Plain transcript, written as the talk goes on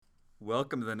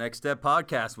Welcome to the Next Step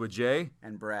Podcast with Jay.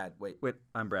 And Brad. Wait,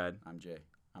 I'm Brad. I'm Jay.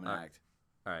 I'm an Addict.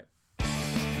 All right.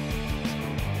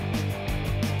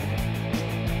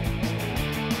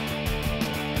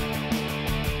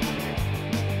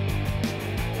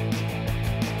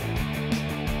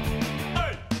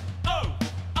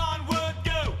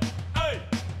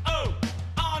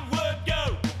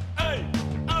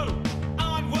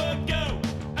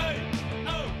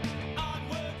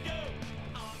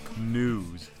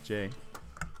 News, Jay.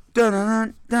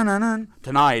 Dun-dun-dun, dun-dun-dun.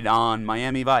 Tonight on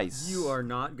Miami Vice. You are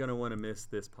not going to want to miss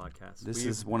this podcast. This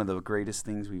is one of the greatest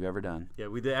things we've ever done. Yeah,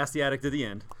 we did Ask the Addict at the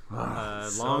end. So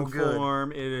long good.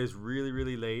 form. It is really,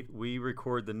 really late. We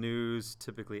record the news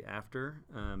typically after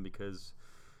because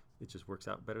it just works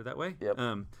out better that way. Yep.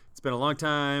 It's been a long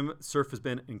time. Surf has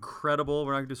been incredible.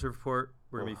 We're not going to do surf report.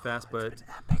 We're going to be fast, but It's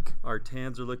been epic. our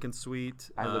tans are looking sweet.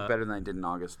 I look better than I did in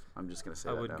August. I'm just going to say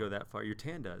I that wouldn't now. go that far. Your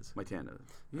tan does. My tan does.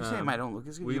 You say I don't look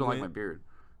as good? we You don't like my went- beard.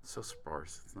 It's so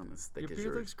sparse. It's not as thick Your as beard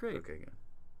yours. looks great. Okay, good.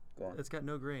 Go on. It's got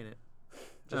no gray in it.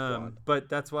 Just blonde. But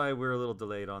that's why we're a little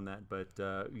delayed on that. But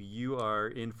you are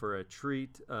in for a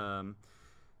treat.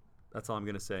 That's all I'm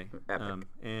going to say. Epic.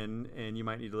 And you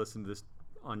might need to listen to this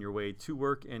on your way to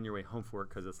work and your way home from work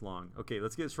because it's long. Okay,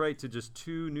 let's get right to just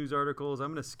two news articles. I'm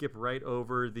going to skip right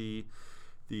over the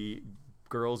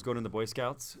girls going in the Boy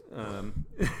Scouts.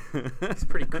 It's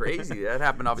pretty crazy. That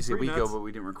happened obviously a pretty week ago, nuts. but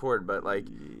we didn't record. But like,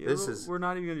 this is. We're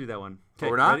not even going to do that one. Oh,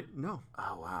 we're not? Ready? No.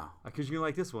 Oh wow. Because you're going to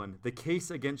like this one. The case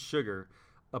against sugar.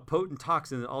 A potent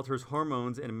toxin that alters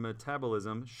hormones and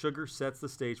metabolism. Sugar sets the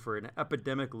stage for an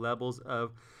epidemic levels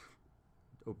of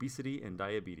obesity and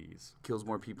diabetes. Kills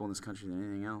more people in this country than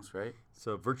anything else, right?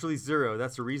 So virtually zero.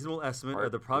 That's a reasonable estimate Heart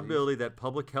of the probability that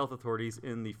public health authorities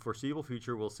in the foreseeable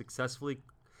future will successfully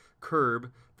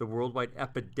curb the worldwide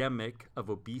epidemic of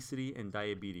obesity and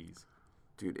diabetes.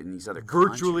 Dude, in these other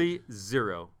Virtually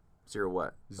zero. zero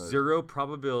what? Zero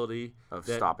probability Of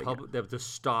that stopping it. to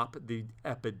stop the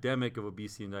epidemic of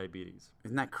obesity and diabetes.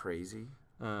 Isn't that crazy?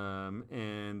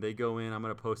 And they go in. I'm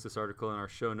going to post this article in our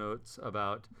show notes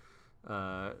about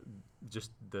just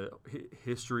the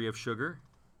history of sugar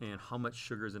and how much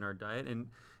sugar is in our diet. And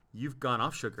you've gone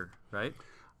off sugar, right?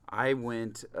 I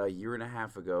went a year and a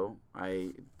half ago.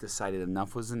 I decided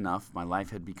enough was enough. My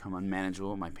life had become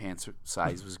unmanageable. My pants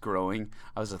size was growing.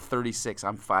 I was a 36.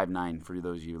 I'm 5'9", for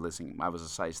those of you listening. I was a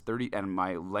size 30, and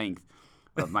my length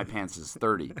of my pants is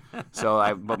 30.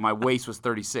 But my waist was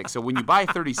 36. So when you buy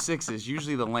 36s,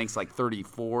 usually the length's like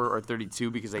 34 or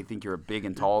 32 because they think you're a big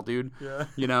and tall dude. Yeah.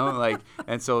 You know,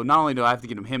 and so not only do I have to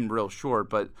get him real short,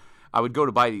 but I would go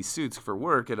to buy these suits for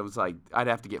work, and it was like I'd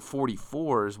have to get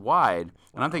 44s wide.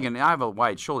 And I'm thinking, I have a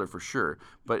wide shoulder for sure.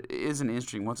 But it isn't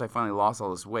interesting. Once I finally lost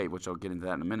all this weight, which I'll get into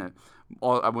that in a minute,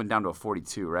 I went down to a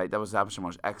 42, right? That was so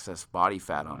much excess body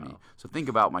fat on me. So think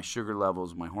about my sugar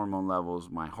levels, my hormone levels,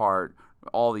 my heart,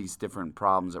 all these different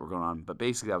problems that were going on. But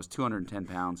basically, I was 210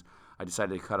 pounds. I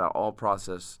decided to cut out all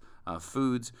processed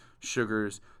foods,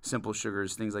 sugars, simple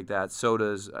sugars, things like that,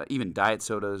 sodas, even diet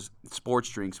sodas, sports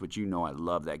drinks, which you know I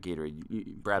love that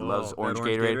Gatorade. Brad loves orange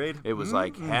Gatorade. It was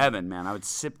like heaven, man. I would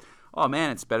sip. Oh,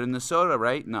 man, it's better than the soda,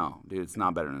 right? No, dude, it's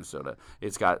not better than the soda.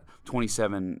 It's got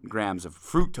 27 grams of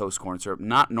fructose corn syrup,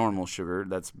 not normal sugar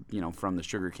that's, from the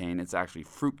sugar cane. It's actually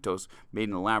fructose made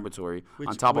in the laboratory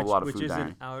on top of a lot of food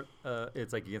dyeing.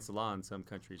 It's like against the law in some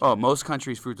countries. Oh, most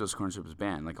countries, fructose corn syrup is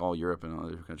banned, like all Europe and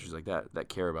other countries like that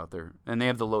care about and they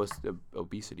have the lowest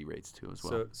obesity rates too as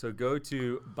well. So go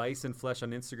to Bison Flesh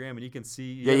on Instagram and you can see.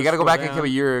 You got to go back a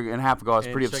year and a half ago. I was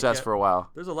pretty obsessed for a while.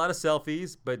 There's a lot of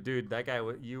selfies, but dude, that guy,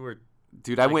 you were.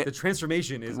 Dude, I went. The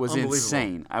transformation was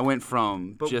insane. I went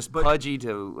from pudgy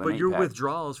to. But your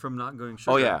withdrawals from not going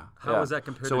sugar. Oh yeah. How was that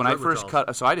compared? So to when I first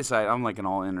withdrawals? so I decided I'm like an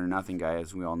all in or nothing guy,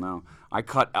 as we all know. I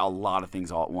cut a lot of things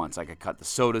all at once. Like I cut the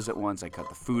sodas at once. I cut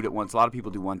the food at once. A lot of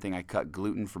people do one thing. I cut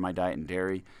gluten for my diet and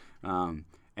dairy, and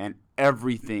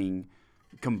everything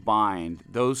combined.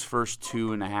 Those first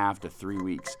 2.5 to 3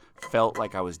 weeks felt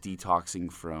like I was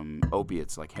detoxing from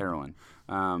opiates like heroin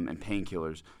and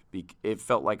painkillers. It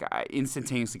felt like I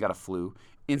instantaneously got a flu,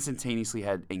 instantaneously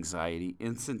had anxiety,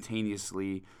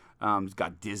 instantaneously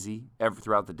got dizzy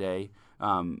throughout the day,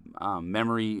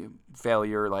 memory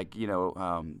failure,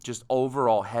 just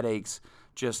overall headaches,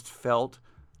 just felt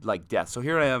like death. So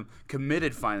here I am,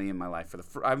 committed finally in my life.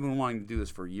 I've been wanting to do this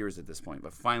for years at this point,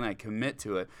 but finally I commit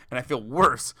to it, and I feel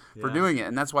worse for doing it,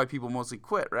 and that's why people mostly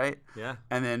quit, right? Yeah.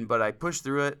 And then, but I pushed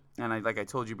through it, and like I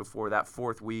told you before, that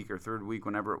fourth week or third week,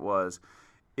 whenever it was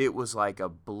like a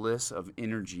bliss of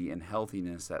energy and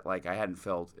healthiness that like I hadn't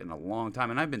felt in a long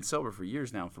time. And I've been sober for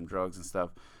years now from drugs and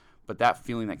stuff. But that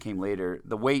feeling that came later,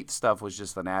 the weight stuff was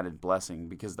just an added blessing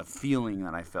because the feeling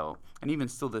that I felt, and even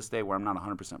still this day where I'm not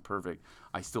 100% perfect,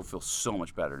 I still feel so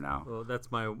much better now. Well, that's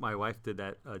my wife did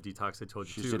that detox I told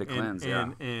you She too. did a cleanse,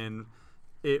 and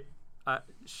it.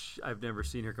 I've never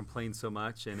seen her complain so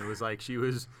much, and it was like she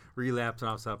was relapsing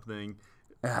off something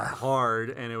hard,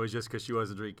 and it was just because she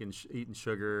wasn't eating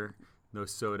sugar, no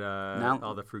soda, Now,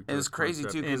 all the fructose. it was crazy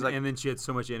too, because and then she had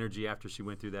so much energy after she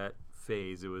went through that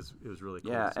phase. It was really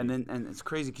cool. Yeah, and it's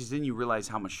crazy because then you realize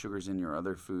how much sugar's in your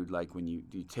other food. Like when you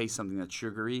taste something that's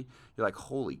sugary, you're like,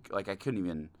 holy, like I couldn't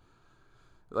even.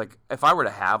 Like, if I were to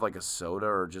have, like, a soda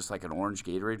or just, like, an orange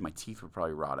Gatorade, my teeth would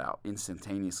probably rot out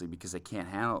instantaneously because they can't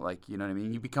handle it. Like, you know what I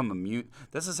mean? You become immune.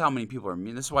 This is how many people are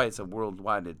immune. This is why it's a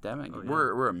worldwide epidemic. Oh, yeah.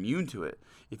 We're immune to it.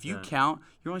 If you count,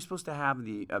 you're only supposed to have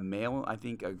a male, I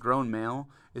think, a grown male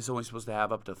is only supposed to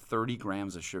have up to 30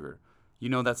 grams of sugar. You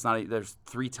know that's not, there's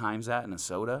 3 times that in a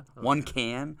soda. One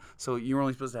can. So you're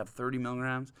only supposed to have 30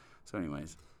 milligrams. So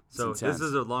anyways. So this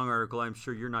is a long article. I'm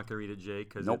sure you're not going to read it, Jay,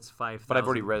 because it's 5,000. But I've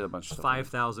already read a bunch of stuff.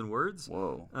 5,000 words.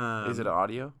 Whoa. Is it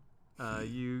audio?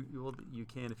 You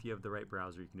can if you have the right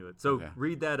browser. You can do it. So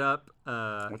read that up.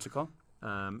 What's it called?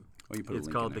 It's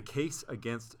called The Case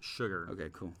Against Sugar. Okay,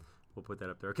 cool. We'll put that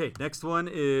up there. Okay, next one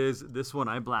is this one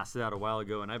I blasted out a while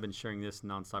ago, and I've been sharing this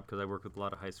nonstop because I work with a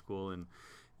lot of high school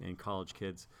and college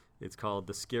kids. It's called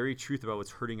The Scary Truth About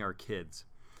What's Hurting Our Kids.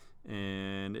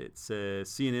 And it says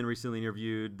CNN recently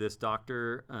interviewed this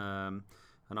doctor, an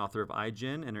author of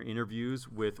iGen, and her interviews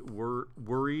with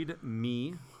Worried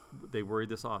Me. They worried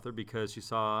this author because she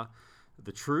saw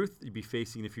the truth you'd be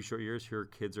facing in a few short years. Her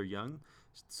kids are young.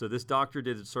 So this doctor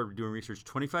started doing research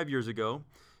 25 years ago,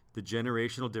 the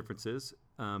generational differences.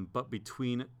 But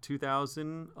between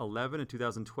 2011 and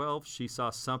 2012, she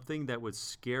saw something that would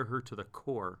scare her to the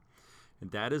core. And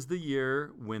that is the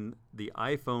year when the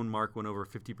iPhone mark went over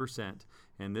 50%.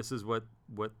 And this is what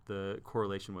the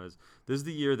correlation was. This is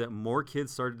the year that more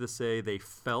kids started to say they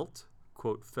felt,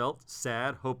 quote, felt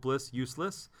sad, hopeless,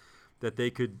 useless, that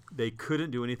they couldn't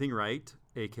do anything right,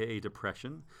 aka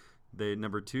depression.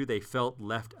 Number 2, they felt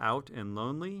left out and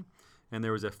lonely. And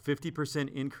there was a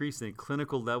 50% increase in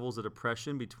clinical levels of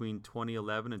depression between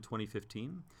 2011 and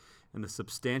 2015. And the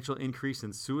substantial increase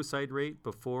in suicide rate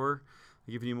before.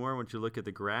 I'll give you more. I want you to look at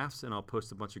the graphs, and I'll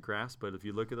post a bunch of graphs. But if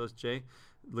you look at those, Jay,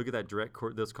 look at that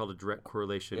that's called a direct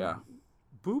correlation. Yeah.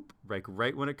 Boop. Like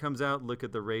right when it comes out, look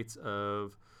at the rates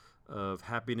of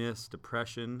happiness,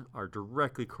 depression are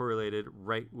directly correlated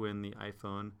right when the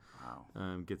iPhone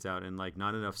gets out, and like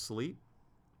not enough sleep.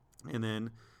 And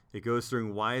then it goes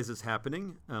through why is this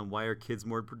happening? Why are kids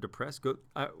more depressed?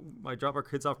 I drop our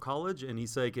kids off college, and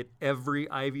he's like, at every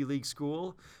Ivy League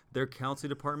school, their counseling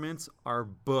departments are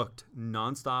booked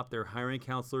nonstop. They're hiring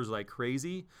counselors like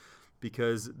crazy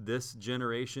because this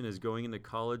generation is going into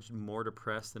college more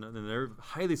depressed than they're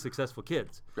highly successful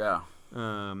kids. Yeah.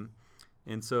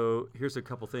 And so here's a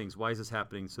couple things. Why is this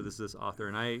happening? So this is this author,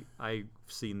 and I've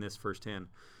seen this firsthand.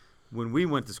 When we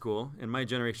went to school, and my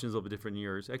generation is a little bit different than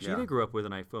yours. Actually, you didn't grow up with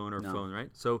an iPhone or phone, right?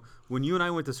 So when you and I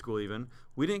went to school even,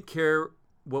 we didn't care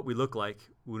what we looked like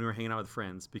when we were hanging out with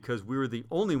friends because we were the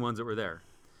only ones that were there.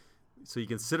 So you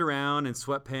can sit around in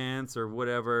sweatpants or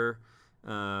whatever. It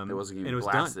wasn't and even it was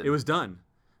blasted. done. It was done,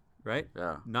 right?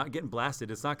 Yeah. Not getting blasted.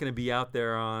 It's not going to be out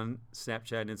there on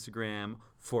Snapchat and Instagram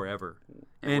forever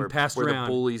And and where- passed where the around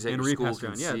bullies at and your school repassed can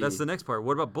around. Yeah, see. that's the next part.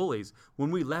 What about bullies? When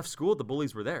we left school, the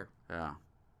bullies were there. Yeah.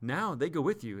 Now they go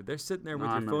with you. They're sitting there with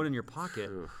No, your phone in your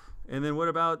pocket. And then what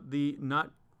about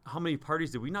how many parties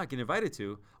did we not get invited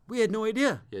to? We had no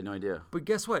idea. You had no idea. But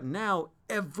guess what? Now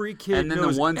every kid And then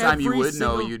knows the one time you every would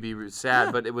know, single- you'd be sad,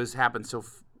 Yeah. but it happened so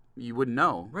you wouldn't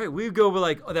know. Right, we'd go with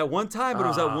like, oh, that one time, but it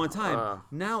was that one time.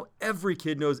 Now every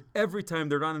kid knows every time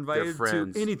they're not invited to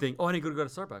friends. anything. Oh, I didn't go to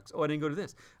Starbucks. Oh, I didn't go to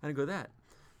this. I didn't go to that.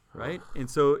 Right? And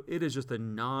so it is just a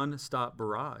non-stop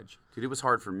barrage. Dude, it was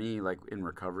hard for me, like in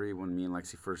recovery, when me and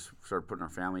Lexi first started putting our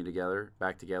family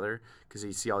back together, because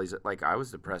you see all these, like I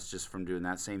was depressed just from doing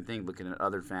that same thing, looking at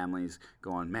other families,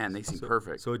 going, man, they seem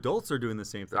perfect. So adults are doing the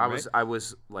same thing, I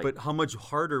was like, but how much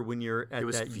harder when you're at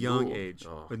that young age?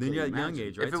 But then you're at young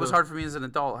age, right? If it was hard for me as an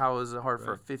adult, how is it hard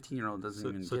for a 15-year-old doesn't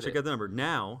even So get check it? out the number.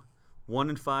 Now, 1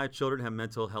 in 5 children have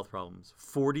mental health problems.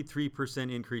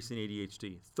 43% increase in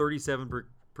ADHD. 37%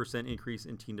 increase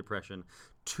in teen depression,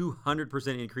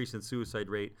 200% increase in suicide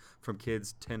rate from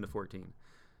kids 10 to 14.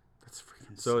 That's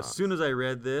freaking So sucks. as soon as I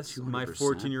read this, 200%. my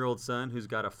 14-year-old son who's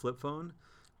got a flip phone,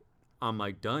 I'm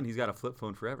like, done. He's got a flip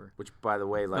phone forever. Which, by the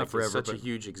way, like, forever, is such a but-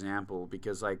 huge example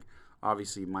because, like,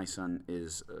 obviously my son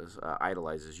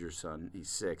idolizes your son. He's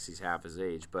 6. He's half his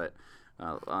age, but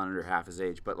under half his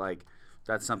age. But, like,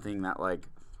 that's something that, like,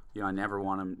 I never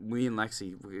want him. Me and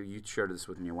Lexi, you shared this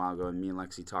with me a while ago, and me and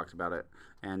Lexi talked about it.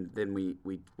 And then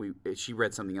she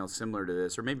read something else similar to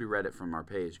this, or maybe read it from our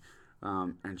page.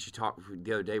 And she talked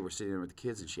the other day. We're sitting there with the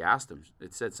kids, and she asked them.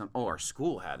 It said our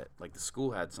school had it. Like the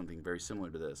school had something very similar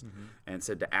to this, and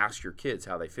said to ask your kids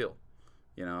how they feel,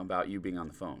 about you being on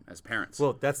the phone as parents.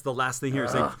 Well, that's the last thing here.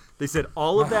 They said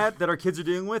all of that our kids are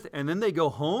dealing with, and then they go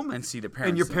home and see the parents,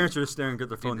 and your parents are just staring at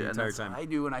their phone the entire time. I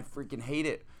do, and I freaking hate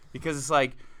it because it's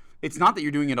like. It's not that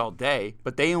you're doing it all day,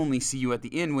 but they only see you at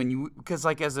the end because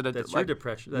as an adult, your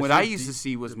depression. That's what I used to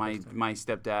see was my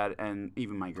stepdad and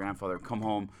even my grandfather come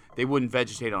home. They wouldn't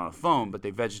vegetate on a phone, but they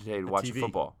vegetated watching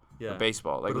football or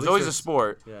baseball. Like it was always a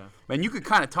sport. Yeah. And you could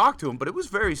kind of talk to him, but it was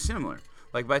very similar.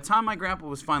 Like by the time my grandpa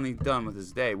was finally done with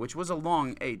his day, which was a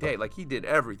long 8 day, like he did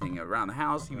everything around the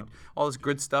house, he would, all this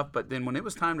good stuff. But then when it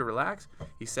was time to relax,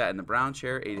 he sat in the brown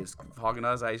chair, ate his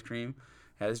Haagen-Dazs ice cream,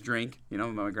 had his drink,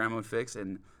 my grandma would fix,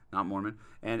 and not Mormon,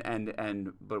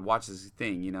 but watch this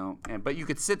thing, but you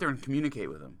could sit there and communicate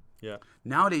with him. Yeah.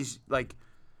 Nowadays, like,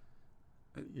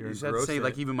 you have to say,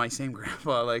 like, even my same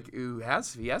grandpa, like, he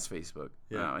has Facebook,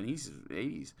 and he's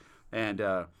 80s, and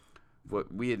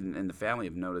what we in the family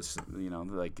have noticed,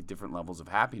 like different levels of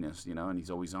happiness, and he's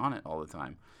always on it all the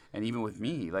time, and even with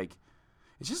me, like.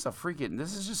 It's just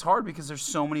this is just hard because there's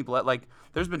so many, like,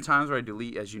 there's been times where I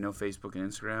delete, as you know, Facebook and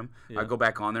Instagram. Yeah. I go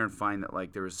back on there and find that,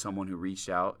 like, there was someone who reached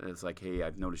out, and it's like, hey,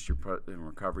 I've noticed you're in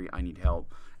recovery, I need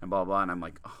help, and blah, blah, and I'm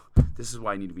like, oh, this is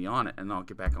why I need to be on it, and then I'll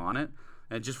get back on it,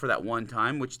 and just for that one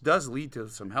time, which does lead to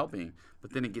some helping,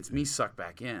 but then it gets me sucked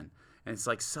back in. And it's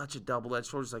like such a double-edged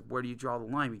sword. It's like, where do you draw the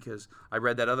line? Because I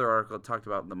read that other article that talked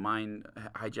about the mind,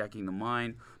 hijacking the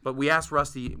mind. But we asked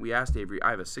Rusty, we asked Avery,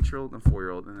 I have a 6-year-old and a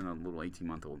 4-year-old and then a little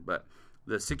 18-month-old. But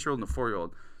the 6-year-old and the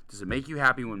 4-year-old, does it make you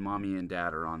happy when mommy and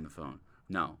dad are on the phone?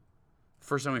 No.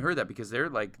 First time we heard that because they're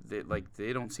like,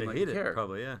 they don't seem like they care. It,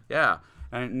 probably, yeah. Yeah.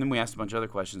 And then we asked a bunch of other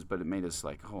questions, but it made us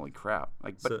like, holy crap.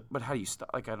 Like, but how do you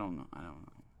stop? Like, I don't know.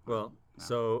 Well,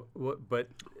 but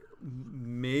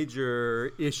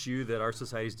major issue that our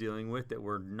society is dealing with that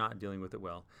we're not dealing with it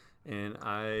well. And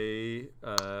I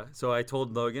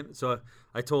told Logan,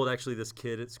 I told actually this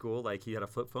kid at school, like he had a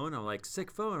flip phone. I'm like,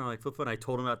 sick phone. I'm like, flip phone. I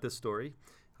told him about this story.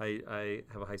 I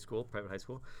have a private high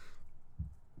school.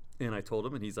 And I told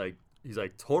him, and he's like,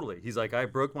 totally. He's like, I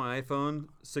broke my iPhone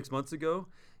 6 months ago.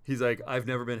 He's like, I've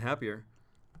never been happier.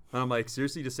 And I'm like,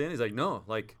 seriously, just saying? He's like, no,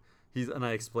 like and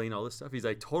I explained all this stuff. He's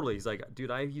like, totally. He's like, dude,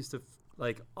 I used to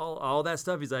like all that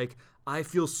stuff. He's like, I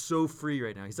feel so free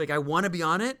right now. He's like, I want to be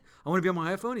on it. I want to be on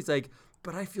my iPhone. He's like,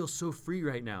 but I feel so free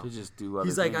right now. To just do other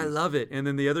He's things. like, I love it. And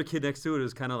then the other kid next to it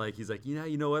was kind of like, he's like,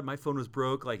 you know what? My phone was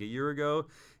broke like a year ago.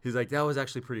 He's like, that was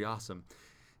actually pretty awesome.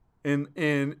 And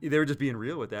they were just being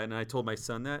real with that. And I told my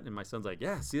son that, and my son's like,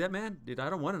 yeah, see that, man? Dude, I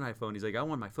don't want an iPhone. He's like, I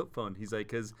want my flip phone. He's like,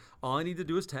 because all I need to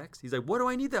do is text. He's like, what do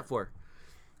I need that for?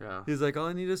 Yeah. He's like, all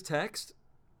I need is text.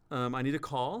 I need a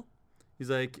call. He's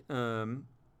like, I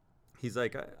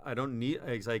don't need.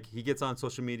 He's like, he gets on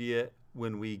social media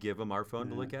when we give him our phone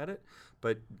to look at it,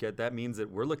 but that means that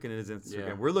we're looking at his Instagram.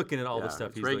 Yeah. We're looking at all the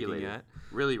stuff he's looking at.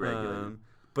 Really regulated.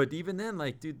 But even then,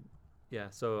 like, dude, yeah.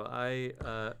 So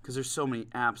because there's so many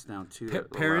apps now too.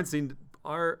 Parenting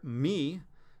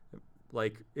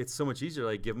like it's so much easier.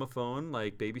 Like, give him a phone,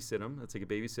 like babysit him. Let's take a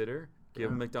babysitter. Give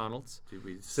him McDonald's.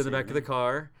 Sit in the back of the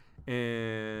car.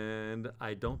 And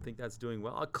I don't think that's doing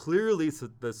well. Clearly,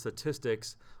 the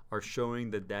statistics are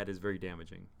showing that is very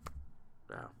damaging.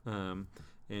 Wow.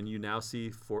 And you now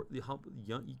see you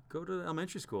go to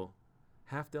elementary school.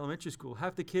 Half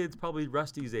the kids, probably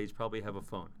Rusty's age, probably have a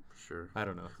phone. Sure. I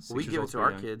don't know. Well, we give it to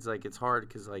our kids. Like, it's hard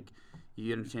because, like,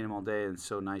 you entertain him all day, and it's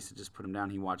so nice to just put him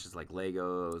down. He watches, like,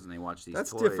 Legos, and they watch these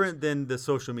That's toys. different than the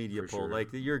social media For poll. sure. Like,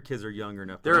 your kids are younger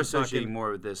enough. They're associating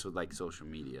more with this with, like, social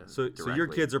media. So your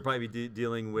kids are probably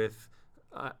dealing with,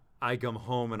 I come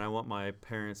home and I want my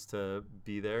parents to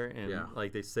be there. And,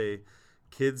 like they say,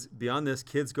 kids, beyond this,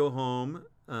 kids go home.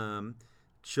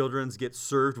 Children get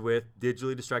served with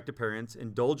digitally distracted parents,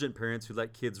 indulgent parents who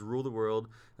let kids rule the world,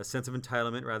 a sense of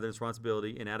entitlement rather than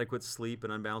responsibility, inadequate sleep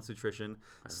and unbalanced nutrition,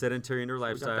 sedentary indoor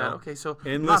lifestyle, okay, so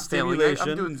endless stimulation,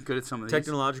 I'm doing good at some of these.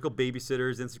 Technological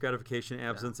babysitters, instant gratification,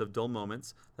 absence of dull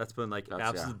moments. That's been like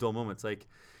absence of dull moments. Like,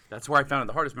 that's where I found it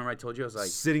the hardest. Remember I told you I was like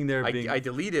sitting there. I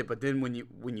deleted it, but then when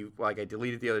you like I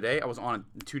deleted it the other day, I was on it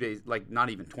 2 days, like not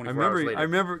even 24 hours later. I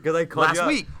remember because I called last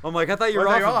week. I'm like, I thought you were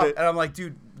off of it. And I'm like,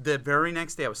 dude, the very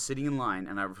next day I was sitting in line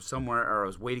and I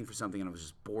was waiting for something and I was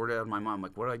just bored out of my mind. I'm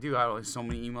like, what do I do? I have so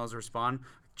many emails to respond.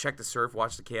 Check the surf,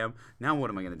 watch the cam. Now what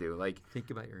am I gonna do? Like, think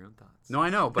about your own thoughts. No, I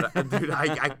know, but dude,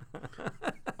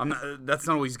 That's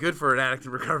not always good for an addict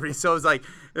in recovery. So it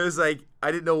was like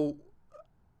I didn't know.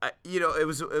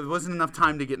 It wasn't enough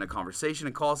time to get in a conversation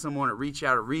and call someone or reach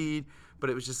out or read. But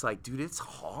it was just like, dude, it's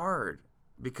hard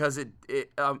because and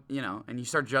you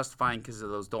start justifying because of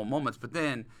those dull moments. But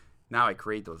then now I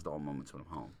create those dull moments when I'm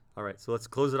home. All right, so let's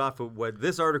close it off with what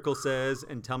this article says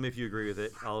and tell me if you agree with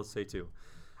it. I'll say too.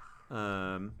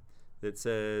 It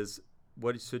says,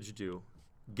 what should you do?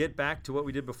 Get back to what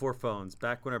we did before phones,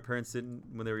 back when our parents didn't,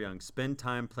 when they were young. Spend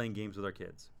time playing games with our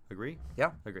kids. Agree?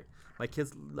 Yeah. Agree. My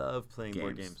kids love playing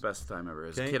board games. Best time ever.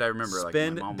 As a kid, I remember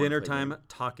spend my mom dinner time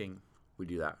talking. We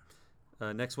do that.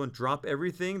 Next one, drop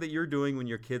everything that you're doing when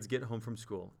your kids get home from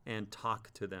school and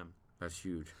talk to them. That's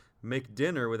huge. Make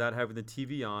dinner without having the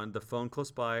TV on, the phone close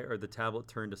by, or the tablet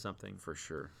turned to something. For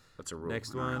sure. That's a rule.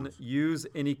 Next one, use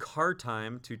any car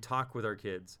time to talk with our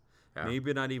kids. Yeah.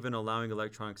 Maybe not even allowing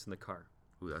electronics in the car.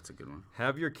 Ooh, that's a good one.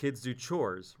 Have your kids do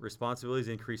chores. Responsibilities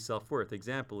increase self-worth.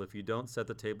 Example, if you don't set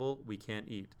the table, we can't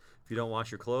eat. If you don't wash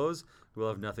your clothes, we'll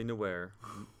have nothing to wear.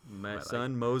 My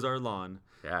son mows our lawn.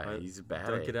 Yeah, he's a bad.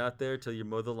 Don't get out there till you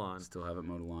mow the lawn. Still haven't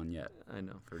mowed a lawn yet. I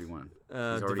know. 31.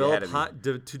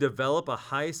 To develop a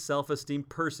high self-esteem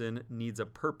person needs a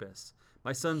purpose.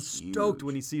 My son's stoked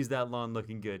when he sees that lawn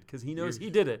looking good because he knows he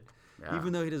did it. Yeah.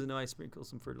 Even though he doesn't know I sprinkle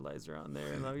some fertilizer on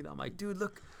there. And I'm like, dude,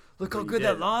 look how good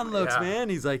that lawn looks, man.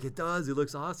 He's like, it does. It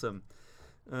looks awesome.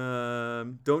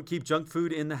 Don't keep junk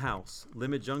food in the house.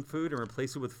 Limit junk food and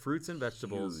replace it with fruits and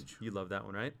vegetables. Huge. You love that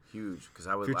one, right? Huge. Because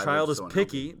if your child is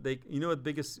picky, the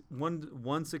biggest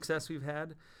one success we've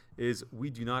had is we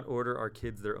do not order our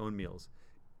kids their own meals.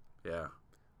 Yeah.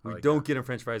 We don't get them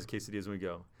French fries and quesadillas when we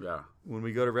go. Yeah. When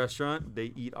we go to a restaurant, they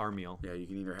eat our meal. Yeah, you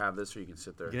can either have this or you can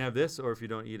sit there. You can have this or if you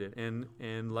don't eat it.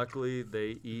 And luckily,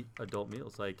 they eat adult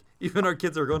meals. Like, even our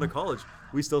kids are going to college,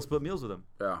 we still split meals with them.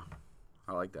 Yeah.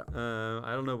 I like that.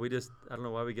 I don't know. I don't know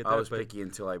why we get that. I was picky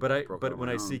until I But when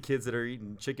I see kids that are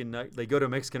eating chicken nugget, they go to a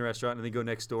Mexican restaurant and they go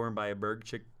next door and buy a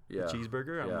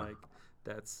cheeseburger. I'm like,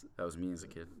 that was me as a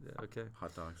kid. Yeah, okay.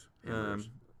 Hot dogs, hamburgers,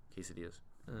 quesadillas.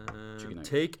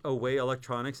 Take away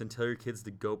electronics and tell your kids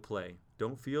to go play.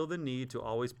 Don't feel the need to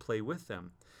always play with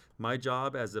them. My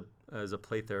job as a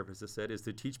play therapist, as I said, is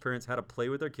to teach parents how to play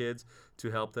with their kids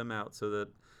to help them out. So that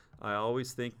I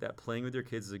always think that playing with your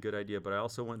kids is a good idea, but I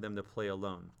also want them to play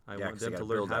alone. I want them to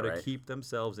learn how to keep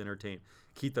themselves entertained.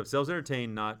 Keep themselves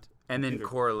entertained, not and then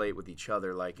correlate with each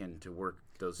other, and to work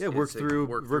those. Yeah, work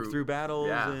through battles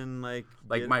and my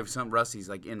son Rusty's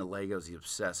into Legos. He's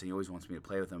obsessed, and he always wants me to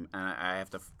play with him. And I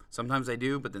have to. Sometimes I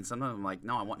do, but then sometimes I'm like,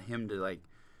 no, I want him to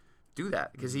do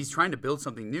that because he's trying to build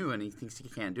something new and he thinks he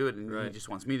can't do it, and he just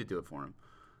wants me to do it for him.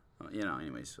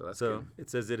 Anyways, so that's good. It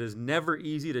says it is never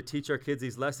easy to teach our kids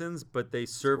these lessons, but they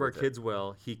serve our kids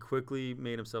well. He quickly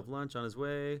made himself lunch on his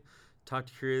way. Talk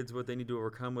to kids what they need to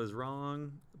overcome was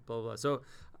wrong. Blah blah. blah. So.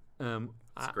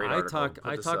 I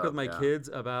talk with my kids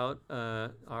about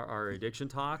our addiction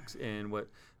talks and what,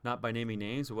 not by naming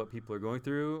names, but what people are going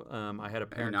through. I had a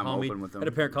parent call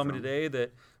me today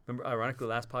that, remember, ironically,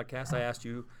 last podcast I asked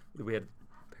you, we had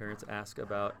parents ask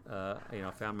about,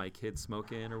 found my kid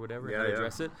smoking or whatever, and how to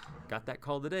address it. Got that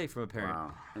call today from a parent.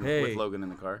 Wow. Hey, with Logan in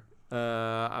the car? We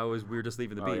were just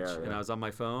leaving the beach, and I was on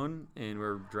my phone, and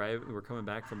we're coming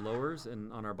back from Lowers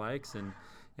and on our bikes, and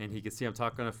he could see I'm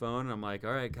talking on the phone, and I'm like,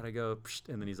 all right, gotta go.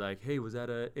 And then he's like, hey, was that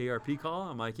a ARP call?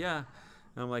 I'm like, yeah.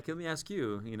 And I'm like, let me ask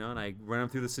you, and I run him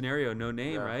through the scenario, no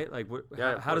name, right? Like,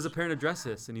 how does a parent address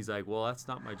this? And he's like, well, that's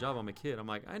not my job. I'm a kid. I'm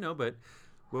like, I know, but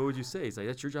what would you say? He's like,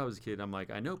 that's your job as a kid. I'm like,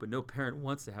 I know, but no parent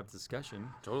wants to have the discussion.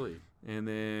 Totally. And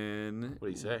then what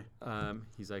did he say?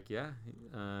 He's like, yeah.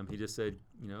 He just said,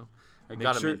 I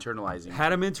got him internalizing.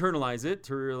 Had him internalize it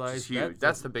to realize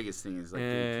that's the biggest thing is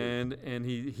and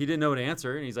he didn't know an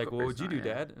answer, and he's like, well, what would you do,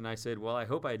 Dad? And I said, well, I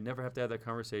hope I'd never have to have that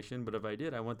conversation, but if I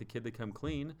did, I want the kid to come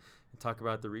clean and talk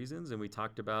about the reasons. And we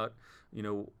talked about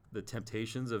the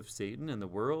temptations of Satan and the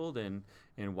world and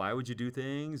why would you do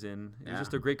things, and it was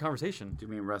just a great conversation. Dude,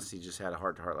 me and Rusty just had a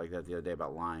heart-to-heart like that the other day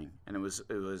about lying, and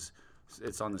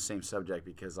it's on the same subject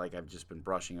because I've just been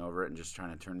brushing over it and just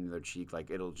trying to turn the other cheek,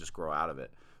 it'll just grow out of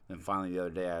it. Then finally the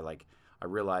other day I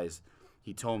realized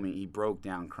he told me, he broke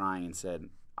down crying and said,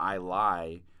 I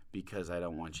lie because I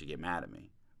don't want you to get mad at me.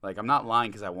 I'm not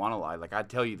lying because I want to lie. I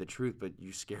tell you the truth, but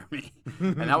you scare me.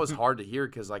 And that was hard to hear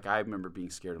because I remember being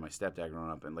scared of my stepdad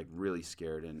growing up and really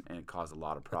scared, and it caused a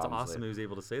lot of problems. That's awesome he was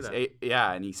able to say that.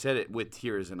 Yeah, and he said it with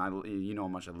tears, and you know how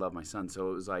much I love my son. So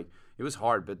it was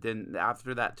hard. But then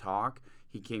after that talk,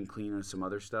 he came clean with some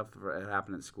other stuff that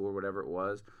happened at school or whatever it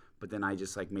was. But then I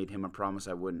just made him a promise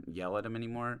I wouldn't yell at him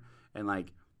anymore.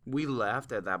 And we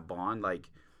left at that bond.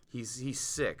 He's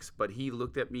 6, but he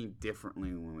looked at me differently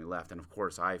when we left, and of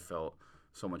course I felt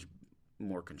so much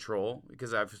more control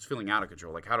because I was feeling out of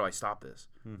control. Like, how do I stop this?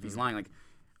 If he's lying, like,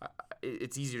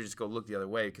 it's easier to just go look the other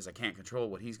way because I can't control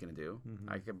what he's going to do.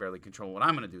 I can barely control what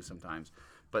I'm going to do sometimes.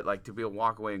 But, like, to be able to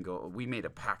walk away and go, we made a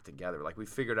pact together. Like, we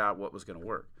figured out what was going to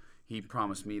work. He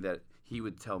promised me that he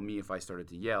would tell me if I started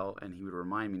to yell, and he would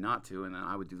remind me not to, and then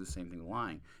I would do the same thing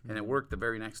lying. And it worked the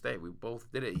very next day. We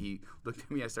both did it. He looked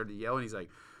at me, I started to yell, and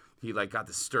he got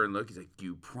this stern look. He's like,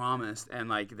 you promised. And,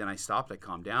 like, then I stopped, I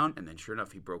calmed down, and then sure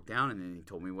enough, he broke down, and then he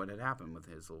told me what had happened with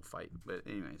his little fight. But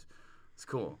anyways, it's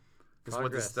cool. This is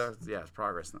what this stuff, it's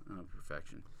progress, not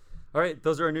perfection. All right,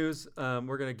 those are our news.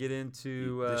 We're going to get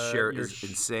into the share is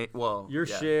insane. Well, your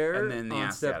share and then the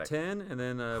on step Addict. 10, and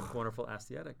then a wonderful Ask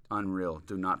the Addict. Unreal.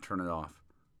 Do not turn it off.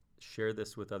 Share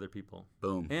this with other people.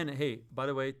 Boom. And, hey, by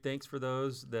the way, thanks for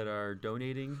those that are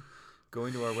donating,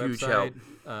 going to our Huge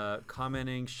website,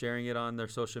 commenting, sharing it on their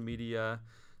social media.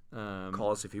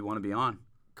 Call us if you want to be on.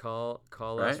 Call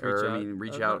right? us, reach or, out. I mean,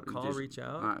 reach out. Reach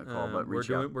out. Not call, but reach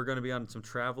out. We're going to be on some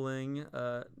traveling,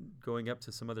 going up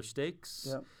to some other stakes,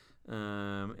 Yep.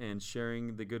 and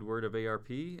sharing the good word of ARP.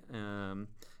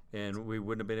 And we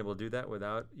wouldn't have been able to do that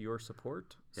without your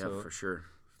support. Yeah, so for sure.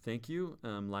 Thank you.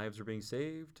 Lives are being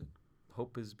saved.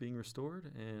 Hope is being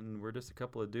restored. And we're just a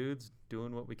couple of dudes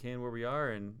doing what we can where we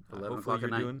are. And 11 hopefully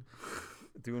o'clock you're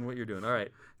at doing what you're doing. All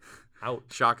right. Out.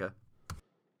 Shaka.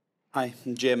 Hi,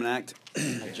 I'm Jay. I'm an Addict.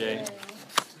 Hi, Jay.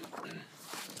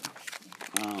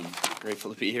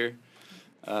 Grateful to be here.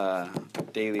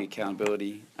 Daily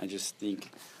accountability. I just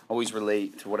think always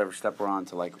relate to whatever step we're on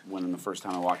to like when the first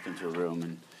time I walked into a room,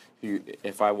 and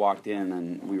if I walked in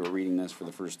and we were reading this for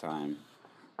the first time,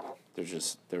 there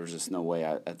was just no way.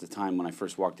 At the time when I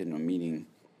first walked into a meeting,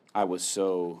 I was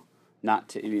so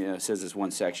not. It says this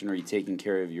one section: are you taking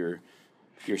care of your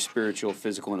spiritual,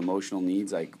 physical, and emotional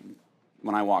needs? Like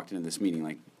when I walked into this meeting,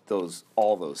 like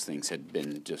all those things had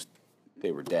been just.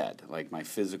 They were dead. Like my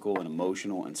physical and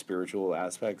emotional and spiritual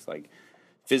aspects. Like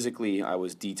physically, I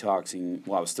was detoxing.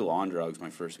 Well, I was still on drugs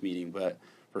my first meeting, but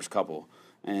first couple.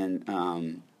 And,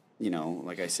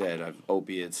 like I said, I've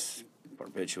opiates,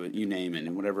 barbiturate, you name it,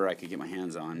 and whatever I could get my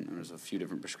hands on. There was a few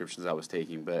different prescriptions I was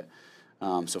taking. But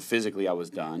so physically, I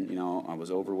was done. I was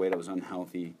overweight. I was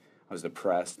unhealthy. I was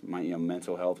depressed. My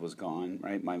mental health was gone,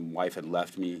 right? My wife had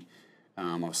left me.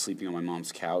 I was sleeping on my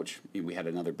mom's couch. We had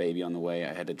another baby on the way.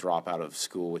 I had to drop out of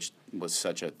school, which was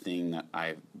such a thing that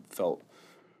I felt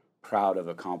proud of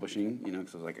accomplishing,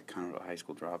 because I was like a kind of a high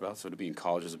school dropout. So to be in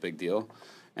college is a big deal.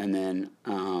 And then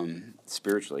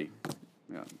spiritually,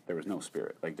 there was no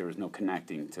spirit. Like there was no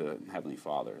connecting to Heavenly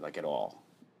Father, like at all.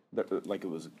 Like it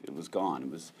was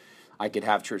gone. I could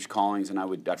have church callings and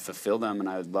I'd fulfill them, and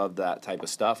I would love that type of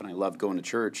stuff, and I loved going to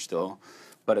church still.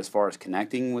 But as far as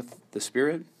connecting with the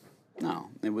Spirit, no,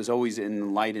 it was always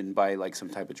enlightened by like some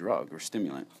type of drug or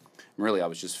stimulant. Really, I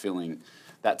was just feeling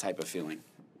that type of feeling.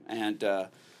 And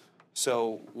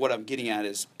so what I'm getting at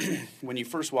is when you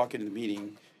first walk into the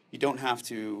meeting, you don't have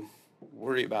to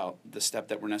worry about the step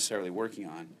that we're necessarily working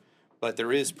on. But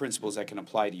there is principles that can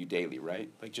apply to you daily,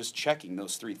 right? Like just checking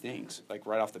those 3 things. Like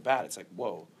right off the bat, it's like,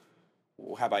 whoa,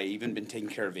 have I even been taking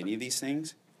care of any of these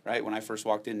things? Right? When I first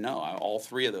walked in, no, all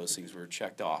 3 of those things were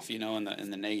checked off, in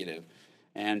the negative.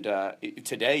 And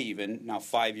today even, now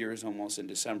 5 years almost in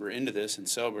December into this and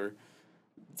sober,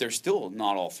 there's still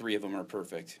not all 3 of them are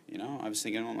perfect. I was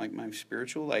thinking, like my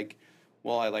spiritual,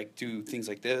 I do things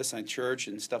like this on church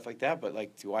and stuff like that, but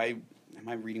like, am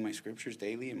I reading my scriptures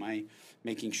daily? Am I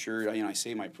making sure, I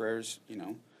say my prayers,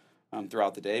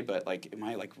 throughout the day, but like, am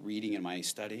I like reading? Am I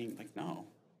studying? Like, no.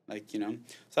 So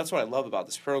that's what I love about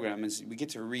this program is we get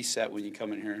to reset when you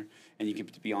come in here and you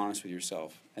get to be honest with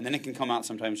yourself. And then it can come out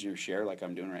sometimes in your share like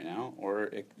I'm doing right now, or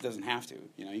it doesn't have to.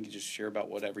 You can just share about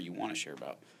whatever you want to share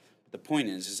about. But the point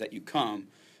is that you come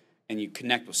and you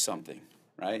connect with something,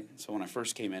 right? So when I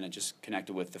first came in, I just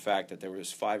connected with the fact that there was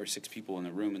 5 or 6 people in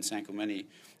the room in San Clemente,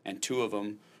 and 2 of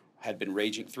them had been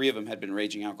raging, 3 of them had been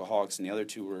raging alcoholics, and the other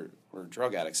 2 were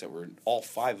drug addicts that were, all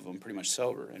 5 of them pretty much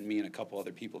sober, and me and a couple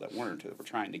other people that weren't, that were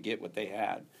trying to get what they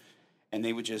had. And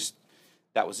they would just,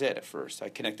 that was it at first. I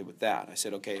connected with that. I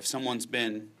said, okay, if someone's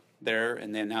been there,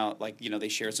 and then now, they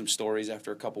shared some stories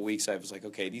after a couple weeks, I was like,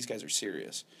 okay, these guys are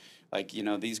serious.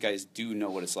 These guys do know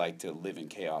what it's like to live in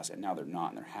chaos, and now they're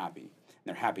not, and they're happy. And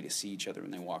they're happy to see each other when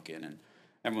they walk in, and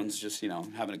everyone's just,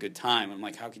 having a good time. I'm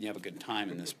like, how can you have a good time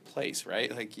in this place,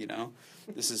 right?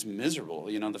 This is miserable,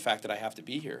 the fact that I have to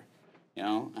be here,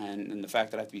 and the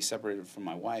fact that I have to be separated from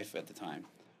my wife at the time.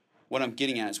 What I'm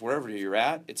getting at is wherever you're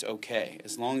at, it's okay,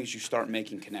 as long as you start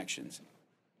making connections.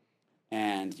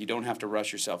 and you don't have to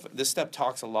rush yourself. This step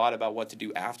talks a lot about what to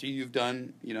do after you've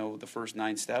done, the first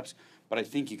 9 steps, but I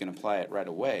think you can apply it right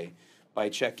away by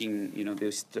checking,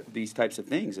 these types of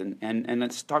things. And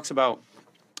it talks about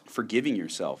forgiving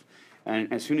yourself.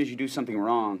 And as soon as you do something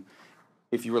wrong,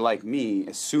 if you were like me,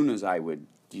 as soon as I would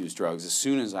use drugs, as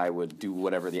soon as I would do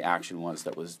whatever the action was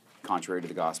that was contrary to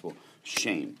the gospel,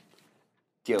 shame,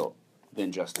 guilt,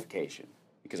 then justification,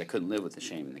 because I couldn't live with the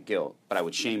shame and the guilt. But I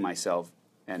would shame myself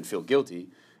and feel guilty,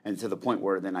 and to the point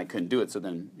where then I couldn't do it. So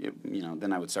then,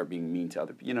 then I would start being mean to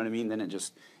other people. You know what I mean? Then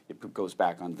it goes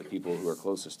back onto the people who are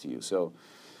closest to you. So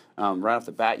right off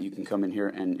the bat, you can come in here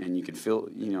and you can feel,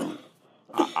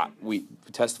 we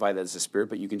testify that it's the Spirit,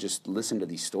 but you can just listen to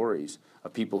these stories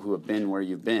of people who have been where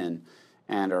you've been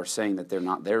and are saying that they're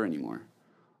not there anymore.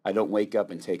 I don't wake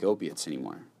up and take opiates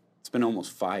anymore. It's been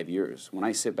almost 5 years. When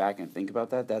I sit back and think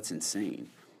about that, that's insane.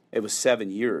 It was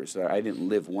 7 years. I didn't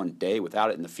live one day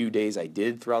without it. And the few days I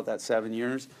did throughout that 7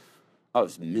 years, I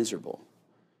was miserable.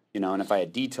 And if I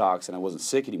had detox and I wasn't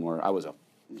sick anymore,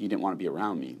 you didn't want to be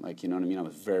around me. Like, you know what I mean? I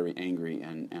was very angry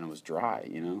and I was dry,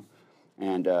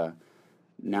 And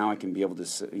now I can be able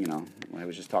to, I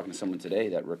was just talking to someone today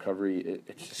that recovery,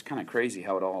 it's just kind of crazy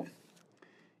how it all,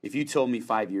 if you told me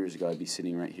 5 years ago I'd be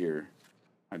sitting right here,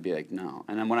 I'd be like, no.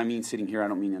 And then when I mean sitting here, I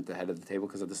don't mean at the head of the table,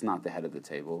 because it's not the head of the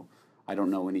table. I don't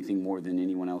know anything more than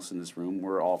anyone else in this room.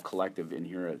 We're all collective in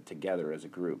here together as a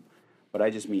group. But I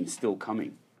just mean still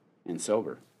coming and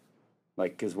sober.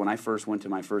 Like, because when I first went to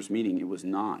my first meeting, it was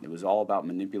not. It was all about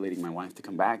manipulating my wife to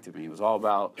come back to me. It was all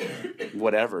about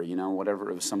whatever.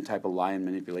 It was some type of lie and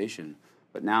manipulation.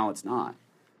 But now it's not.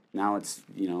 Now it's,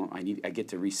 I get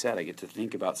to reset. I get to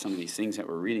think about some of these things that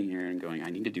we're reading here and going, I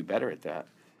need to do better at that.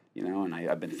 And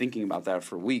I've been thinking about that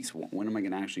for weeks. When am I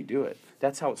going to actually do it?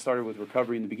 That's how it started with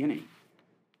recovery in the beginning.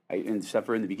 In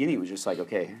the beginning, it was just like,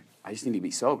 okay, I just need to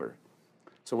be sober.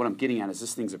 So what I'm getting at is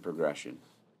this thing's a progression.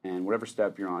 And whatever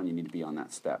step you're on, you need to be on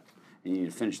that step. And you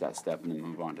need to finish that step and then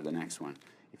move on to the next one.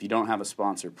 If you don't have a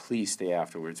sponsor, please stay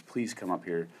afterwards. Please come up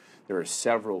here. There are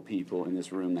several people in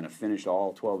this room that have finished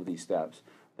all 12 of these steps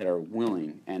that are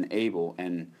willing and able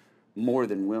and more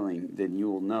than willing, then you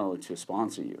will know to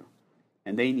sponsor you.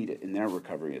 And they need it in their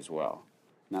recovery as well.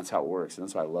 And that's how it works. And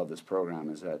that's why I love this program,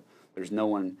 is that there's no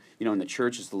one, in the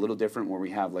church it's a little different where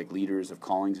we have like leaders of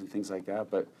callings and things like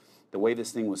that. But the way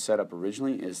this thing was set up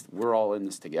originally is we're all in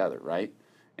this together, right?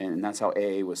 And that's how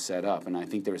AA was set up. And I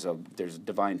think there's a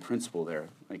divine principle there,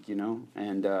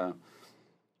 and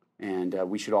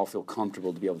we should all feel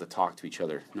comfortable to be able to talk to each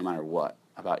other no matter what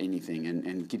about anything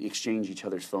and exchange each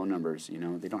other's phone numbers.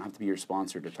 They don't have to be your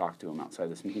sponsor to talk to them outside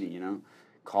this meeting,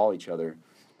 Call each other.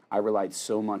 I relied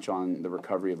so much on the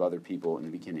recovery of other people in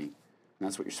the beginning. And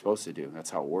that's what you're supposed to do.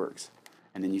 That's how it works.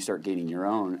 And then you start gaining your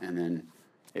own, and then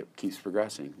it keeps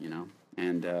progressing,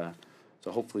 And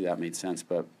so hopefully that made sense.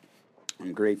 But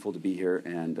I'm grateful to be here,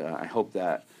 and I hope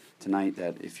that tonight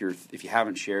that if you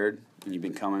haven't shared and you've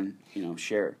been coming,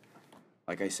 share.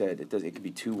 Like I said, it could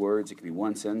be 2 words, it could be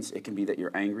 1 sentence, it can be that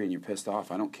you're angry and you're pissed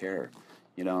off. I don't care.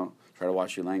 Try to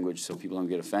watch your language so people don't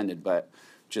get offended, but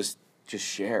just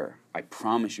share. I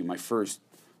promise you, my first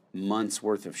month's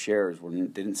worth of shares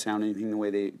didn't sound anything the way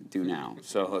they do now.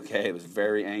 So, okay, it was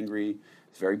very angry, it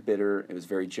was very bitter, it was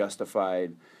very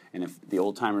justified, and if the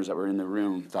old-timers that were in the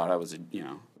room thought I was a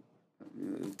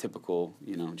typical,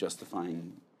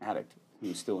 justifying addict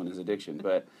who's still in his addiction.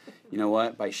 But you know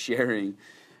what? By sharing,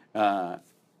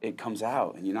 it comes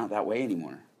out, and you're not that way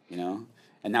anymore,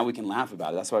 And now we can laugh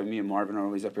about it. That's why me and Marvin are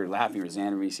always up here laughing, or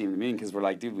Xander when we see him in the meeting, because we're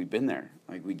like, dude, we've been there.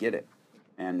 Like, we get it.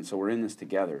 And so we're in this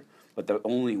together. But that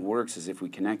only works is if we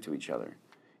connect to each other.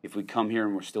 If we come here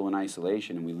and we're still in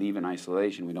isolation, and we leave in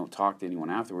isolation, we don't talk to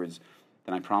anyone afterwards,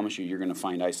 then I promise you're going to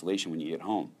find isolation when you get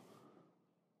home.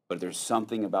 But there's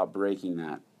something about breaking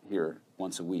that here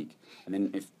once a week. And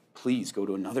then please go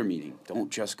to another meeting.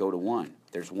 Don't just go to one.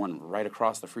 There's one right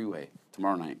across the freeway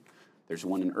tomorrow night. There's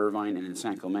one in Irvine and in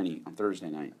San Clemente on Thursday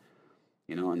night.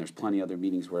 And there's plenty other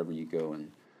meetings wherever you go.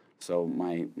 And so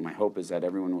my hope is that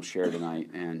everyone will share tonight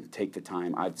and take the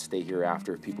time. I'd stay here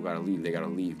after. If people got to leave, they got to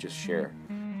leave. Just share.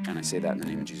 And I say that in the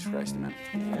name of Jesus Christ.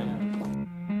 Amen.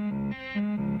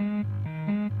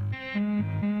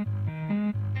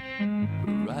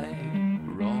 Right,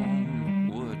 wrong,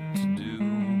 what to do.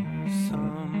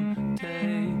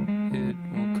 Someday it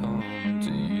will come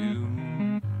to you.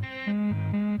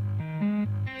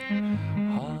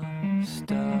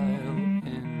 Hostile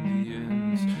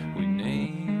Indians, we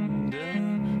named a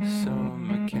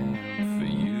summer camp for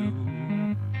you.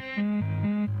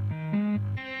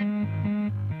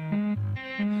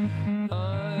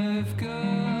 I've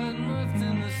got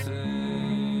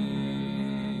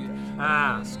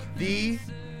The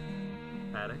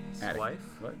Addict's Addict. wife.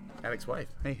 What? Addict's wife.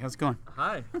 Hey, how's it going?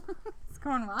 Hi. It's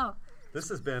going well. This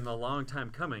has been a long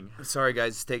time coming. Sorry,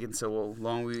 guys, it's taken so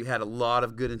long. We had a lot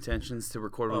of good intentions to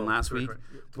record one last week.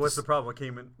 What's the problem? What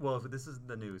came in? Well, this is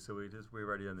the news, so we've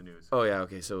already done the news. Oh yeah,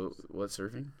 okay. So what,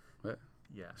 surfing? What?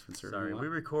 Yeah. been serving Sorry, a lot. we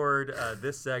record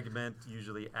this segment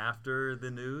usually after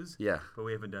the news. Yeah. But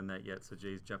we haven't done that yet, so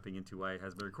Jay's jumping into why it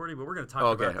hasn't been recording. But we're going to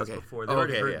talk about this before. They've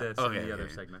already heard this in the other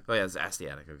segment. Oh yeah, it's Ask the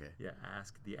Addict. Okay. Yeah,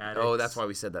 Ask the Addict. Oh, that's why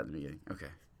we said that in the beginning. Okay.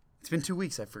 It's been 2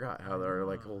 weeks. I forgot how our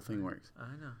whole thing works. I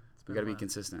know. It's We been got to a be while.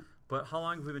 consistent. But how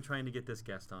long have we been trying to get this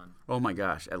guest on? Oh my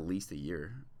gosh, at least a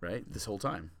year, right? This whole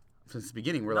time. Since the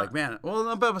beginning, we're like, man, well,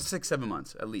 about 6-7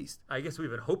 months at least. I guess we've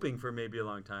been hoping for maybe a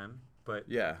long time, but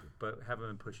Yeah. but haven't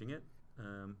been pushing it.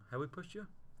 Have we pushed you?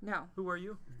 No, Who are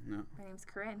you? No. my name's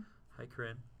Corinne. Hi,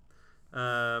 Corinne.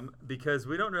 Because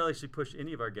we don't really actually push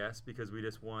any of our guests because we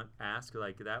just want ask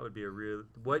like that would be a real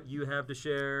what you have to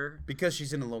share. Because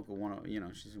she's in a local one,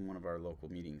 she's in one of our local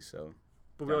meetings, so.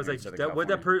 But we Down always here in like Southern that. What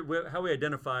that California. how we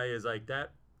identify is like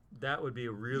that. That would be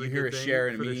a really You hear good a thing share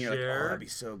in a for the meeting, you're like, share oh, that'd be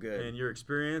so good. and your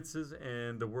experiences,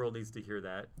 and the world needs to hear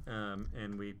that.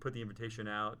 And we put the invitation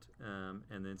out,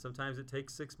 and then sometimes it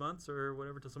takes 6 months or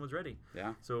whatever till someone's ready.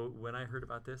 Yeah. So when I heard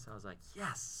about this, I was like,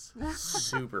 yes.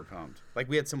 Super pumped. Like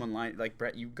we had someone like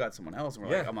Brett, you got someone else, and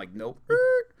we're like, Yeah. I'm like, nope.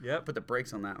 Yep. Put the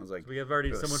brakes on that. I was like, We have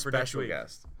already a someone for next special week.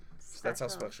 guest. That's how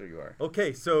special you are.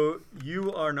 Okay, so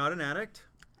you are not an addict.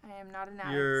 I am not an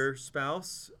addict. Your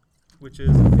spouse, which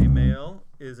is a male,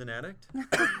 is an addict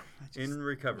in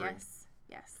recovery.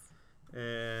 Yes.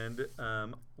 And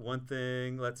one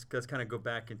thing, let's kind of go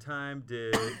back in time.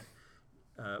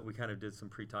 We kind of did some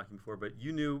pre-talking before, but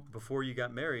you knew before you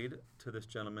got married to this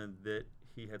gentleman that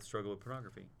he had struggled with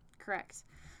pornography. Correct.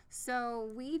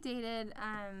 So we dated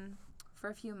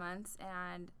for a few months,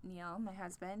 and Neil, my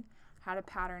husband, had a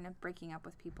pattern of breaking up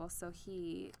with people. So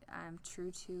he,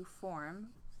 true to form,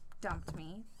 dumped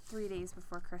me 3 days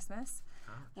before Christmas,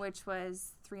 which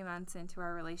was 3 months into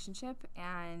our relationship,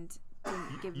 and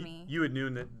didn't give me. You had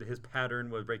known that his pattern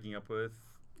was breaking up with.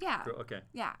 Yeah. Okay.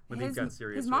 Yeah. When things got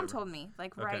serious His or mom whatever. told me,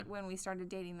 like, Okay. right when we started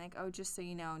dating, like, oh, just so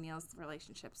you know, Neil's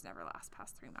relationships never last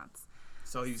past 3 months.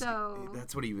 So he's So-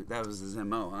 that was his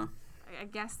MO, huh? I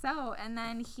guess so. And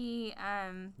then he, You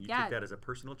yeah, took that as a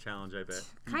personal challenge, I bet.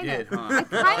 kind did, of. huh? I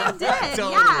kind of did,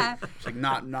 Totally. yeah. It's like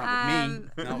not with me.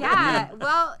 Not with Yeah. me.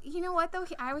 Well, you know what though?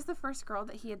 I was the first girl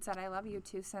that he had said I love you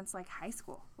to since like high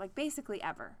school, like basically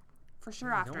ever, for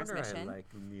sure after no his wonder mission. I like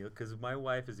Neil, because my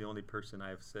wife is the only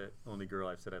girl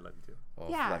I've said I love you to. Well,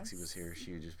 Yeah. if Lexi was here,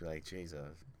 she would just be like, Jay's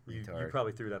a You retard.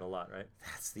 probably threw that a lot, right?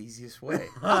 That's the easiest way.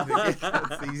 That's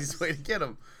the easiest way to get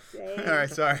him. All right,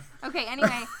 sorry. Okay.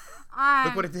 Anyway,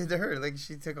 Look what it did to her. Like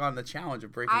she took on the challenge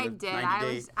of breaking I the did.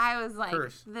 90-day. I was like,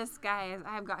 curse. this guy is.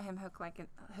 I've got him hook,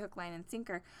 line, and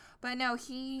sinker. But no,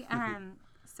 he.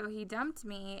 So he dumped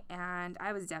me, and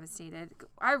I was devastated.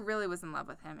 I really was in love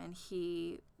with him, and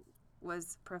he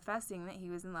was professing that he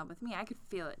was in love with me. I could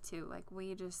feel it too. Like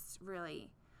we just really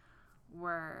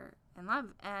were in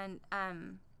love, and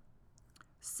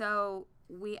so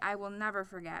I will never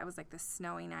forget. It was like this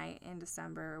snowy night in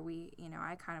December.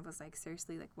 I kind of was like,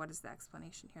 seriously, like, what is the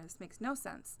explanation here? This makes no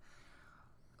sense.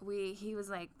 He was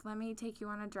like, let me take you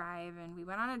on a drive. And we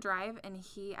went on a drive, and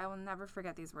I will never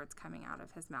forget these words coming out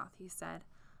of his mouth. He said,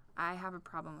 I have a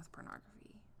problem with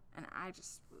pornography. And I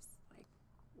just was like,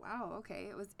 wow, okay.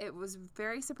 It was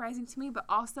very surprising to me, but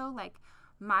also like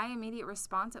my immediate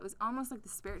response, it was almost like the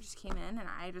spirit just came in, and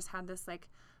I just had this like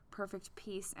perfect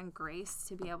peace and grace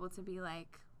to be able to be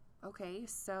like, okay,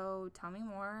 so tell me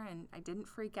more. And I didn't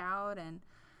freak out. And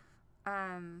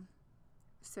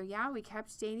so yeah, we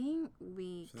kept dating.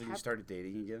 So then you started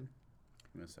dating again?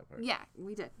 You missed that part. Yeah,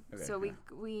 we did. Okay, So yeah.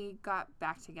 we got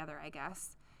back together, I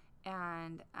guess.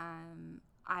 And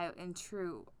I, in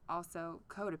true also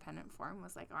codependent form,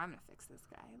 was like, oh, I'm gonna fix this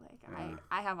guy. Like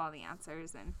I have all the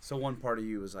answers. And So one part of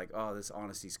you was like, oh, this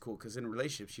honesty's cool. Because in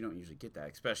relationships, you don't usually get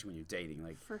that, especially when you're dating.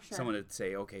 Like For sure. someone would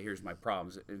say, okay, here's my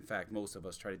problems. In fact, most of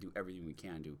us try to do everything we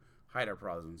can to hide our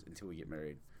problems until we get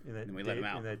married. In that, And we let him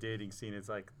out. in that dating scene, it's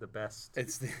like the best.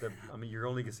 It's you're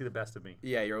only gonna see the best of me.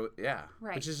 Yeah,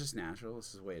 Right. which is just natural.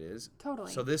 This is the way it is.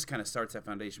 Totally. So this kind of starts that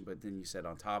foundation, but then you said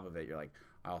on top of it, you're like,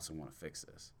 I also want to fix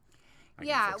this. I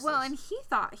Yeah, can fix well, this. and he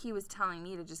thought he was telling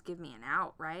me to just give me an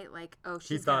out, right? Like, oh,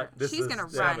 She she's thought this she's was gonna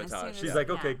run as soon sabotage. as She's Yeah. like,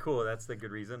 okay, cool. That's the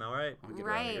good reason. All right. I'll get her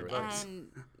out of Right, here, folks.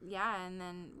 and yeah, and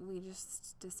then we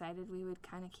just decided we would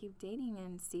kind of keep dating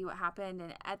and see what happened.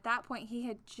 And at that point, he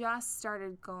had just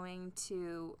started going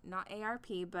to not ARP,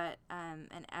 but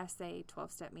an SA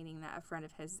 12-step meeting that a friend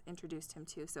of his introduced him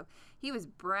to. So he was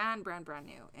brand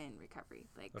new in recovery.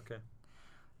 Like, Okay.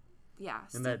 yeah,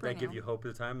 And super that give new. you hope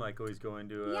at the time, like, oh, he's going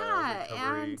to Yeah,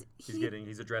 recovery. and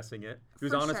He's addressing it. He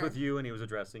was For honest sure. with you, and he was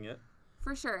addressing it.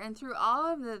 For sure. And through all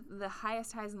of the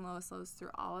highest highs and lowest lows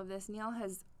through all of this, Neil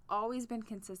has always been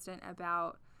consistent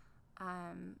about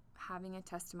having a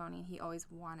testimony. He always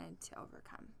wanted to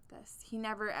overcome this. He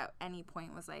never at any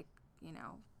point was like,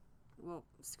 well,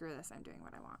 screw this, I'm doing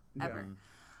what I want, ever.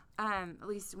 At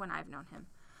least when I've known him.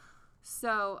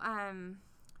 So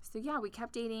yeah, we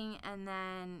kept dating, and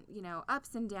then,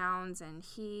 ups and downs, and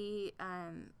he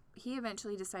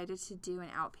eventually decided to do an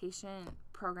outpatient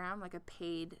program, like a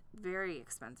paid, very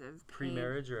expensive paid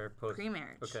Pre-marriage or post?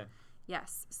 pre-marriage. Okay.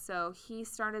 Yes. So he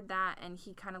started that, and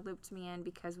he kind of looped me in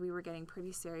because we were getting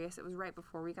pretty serious. It was right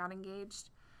before we got engaged.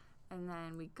 And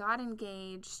then we got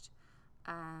engaged.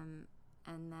 And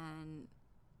then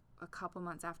a couple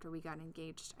months after we got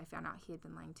engaged, I found out he had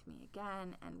been lying to me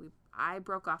again. And I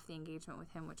broke off the engagement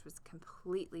with him, which was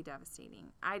completely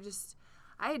devastating. I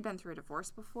had been through a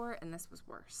divorce before, and this was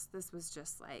worse. This was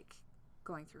just like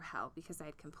going through hell because I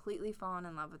had completely fallen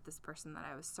in love with this person that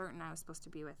I was certain I was supposed to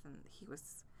be with, and he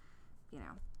was,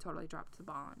 totally dropped the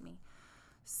ball on me.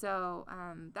 So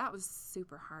that was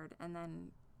super hard. And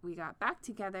then we got back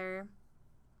together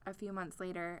a few months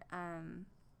later, and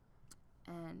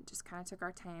just kind of took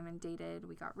our time and dated.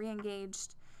 We got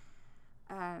re-engaged,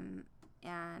 and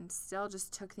still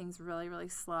just took things really, really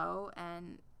slow.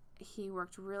 And he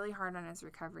worked really hard on his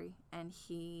recovery, and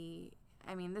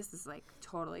this is like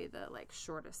totally the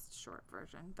short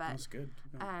version, but That's good.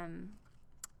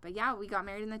 but yeah, we got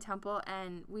married in the temple,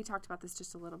 and we talked about this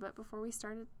just a little bit before we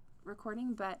started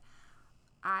recording, but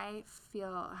I feel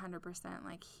 100%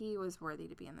 like he was worthy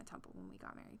to be in the temple when we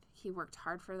got married. He worked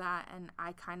hard for that, and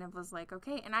I kind of was like,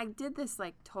 okay. And I did this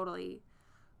totally,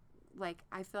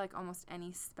 I feel like almost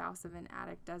any spouse of an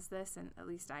addict does this, and at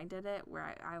least I did it,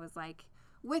 where I was like,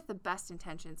 with the best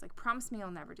intentions, promise me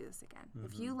you'll never do this again. Mm-hmm.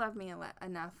 If you love me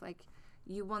enough,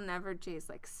 you will never, Jay's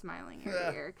smiling ear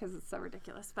to ear because it's so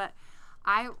ridiculous. But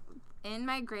in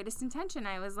my greatest intention,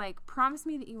 I was like, promise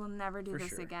me that you will never do For this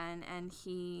sure. again. And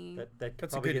he... That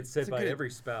That's probably gets said that's a by good-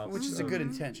 every spouse. Which is a good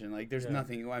intention. There's Yeah.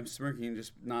 nothing. I'm smirking,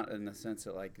 just not in the sense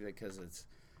that because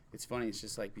it's funny. It's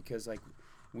just because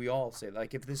we all say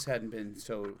if this hadn't been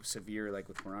so severe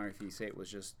with pornography, say it was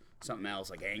just something else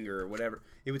like anger or whatever,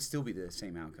 it would still be the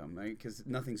same outcome, right? Because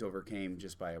nothing's overcame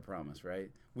just by a promise,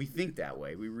 right? We think that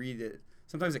way. We read it.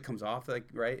 Sometimes it comes off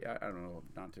right. I don't know,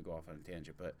 not to go off on a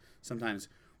tangent, but sometimes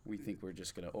we think we're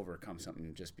just going to overcome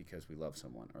something just because we love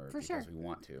someone or For because sure. we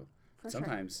want to. For sure.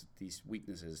 Sometimes these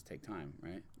weaknesses take time,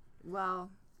 right?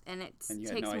 Well, and it And you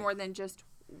had takes no more than just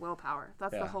willpower.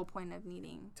 That's Yeah. the whole point of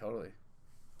needing Totally.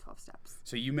 12 steps.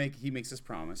 So he makes this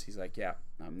promise. He's like, yeah,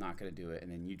 I'm not going to do it.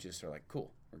 And then you just are like,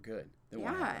 cool, we're good. Then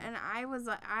what Yeah, happened? and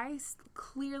I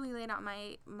clearly laid out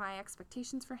my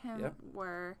expectations for him Yep.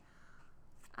 were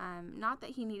not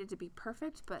that he needed to be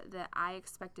perfect, but that I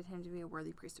expected him to be a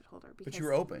worthy priesthood holder. Because But you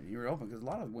were open. You were open because a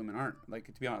lot of women aren't.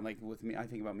 To be honest, with me, I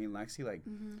think about me and Lexi.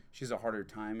 She has a harder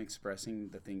time expressing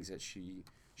the things that she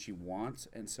wants,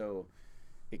 and so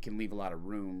it can leave a lot of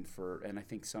room for. And I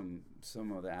think some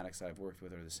of the addicts that I've worked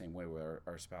with are the same way, where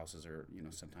our spouses are,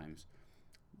 sometimes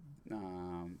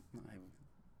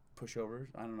pushovers.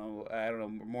 I don't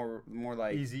know. More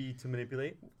like Easy to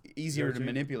manipulate. easier to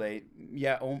manipulate.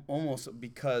 Yeah, almost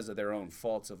because of their own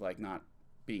faults of not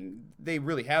being. They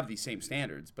really have these same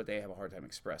standards, but they have a hard time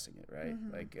expressing it, right?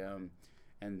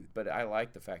 But I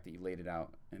like the fact that you laid it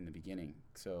out in the beginning.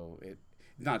 So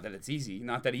not that it's easy,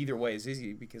 not that either way is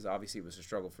easy, because obviously it was a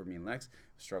struggle for me and Lex,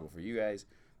 a struggle for you guys.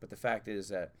 But the fact is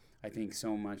that I think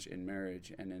so much in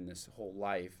marriage and in this whole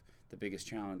life, the biggest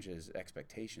challenge is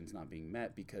expectations not being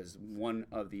met because one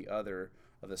of the other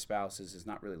of the spouses is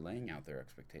not really laying out their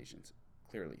expectations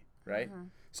clearly, right?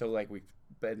 So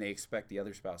and they expect the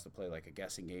other spouse to play a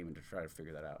guessing game and to try to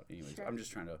figure that out. Anyways, Sure. I'm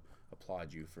just trying to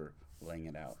applaud you for laying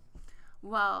it out.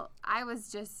 Well, I was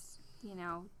just,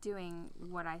 doing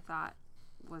what I thought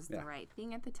was the Yeah. right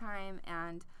thing at the time,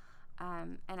 and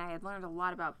I had learned a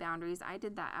lot about boundaries. I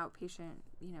did that outpatient,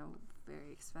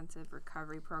 very expensive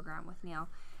recovery program with Neil.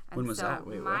 And When was so that?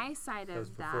 Wait, what? my side That was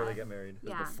of before that, they got married. It was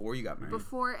yeah, before you got married.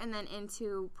 before and then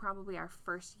into probably our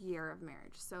first year of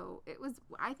marriage. So it was,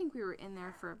 I think we were in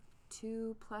there for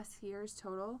 2+ years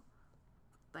total,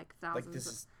 like Like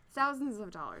thousands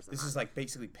of dollars. This is like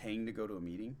basically paying to go to a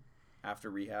meeting after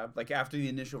rehab, like after the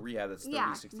initial rehab. That's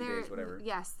 30, 60 days, whatever.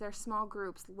 Yes, they're small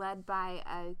groups led by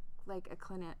a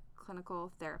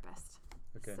clinical therapist.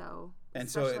 Okay. So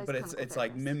But it's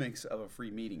like mimics of a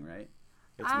free meeting, right?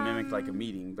 It's mimicked like a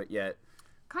meeting, but yet.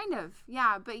 Kind of,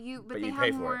 yeah. But they you have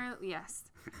pay for more. Yes,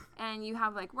 and you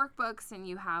have like workbooks, and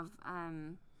you have.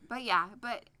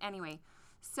 But anyway.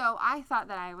 So I thought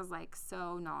that I was like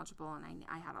so knowledgeable, and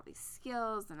I had all these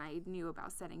skills, and I knew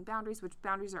about setting boundaries, which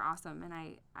boundaries are awesome, and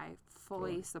I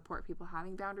fully support people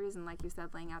having boundaries, and like you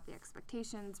said, laying out the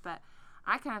expectations. But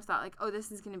I kind of thought like, oh,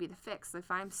 this is going to be the fix.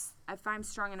 If I'm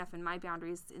strong enough in my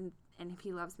boundaries, and if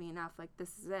he loves me enough, like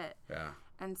this is it. Yeah.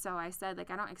 And so I said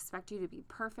like, I don't expect you to be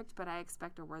perfect, but I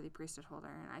expect a worthy priesthood holder,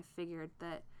 and I figured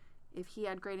that if he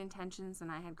had great intentions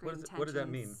and I had great intentions. What does that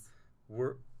mean?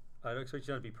 I don't expect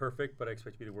you not to be perfect, but I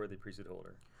expect you to be the worthy priesthood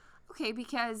holder. Okay,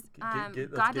 because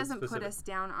God doesn't put us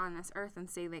down on this earth and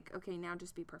say, like, okay, now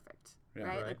just be perfect,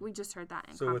 right? Like, we just heard that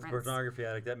in conference. So with Pornography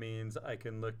Addict, that means I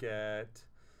can look at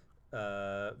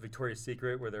Victoria's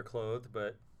Secret where they're clothed,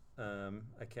 but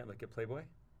I can't look at Playboy.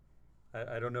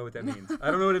 I don't know what that means.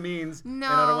 I don't know what it means, no, and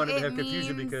I don't want it to have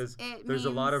confusion because there's a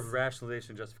lot of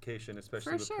rationalization and justification,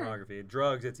 especially with pornography.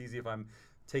 Drugs, it's easy if I'm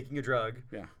taking a drug.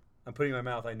 Yeah. I'm putting it in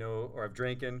my mouth, I know, or I've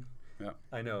drinking. Yeah.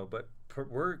 I know, but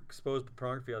we're exposed to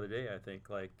pornography the other day, I think.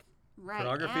 Like,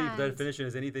 pornography, and the definition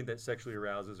is anything that sexually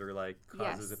arouses or, like,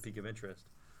 causes a peak of interest.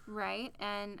 Right,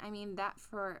 and, I mean, that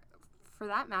for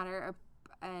that matter,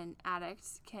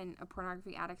 a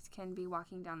pornography addict can be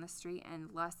walking down the street and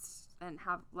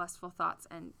have lustful thoughts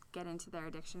and get into their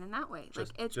addiction in that way.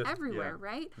 It's everywhere,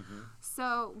 right? Mm-hmm.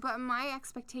 So, but my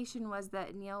expectation was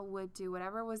that Neil would do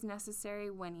whatever was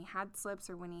necessary when he had slips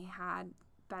or when he had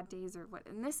bad days or what.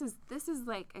 And this is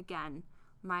like, again,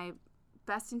 my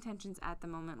best intentions at the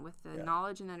moment with the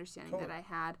knowledge and understanding that I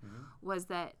had was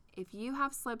that if you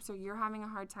have slips or you're having a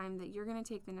hard time, that you're going to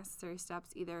take the necessary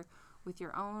steps either with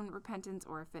your own repentance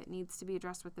or if it needs to be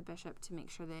addressed with the bishop to make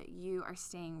sure that you are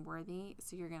staying worthy,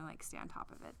 so you're going to like stay on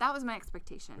top of it. That was my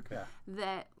expectation. Okay.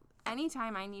 That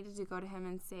anytime I needed to go to him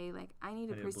and say like, I need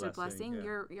a priesthood blessing,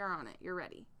 you're on it, you're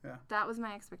ready. Yeah. That was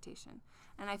my expectation.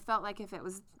 And I felt like if that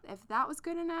was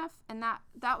good enough and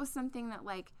that was something that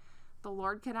like the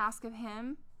Lord could ask of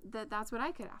him, that's what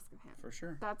I could ask of him. For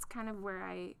sure. That's kind of where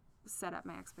I set up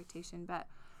my expectation, but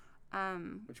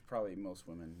which probably most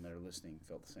women that are listening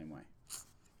felt the same way.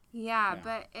 Yeah.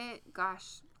 But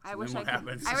I wish I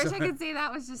could say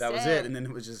that was just that was it, and then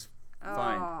it was just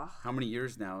fine. How many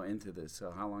years now into this?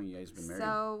 So how long you guys been married?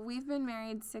 So we've been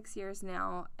married 6 years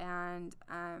now, and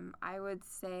I would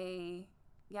say,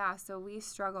 so we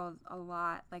struggled a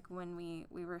lot. Like when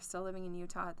we were still living in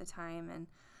Utah at the time,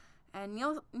 and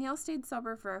Neil stayed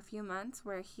sober for a few months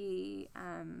where he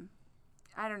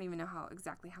I don't even know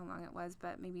exactly how long it was,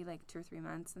 but maybe like 2 or 3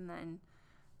 months, and then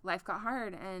life got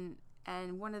hard.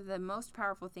 And one of the most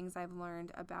powerful things I've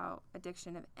learned about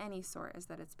addiction of any sort is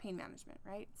that it's pain management,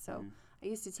 right? So I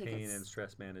used to take pain and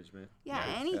stress management. Yeah,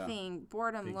 anything,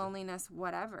 boredom, loneliness,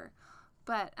 whatever.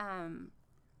 But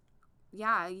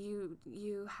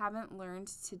you haven't learned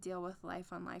to deal with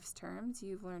life on life's terms.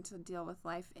 You've learned to deal with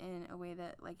life in a way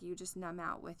that like you just numb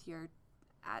out with your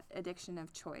addiction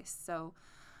of choice. So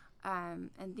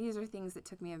and these are things that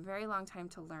took me a very long time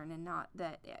to learn, and not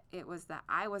that it was that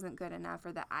I wasn't good enough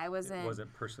or that I wasn't... It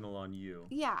wasn't personal on you.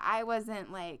 Yeah, I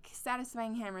wasn't, like,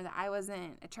 satisfying him, or that I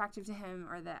wasn't attractive to him,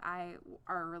 or that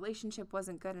our relationship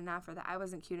wasn't good enough, or that I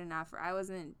wasn't cute enough, or I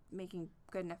wasn't making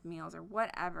good enough meals, or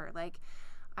whatever. Like,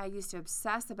 I used to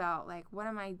obsess about, like, what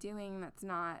am I doing that's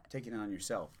not... Taking it on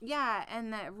yourself. Yeah,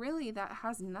 and that really, that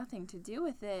has nothing to do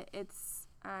with it. It's...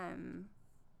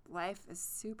 life is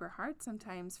super hard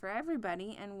sometimes for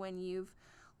everybody, and when you've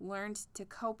learned to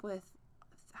cope with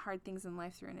hard things in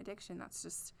life through an addiction, it's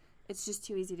just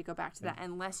too easy to go back to that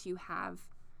unless you have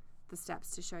the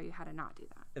steps to show you how to not do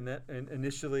that. And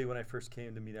initially when I first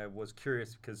came to meet, I was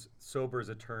curious because sober is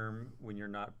a term when you're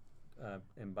not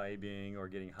imbibing or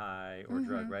getting high or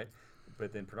drug, right?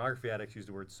 But then pornography addicts use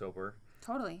the word sober.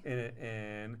 Totally.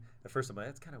 And at first I'm like,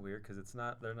 that's kind of weird because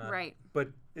they're not. Right. But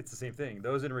it's the same thing.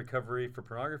 Those in recovery for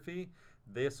pornography,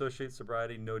 they associate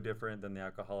sobriety no different than the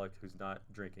alcoholic who's not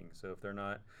drinking. So if they're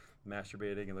not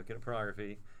masturbating and looking at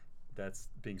pornography, that's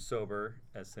being sober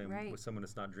as same with someone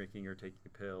that's not drinking or taking a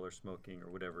pill or smoking or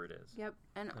whatever it is. Yep.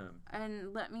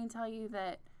 And let me tell you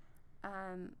that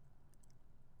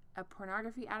a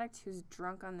pornography addict who's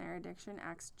drunk on their addiction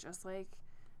acts just like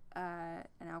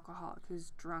an alcoholic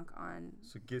who's drunk on.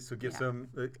 So give Yeah. some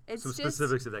It's some just-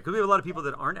 specifics of that, because we have a lot of people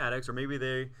that aren't addicts, or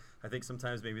maybe I think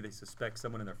sometimes maybe they suspect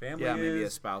someone in their family. Yeah, maybe a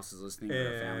is, spouse is listening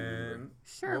or a family member. and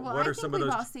Sure. What Well, are I think some of we've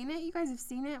those- all seen it. You guys have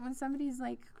seen it when somebody's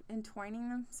like entwining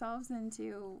themselves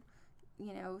into,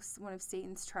 one of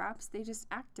Satan's traps. They just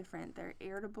act different. They're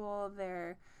irritable.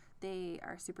 They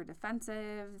are super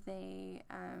defensive.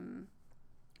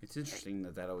 It's interesting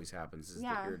that always happens, is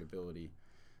Yeah. the irritability.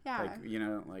 Yeah.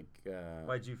 Like,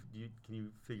 Why'd you can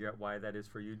you figure out why that is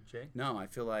for you, Jay? no, I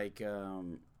feel like,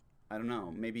 I don't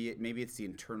know, maybe it's the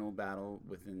internal battle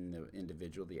within the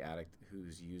individual, the addict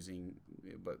who's using,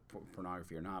 but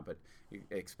pornography or not, but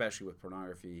especially with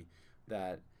pornography,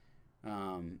 that,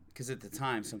 because at the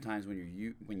time, sometimes when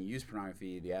you use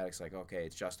pornography, the addict's like, okay,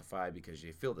 it's justified because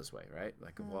you feel this way, right?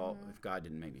 Like, well, if God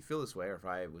didn't make me feel this way, or if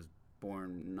I was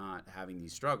born not having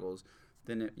these struggles,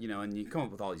 then and you come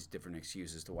up with all these different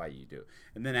excuses to why you do.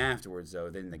 And then afterwards, though,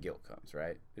 then the guilt comes,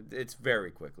 right? It's very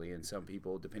quickly, and some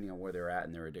people, depending on where they're at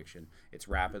in their addiction, it's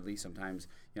rapidly. Sometimes,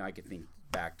 I could think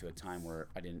back to a time where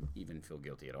I didn't even feel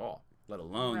guilty at all, let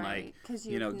alone Right, 'cause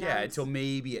you've until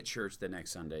maybe at church the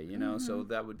next Sunday, So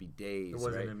that would be days. It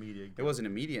wasn't right? immediate. It wasn't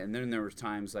immediate, and then there were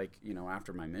times like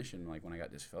after my mission, like when I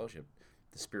got this fellowship,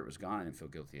 the spirit was gone. I didn't feel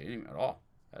guilty at all,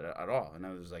 and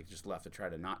I was like just left to try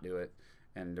to not do it,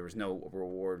 and there was no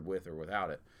reward with or without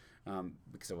it,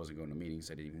 because I wasn't going to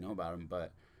meetings. I didn't even know about them.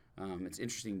 But it's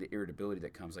interesting, the irritability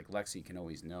that comes. Like Lexi can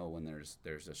always know when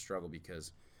there's a struggle,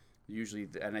 because usually,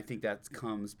 and I think that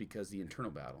comes because the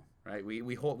internal battle, right?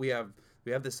 We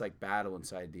have this like battle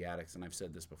inside the addicts, and I've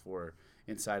said this before,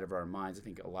 inside of our minds. I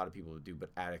think a lot of people do, but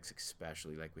addicts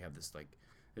especially, like we have this like,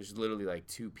 there's literally like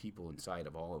two people inside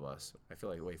of all of us. I feel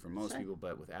like way for most people,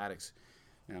 but with addicts,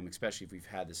 especially if we've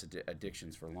had this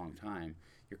addictions for a long time,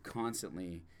 you're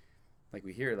constantly, like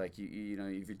we hear, like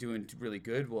if you're doing really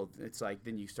good, well, it's like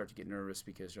then you start to get nervous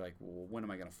because you're like, well, when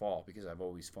am I going to fall? Because I've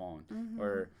always fallen.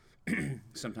 Or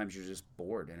sometimes you're just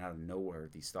bored, and out of nowhere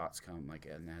these thoughts come, like,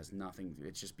 and it has nothing.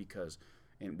 It's just because,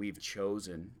 and we've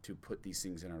chosen to put these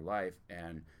things in our life,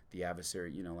 and the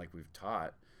adversary, like we've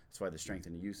taught. That's why the strength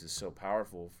in the youth is so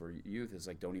powerful for youth. Is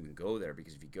like, don't even go there,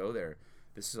 because if you go there,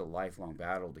 this is a lifelong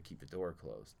battle to keep the door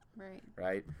closed.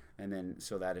 Right. And then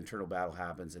so that internal battle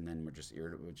happens, and then we're just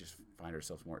irritable. We just find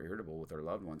ourselves more irritable with our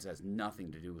loved ones. It has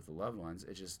nothing to do with the loved ones.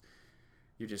 It's just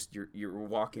you're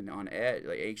walking on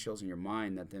like eggshells in your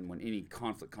mind. That then when any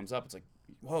conflict comes up, it's like,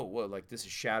 whoa, like this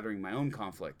is shattering my own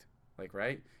conflict. Like,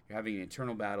 right? You're having an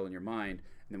internal battle in your mind, and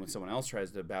then when someone else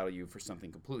tries to battle you for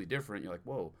something completely different, you're like,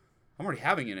 whoa, I'm already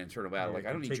having an internal battle. Like,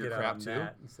 I don't need your crap too.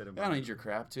 I don't need your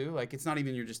crap too. Like, it's not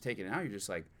even you're just taking it out. You're just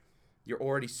like, you're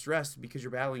already stressed because you're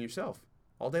battling yourself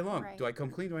all day long. Right. Do I come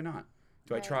clean? Do I not?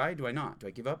 Do I try? Do I not? Do I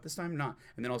give up this time? Not.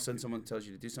 And then all of a sudden someone tells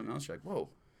you to do something else. You're like, whoa,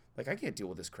 like I can't deal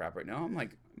with this crap right now. I'm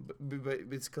like, but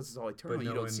it's because it's all eternal. But you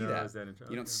no don't one see knows that. that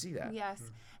You don't see that. Yes.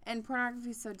 And pornography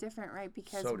is so different, right?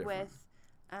 Because So different.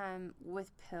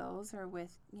 with pills or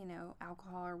with,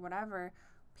 alcohol or whatever,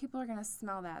 people are going to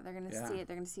smell that. They're going to see it.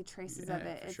 They're going to see traces of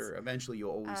it. For sure. Eventually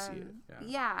you'll always see it.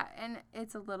 Yeah, and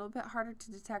it's a little bit harder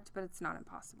to detect, but it's not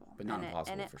impossible. But not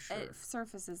impossible, for sure. It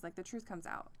surfaces, like the truth comes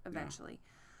out eventually.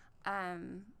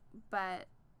 But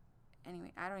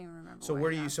anyway, I don't even remember. So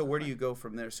where do you go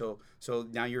from there? So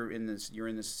now you're in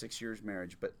this 6 years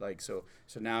marriage, but like so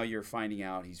now you're finding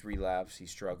out he's relapsed,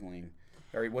 he's struggling.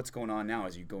 Or what's going on now?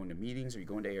 Is you going to meetings? Are you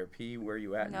going to ARP? Where are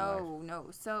you at? No.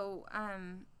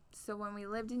 So when we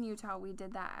lived in Utah, we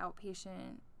did that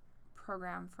outpatient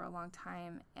program for a long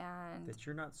time, and that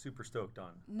you're not super stoked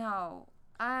on. No,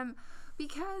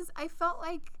 because I felt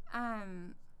like,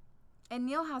 and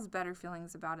Neil has better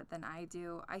feelings about it than I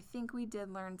do. I think we did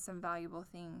learn some valuable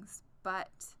things,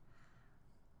 but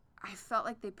I felt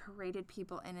like they paraded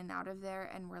people in and out of there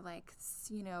and were like,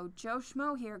 Joe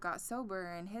Schmo here got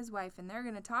sober and his wife, and they're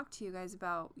going to talk to you guys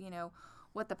about,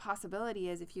 what the possibility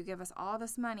is if you give us all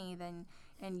this money, then,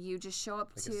 and you just show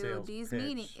up Like a to sales these pitch.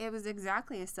 meetings. It was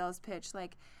exactly a sales pitch.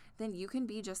 Like, then you can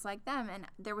be just like them. And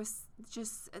there was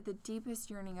just the deepest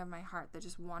yearning of my heart that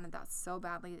just wanted that so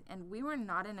badly. And we were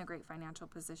not in a great financial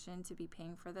position to be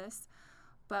paying for this.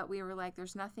 But we were like,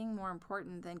 there's nothing more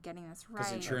important than getting this right.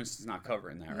 Because insurance is not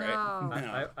covering that, No.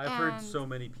 right? I've heard so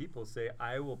many people say,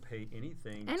 I will pay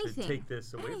anything to take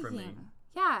this away from me.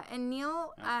 Yeah, and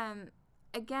Neil,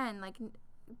 again, like,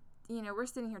 we're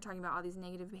sitting here talking about all these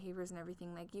negative behaviors and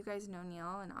everything. Like, you guys know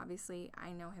Neil, and obviously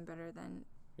I know him better than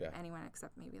anyone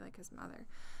except maybe, like, his mother.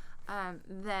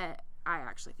 That I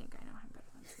actually think I know him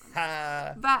better than his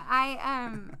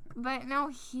mother. But no,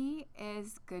 he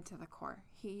is good to the core.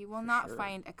 He will not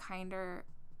find a kinder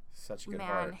Such a good man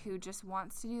heart. who just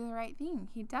wants to do the right thing.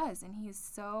 He does, and he's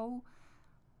so,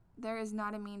 there is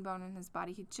not a mean bone in his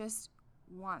body. He just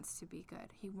wants to be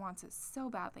good. He wants it so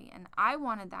badly, and I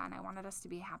wanted that, and I wanted us to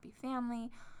be a happy family,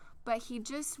 but he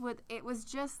just would, it was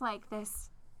just like this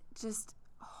just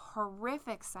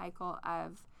horrific cycle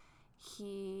of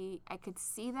I could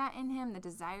see that in him, the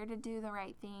desire to do the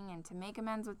right thing and to make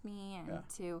amends with me and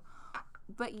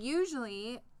but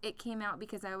usually it came out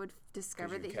because I would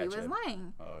discover that he was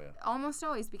lying. Oh, yeah. Almost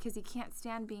always, because he can't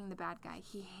stand being the bad guy.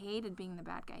 He hated being the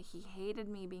bad guy. He hated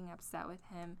me being upset with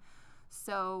him.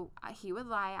 So he would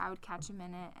lie. I would catch him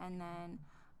in it, and then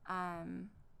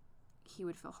he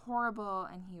would feel horrible,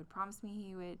 and he would promise me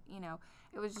he would,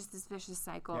 it was just this vicious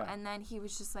cycle. Yeah. And then he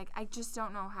was just like, I just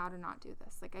don't know how to not do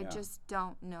this. Like, I just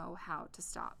don't know how to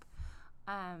stop.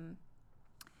 And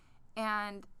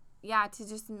yeah, to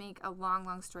just make a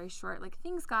long story short, like,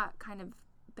 things got kind of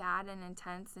bad and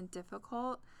intense and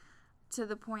difficult to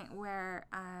the point where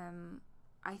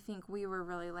I think we were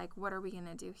really like, what are we going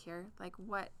to do here? Like,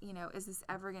 what, is this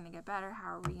ever going to get better?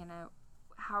 How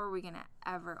are we going to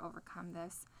ever overcome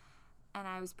this? And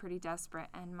I was pretty desperate.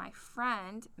 And my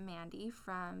friend, Mandy,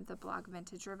 from the blog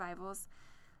Vintage Revivals,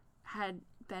 had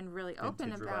been really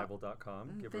open about...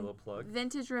 VintageRevival.com. Give her a little plug.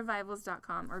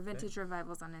 VintageRevivals.com or Vintage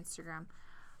Revivals on Instagram.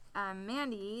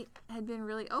 Mandy had been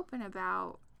really open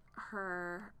about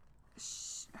her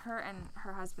and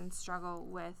her husband's struggle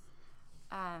with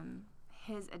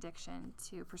his addiction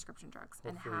to prescription drugs.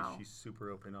 Hopefully and how she's super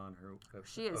open on her website.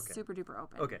 she is super duper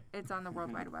open. Okay. It's on the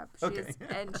World Wide Web. Okay.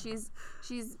 And she's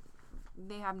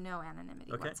they have no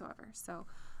anonymity whatsoever. So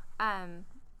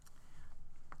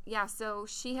so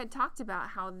she had talked about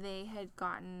how they had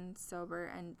gotten sober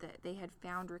and that they had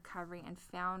found recovery and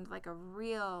found like a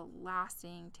real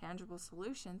lasting, tangible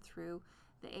solution through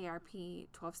the ARP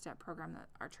 12-step program that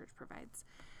our church provides.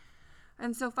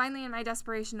 And so finally, in my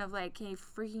desperation of like, hey,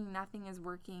 freaking nothing is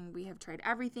working. We have tried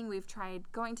everything. We've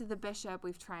tried going to the bishop.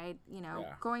 We've tried,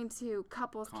 going to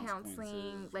couples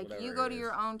counseling. Like, you go to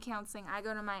your own counseling. I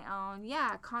go to my own.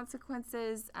 Yeah,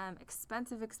 consequences,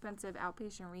 expensive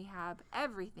outpatient rehab,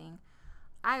 everything.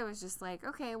 I was just like,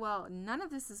 okay, well, none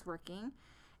of this is working.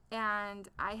 And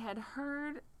I had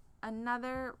heard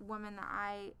another woman that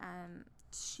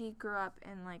she grew up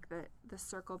in like the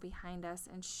circle behind us,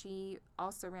 and she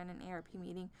also ran an ARP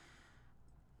meeting.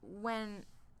 When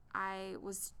I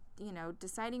was,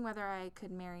 deciding whether I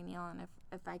could marry Neil and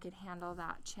if I could handle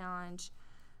that challenge,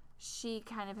 she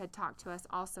kind of had talked to us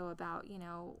also about,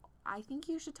 I think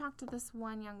you should talk to this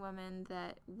one young woman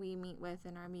that we meet with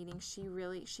in our meeting. She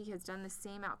has done the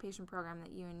same outpatient program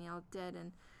that you and Neil did,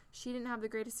 and she didn't have the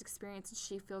greatest experience, and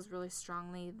she feels really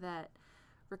strongly that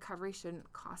recovery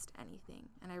shouldn't cost anything.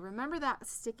 And I remember that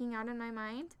sticking out in my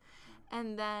mind.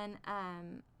 And then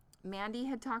Mandy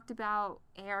had talked about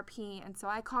ARP, and so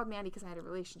I called Mandy because I had a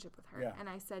relationship with her. And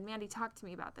I said, Mandy, talk to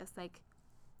me about this. Like,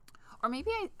 or maybe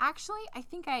I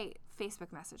think I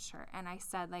Facebook messaged her, and I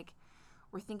said, like,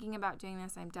 we're thinking about doing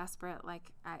this. I'm desperate.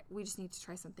 Like, we just need to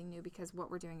try something new because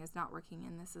what we're doing is not working,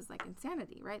 and this is like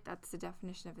insanity, right? That's the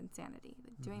definition of insanity.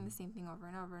 Like, doing the same thing over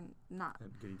and over and not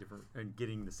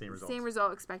getting the same result. Same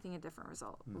result, expecting a different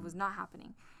result. It was not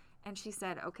happening. And she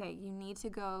said, okay, you need to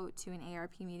go to an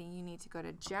ARP meeting. You need to go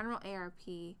to general ARP,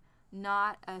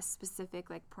 not a specific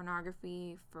like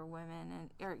pornography for women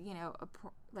or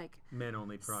like men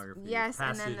only pornography. Yes,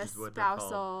 Passage and then the is what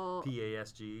spousal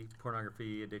PASG,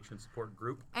 Pornography Addiction Support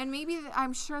Group. And maybe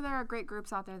I'm sure there are great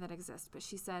groups out there that exist, but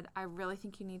she said, I really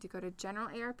think you need to go to general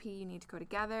ARP. You need to go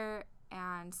together.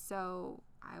 And so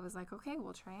I was like, okay,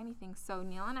 we'll try anything. So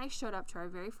Neil and I showed up to our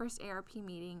very first ARP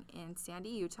meeting in Sandy,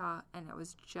 Utah, and it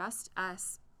was just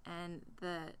us and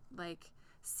the like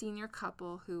senior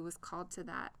couple who was called to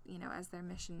that, as their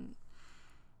mission.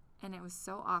 And it was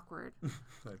so awkward.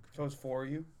 So it's for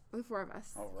you? The four of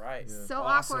us. All right. Yeah. So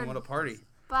awesome. awkward. What a party.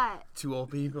 But 2 old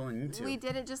people and you two. We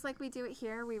did it just like we do it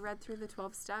here. We read through the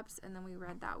 12 steps, and then we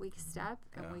read that week's step,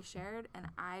 and we shared. And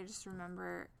I just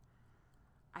remember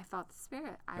I felt the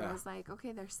Spirit. I was like,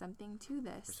 okay, there's something to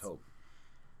this. There's hope.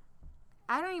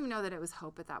 I don't even know that it was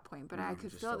hope at that point, but I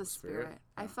could feel the Spirit.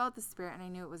 I felt the Spirit, and I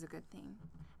knew it was a good thing.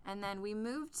 And then we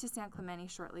moved to San Clemente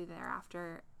shortly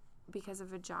thereafter because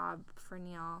of a job for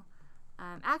Neil.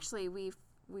 Actually, we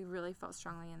really felt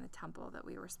strongly in the temple that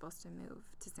we were supposed to move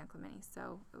to San Clemente,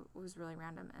 so it was really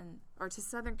random. Or to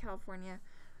Southern California.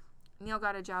 Neil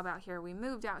got a job out here. We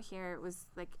moved out here. It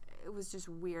was just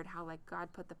weird how like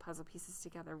God put the puzzle pieces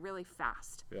together really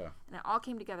fast. Yeah. And it all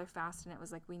came together fast, and it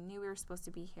was like we knew we were supposed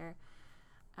to be here.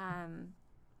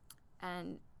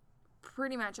 And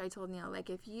pretty much I told Neil,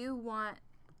 like, if you want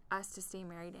us to stay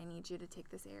married, I need you to take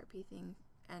this ARP thing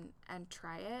and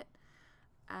try it,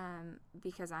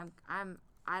 because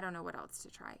I don't know what else to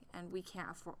try, and we can't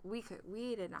afford. We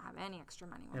did not have any extra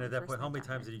money. When And at we that first point, how moved many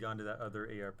down times here. had you gone to that other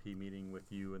ARP meeting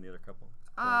with you and the other couple?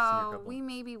 The senior Oh, couple? we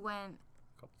maybe went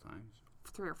A couple times.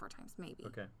 3 or 4 times, maybe.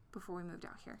 Okay. Before we moved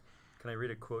out here. Can I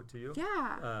read a quote to you?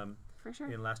 Yeah, for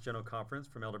sure. In last general conference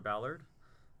from Elder Ballard.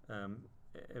 And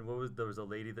there was a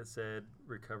lady that said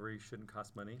recovery shouldn't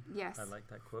cost money. Yes. I like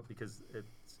that quote because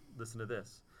listen to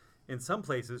this. In some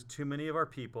places, too many of our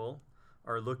people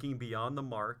are looking beyond the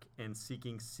mark and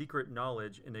seeking secret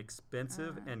knowledge in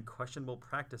expensive and questionable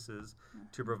practices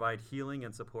to provide healing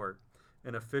and support.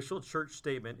 An official church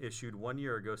statement issued 1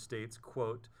 year ago states,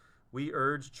 quote, "We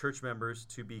urge church members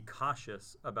to be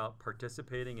cautious about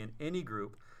participating in any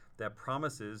group that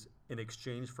promises, in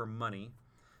exchange for money,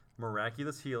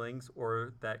 miraculous healings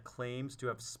or that claims to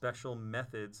have special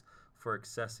methods for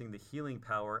accessing the healing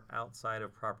power outside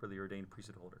of properly ordained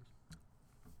priesthood holders."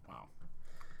 Wow.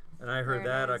 And I heard There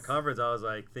it that at is. conference. I was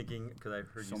like thinking, because I've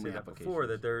heard So you say many that before,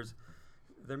 that applications.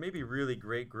 there may be really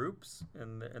great groups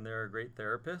and there are great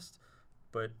therapists,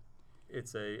 but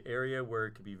it's a area where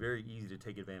it could be very easy to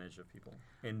take advantage of people,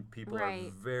 and people are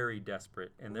Right. very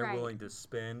desperate, and they're Right. willing to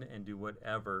spend and do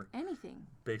whatever Anything.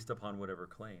 based upon whatever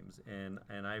claims. And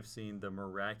I've seen the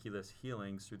miraculous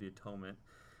healings through the atonement.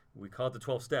 We call it the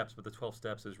 12 steps, but the 12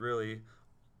 steps is really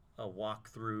a walk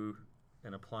through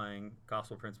and applying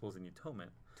gospel principles in the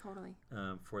atonement Totally.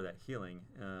 for that healing.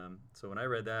 So when I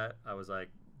read that, I was like,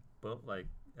 well, like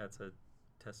that's a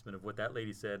testament of what that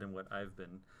lady said and what I've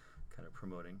been kind of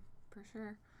promoting. For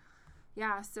sure.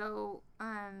 Yeah, so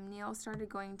Neil started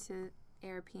going to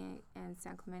ARP in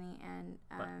San Clemente and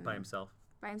By himself.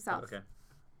 by himself. Okay.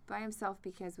 By himself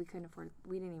because we couldn't afford.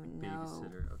 We didn't even know.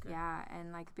 Babysitter. Okay. Yeah,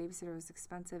 and like babysitter was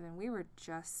expensive, and we were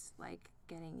just like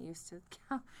getting used to,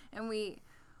 and we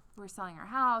were selling our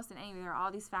house, and anyway, there are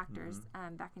all these factors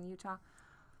back in Utah.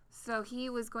 So he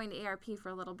was going to ARP for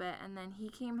a little bit, and then he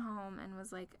came home and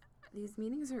was like, "These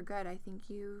meetings are good. I think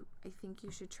you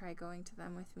should try going to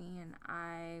them with me."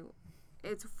 And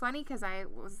it's funny because I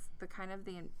was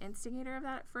the instigator of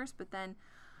that at first, but then,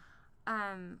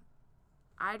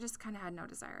 I just kind of had no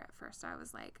desire at first. I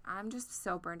was like, I'm just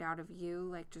so burned out of you,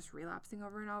 like just relapsing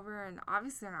over and over, and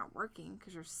obviously they're not working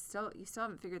because you still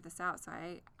haven't figured this out. So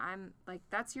I'm like,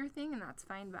 that's your thing and that's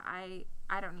fine, but I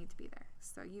don't need to be there.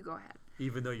 So you go ahead.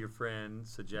 Even though your friend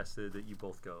suggested that you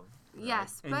both go. Right?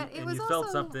 Yes, and, but it and was you felt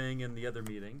also- something in the other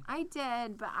meeting. I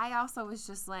did, but I also was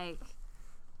just like,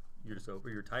 You're just over.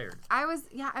 You're tired. I was.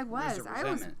 I There's was. a I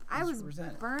was. resentment. I There's was a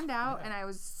resentment. burned out, Yeah. and I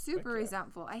was super Heck yeah.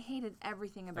 resentful. I hated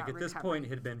everything about Like at this recovery. point, it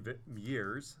had been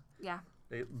years, Yeah.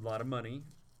 a lot of money,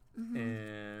 Mm-hmm.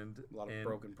 and A lot of and-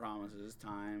 broken promises,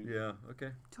 time, Yeah.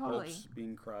 Okay. Totally. hopes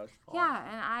being crushed. Yeah,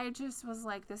 and I just was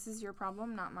like, this is your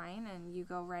problem, not mine, and you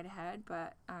go right ahead,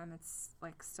 but it's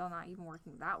like still not even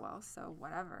working that well, so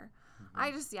whatever. I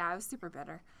was super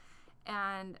bitter.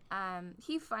 And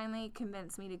he finally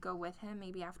convinced me to go with him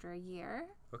maybe after a year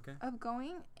Okay. of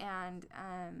going, and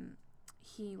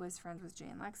he was friends with Jay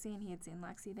and Lexi, and he had seen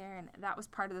Lexi there, and that was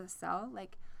part of the cell.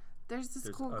 Like, there's this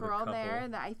There's cool other girl there couple.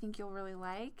 that I think you'll really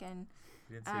like, and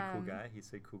He didn't say cool guy. He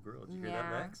said cool girl. Did you hear that,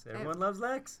 yeah. Lex? Everyone loves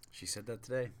Lex. She said that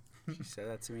today. She said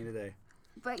that to me today.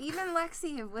 but even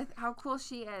Lexi, with how cool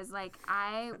she is, like,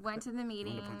 I went to the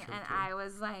meeting punch her and too? I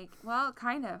was like, well,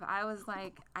 kind of. I was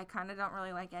like, I kind of don't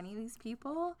really like any of these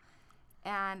people.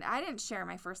 And I didn't share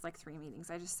my first, 3 meetings.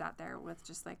 I just sat there with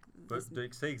just, But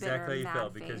this say exactly how you mad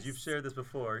felt because you've face. shared this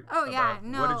before. Oh, yeah, about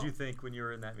What no. did you think when you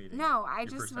were in that meeting? No, I Your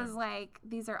just first was time. like,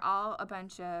 these are all a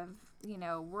bunch of,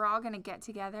 we're all going to get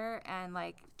together and,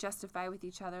 justify with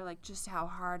each other, just how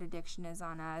hard addiction is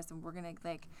on us. And we're going to,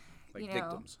 Like you know.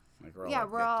 victims. Like we're all Yeah,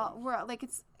 like we're all,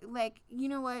 victims. it's like, you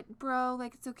know what, bro,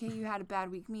 it's okay. You had a bad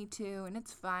week. Me too. And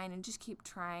it's fine. And just keep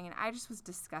trying. And I just was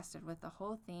disgusted with the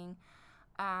whole thing.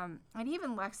 And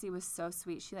even Lexi was so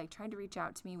sweet. She tried to reach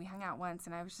out to me. We hung out once,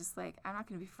 and I was just like, I'm not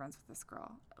going to be friends with this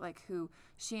girl. Who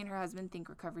she and her husband think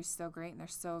recovery's so great, and they're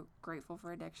so grateful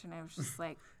for addiction. I was just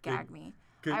like, gag me.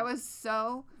 Good. I was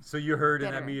so. So you heard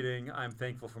in that bitter. meeting, I'm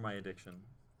thankful for my addiction.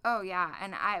 Oh yeah,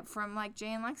 and I from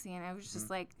Jay and Lexi, and I was just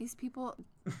like, these people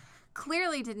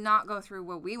clearly did not go through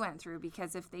what we went through,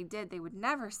 because if they did, they would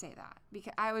never say that.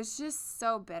 Because I was just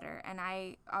so bitter, and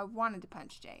I wanted to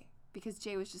punch Jay, because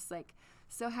Jay was just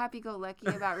so happy-go-lucky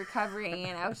about recovery,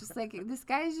 and I was just like, this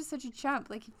guy is just such a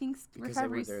chump. He thinks Because they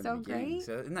recovery were is there in so the beginning. great.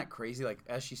 So isn't that crazy?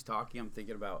 As she's talking, I'm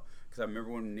thinking about, because I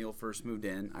remember when Neil first moved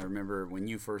in. I remember when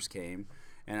you first came,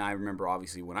 and I remember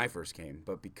obviously when I first came.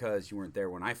 But because you weren't there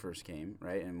when I first came,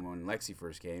 right, and when Lexi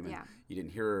first came, and Yeah. you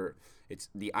didn't hear her,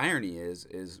 the irony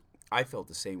is I felt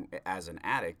the same as an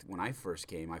addict when I first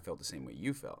came. I felt the same way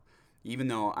you felt. Even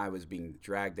though I was being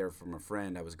dragged there from a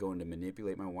friend, I was going to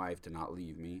manipulate my wife to not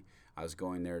leave me. I was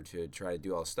going there to try to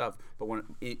do all this stuff. But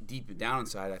deep down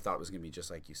inside, I thought it was going to be just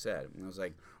like you said. And I was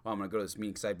like, well, I'm going to go to this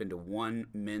meeting because I'd been to one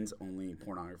men's-only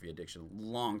pornography addiction a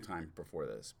long time before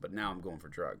this. But now I'm going for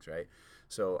drugs, right?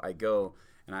 So I go,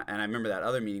 and I remember that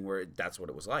other meeting where that's what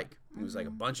it was like. It was like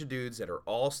a bunch of dudes that are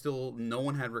all still, no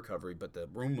one had recovery, but the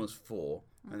room was full.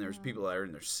 And there's people that are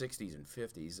in their 60s and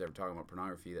 50s that are talking about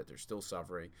pornography, that they're still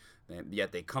suffering.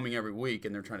 Yet they coming every week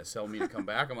and they're trying to sell me to come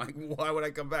back. I'm like, why would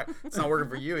I come back? It's not working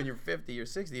for you, and you're 50 or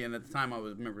 60. And at the time I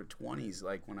was, remember, 20s,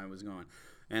 like when I was going.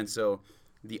 And so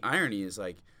the irony is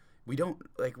like,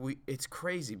 it's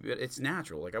crazy, but it's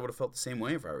natural. Like I would have felt the same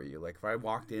way if I were you. Like if I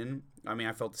walked in, I mean,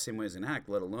 I felt the same way as an addict,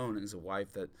 let alone as a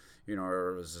wife that,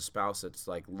 or as a spouse that's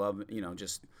like love,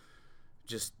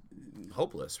 just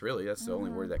hopeless, really. That's the only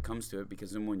word that comes to it,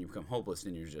 because then when you become hopeless,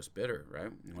 then you're just bitter, right?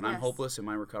 When I'm hopeless in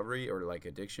my recovery or like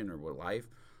addiction or life,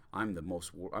 I'm the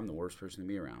worst person to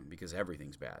be around, because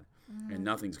everything's bad and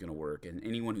nothing's going to work. And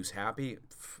anyone who's happy,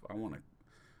 I want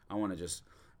to just,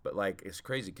 but like, it's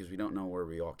crazy because we don't know where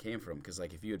we all came from. Because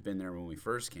like, if you had been there when we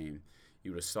first came,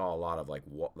 you would have saw a lot of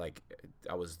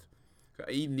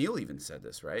Neil even said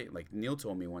this, right? Like Neil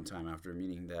told me one time after a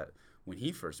meeting that when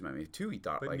he first met me too, he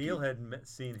thought But Neil had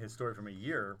seen his story from a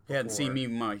year before. He hadn't seen me.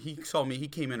 He saw me. He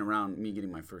came in around me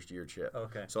getting my first year chip.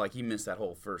 Okay. So like he missed that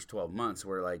whole first 12 months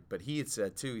where like, but he had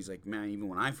said too, he's like, man, even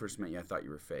when I first met you, I thought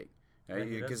you were fake.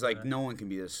 Because like no one can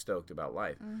be this stoked about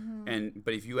life.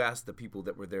 But if you ask the people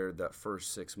that were there that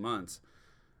first 6 months,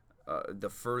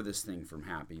 the furthest thing from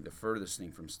happy, the furthest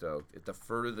thing from stoked, the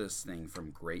furthest thing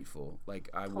from grateful. Like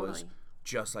I was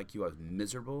just like you. I was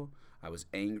miserable. I was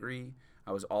angry.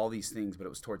 I was all these things, but it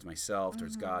was towards myself,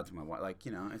 towards God, to my wife. Like,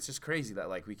 it's just crazy that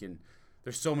like we can.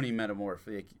 There's so many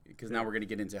metamorphic, because now we're going to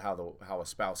get into how a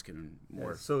spouse can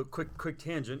morph. So quick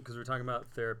tangent, because we're talking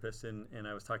about therapists, and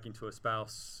I was talking to a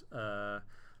spouse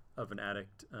of an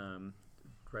addict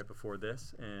right before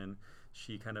this, and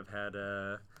she kind of had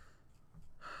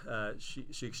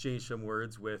she exchanged some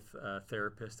words with a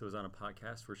therapist that was on a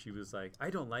podcast where she was like,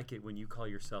 I don't like it when you call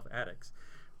yourself addicts.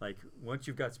 Like once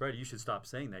you've got sobriety, you should stop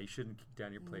saying that. You shouldn't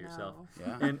play yourself.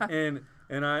 Yeah.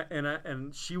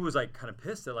 And she was like kind of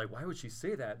pissed at like, why would she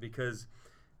say that? Because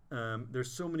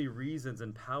there's so many reasons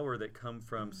and power that come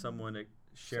from someone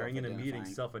sharing in a meeting,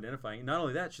 self-identifying. And not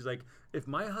only that, she's like, if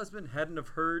my husband hadn't have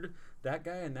heard that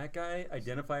guy and that guy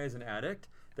identify as an addict,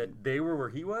 that they were where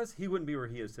he was, he wouldn't be where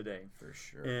he is today. For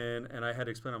sure. And I had to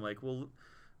explain. I'm like, well,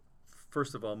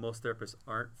 first of all, most therapists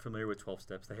aren't familiar with 12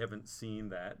 steps. They haven't seen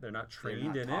that. They're not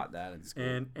trained in it. Taught that in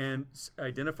school. And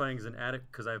identifying as an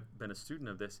addict, because I've been a student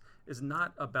of this, is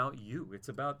not about you. It's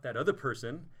about that other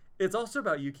person. It's also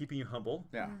about you, keeping you humble.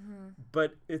 Yeah.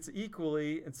 But it's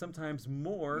equally and sometimes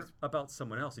more about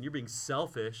someone else. And you're being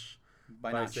selfish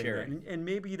by not sharing. That. And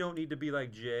maybe you don't need to be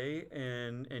like Jay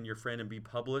and your friend and be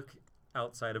public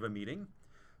outside of a meeting.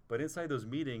 But inside those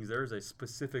meetings, there's a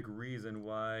specific reason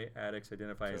why addicts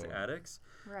identify as addicts.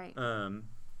 Right.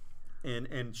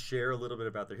 And share a little bit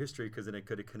about their history, because then it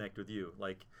could connect with you.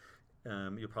 Like,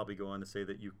 you'll probably go on to say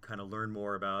that you kind of learn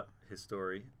more about his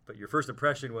story. But your first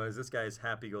impression was, this guy's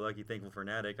happy-go-lucky, thankful for an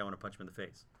addict. I want to punch him in the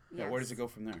face. Yes. Yeah, where does it go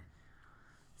from there?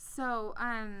 So,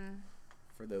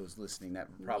 for those listening, that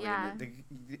probably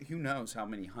who knows how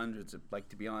many hundreds of, like,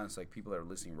 to be honest, like people that are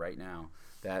listening right now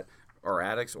that are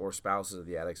addicts or spouses of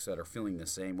the addicts that are feeling the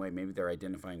same way. Maybe they're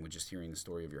identifying with just hearing the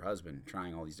story of your husband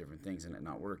trying all these different things and it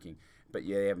not working. But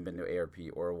they haven't been to ARP,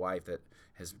 or a wife that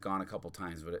has gone a couple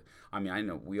times. But I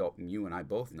know you and I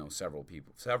both know several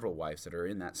wives that are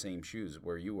in that same shoes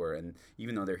where you were. And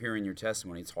even though they're hearing your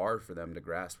testimony, it's hard for them to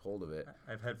grasp hold of it.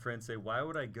 I've had friends say, why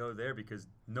would I go there? Because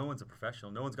no one's a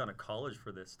professional. No one's gone to college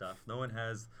for this stuff. No one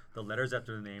has the letters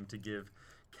after the name to give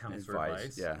counselor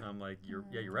advice. Yeah. I'm like, you're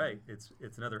right.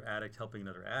 It's another addict helping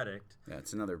another addict. Yeah,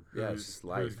 it's another it's just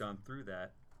life. Who's gone through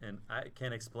that. And I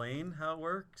can't explain how it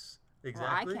works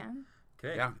exactly. Well, I can.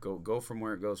 Okay. Yeah, go from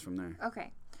where it goes from there.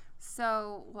 Okay.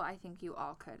 So, well, I think you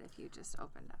all could if you just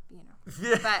opened up,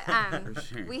 Yeah. But For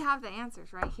sure. we have the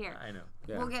answers right here. I know.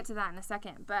 Yeah. We'll get to that in a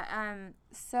second. But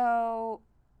so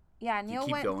yeah, Neil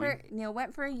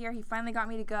went for a year. He finally got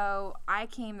me to go. I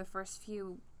came the first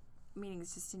few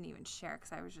meetings, just didn't even share,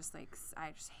 because I was just like,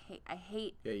 I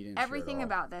hate you didn't everything share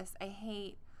at all. about this. I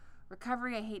hate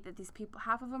recovery. I hate that these people,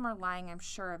 half of them are lying. I'm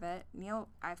sure of it. Neil,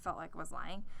 I felt like was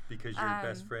lying. Because your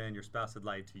best friend, your spouse, had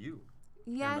lied to you.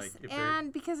 Yes,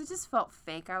 and because it just felt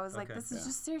fake. I was like, this is Yeah.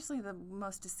 just seriously the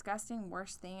most disgusting,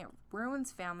 worst thing. It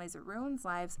ruins families. It ruins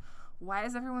lives. Why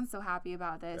is everyone so happy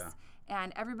about this? Yeah.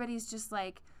 And everybody's just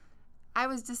like, I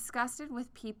was disgusted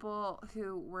with people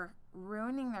who were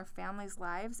ruining their families'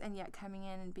 lives and yet coming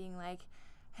in and being like,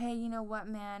 hey, you know what,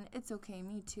 man? It's okay,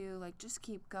 me too. Like, just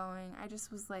keep going. I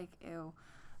just was like, ew.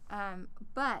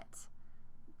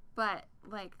 But,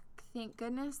 like, thank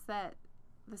goodness that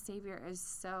the Savior is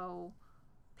so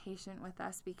patient with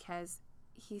us, because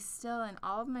he still, in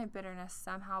all of my bitterness,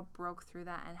 somehow broke through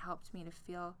that and helped me to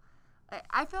feel,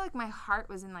 I feel like my heart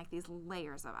was in like these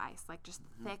layers of ice, like just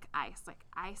thick ice,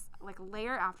 like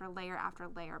layer after layer after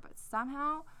layer. But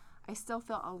somehow I still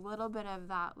felt a little bit of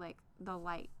that, like the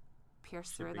light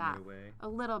pierced through that a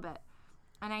little bit.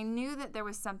 And I knew that there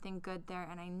was something good there,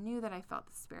 and I knew that I felt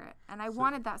the Spirit, and I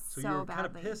wanted that so badly. So you were kind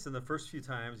of pissed in the first few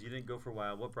times. You didn't go for a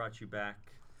while. What brought you back?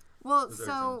 Well,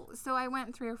 so I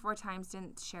went 3 or 4 times,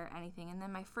 didn't share anything, and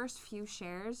then my first few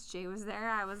shares, Jay was there.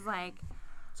 I was like,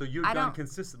 so you've gone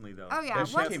consistently though. Oh yeah,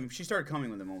 she started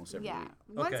coming with him almost every week.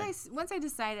 Once I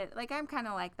decided, like, I'm kind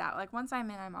of like that. Like, once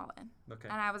I'm in, I'm all in. Okay.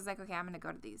 And I was like, okay, I'm gonna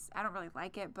go to these. I don't really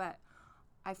like it, but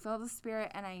I feel the Spirit,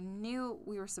 and I knew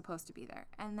we were supposed to be there.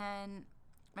 And then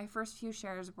my first few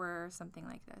shares were something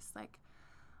like this, like,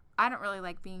 I don't really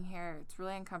like being here. It's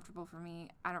really uncomfortable for me.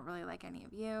 I don't really like any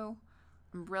of you.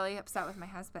 I'm really upset with my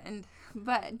husband,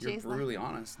 but Jay's You're brutally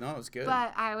honest. No, it's good.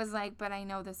 But I was like, but I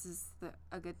know this is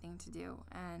a good thing to do,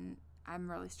 and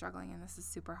I'm really struggling, and this is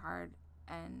super hard.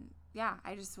 And yeah,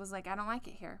 I just was like, I don't like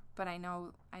it here, but I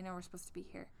know we're supposed to be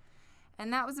here,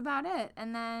 and that was about it.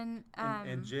 And then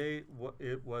and Jay,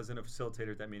 it wasn't a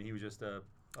facilitator. That mean he was just a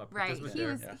right. He was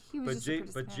just a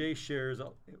participant. But Jay shares,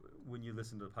 when you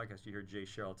listen to the podcast, you hear Jay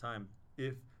share all the time.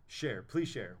 Please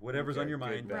share whatever's on your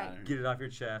mind. Right. Get it off your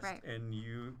chest, right. And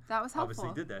you that was helpful.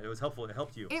 Obviously did that. It was helpful. It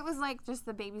helped you. It was like just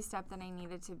the baby step that I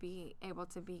needed to be able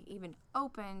to be even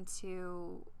open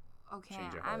to. Okay,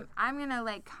 I'm gonna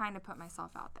like kind of put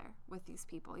myself out there with these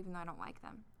people, even though I don't like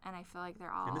them, and I feel like they're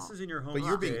all. And this is in your home. But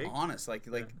you're being honest, like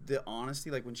the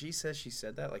honesty, like when she says she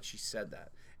said that, like she said that,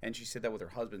 and she said that with her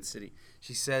husband City.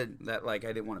 She said that like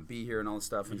I didn't want to be here and all this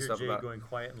stuff you and hear stuff Jay about going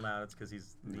quiet and loud. It's because he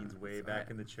leans way back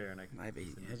in the chair, and I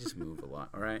just move a lot.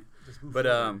 All right, just move but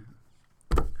forward.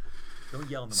 Don't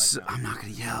yell in the mic. I'm not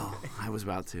gonna yell. I was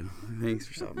about to. Thanks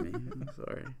for stopping me. I'm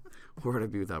sorry. Where would I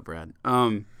be without Brad?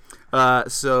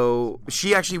 So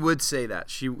she actually would say that.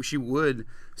 She would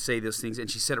say those things,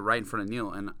 and she said it right in front of Neil.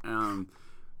 And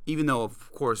even though,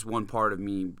 of course, one part of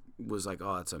me was like,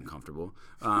 oh, that's uncomfortable.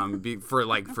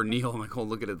 For Neil, I'm like, oh,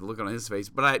 look at the look on his face.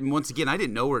 But once again, I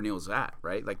didn't know where Neil was at,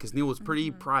 right? Like, because Neil was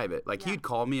pretty private. Like, he'd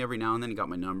call me every now and then. He got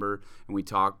my number, and we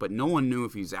talked. But no one knew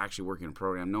if he was actually working a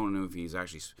program. No one knew if he was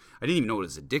actually. I didn't even know what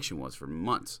his addiction was for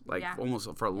months. Like, almost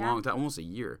for a long time, almost a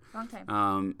year. Long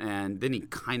time. And then he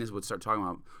kind of would start talking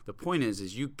about. The point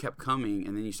is you kept coming,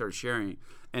 and then you started sharing,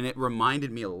 and it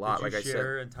reminded me a lot. Did you like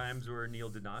share in times where Neil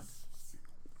did not?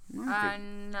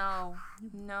 No.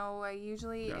 I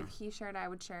usually, if he shared, I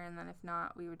would share, and then if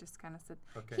not, we would just kind of sit.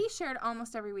 Okay. He shared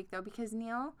almost every week though, because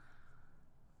Neil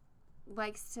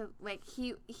likes to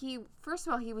he first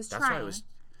of all he was trying.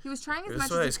 He was trying as much as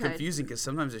he could. It's confusing because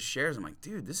sometimes it shares. I'm like,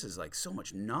 dude, this is like so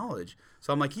much knowledge.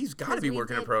 So I'm like, he's got to be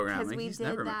working a program. Like, he's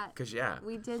never because he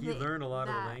learned a lot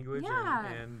of the language. Yeah.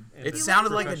 And it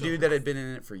sounded like a dude that had been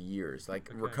in it for years,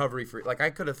 like recovery for. Like I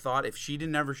could have thought if she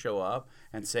didn't ever show up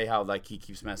and say how like he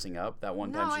keeps messing up that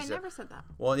one time. No, she I said, never said that.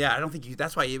 Well, yeah, I don't think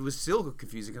that's why it was still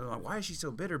confusing. Because I'm like, why is she so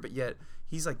bitter? But yet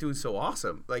he's like doing so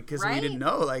awesome. Like because we didn't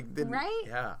know. Right.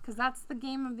 Yeah. Because that's the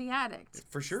game of the addict.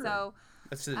 For sure. So.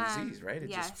 That's the disease, right?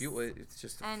 Yes. It's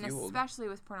just and fueled. especially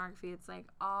with pornography, it's like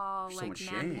all so like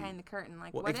man behind the curtain.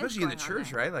 Like, well, what especially is in the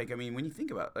church, right? Like, I mean, when you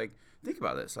think about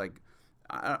this, like,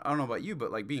 I don't know about you,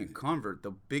 but like being a convert,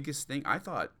 the biggest thing I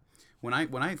thought when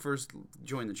I first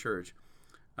joined the church,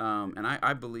 and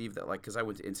I believe that like because I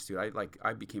went to institute,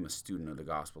 I became a student of the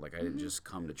gospel. Like I didn't just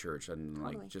come to church and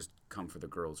like just come for the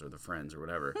girls or the friends or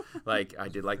whatever. Like I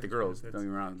did like the girls. Don't get me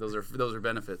wrong; those are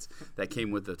benefits that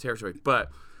came with the territory, but.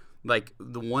 Like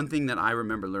the one thing that I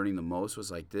remember learning the most was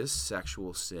like this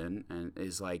sexual sin and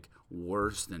is like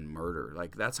worse than murder.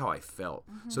 Like that's how I felt.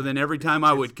 So then every time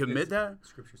I would commit that,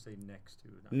 scriptures say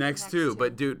next to,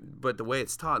 but the way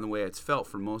it's taught and the way it's felt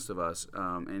for most of us,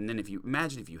 and then if you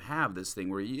have this thing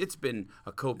where it's been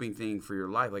a coping thing for your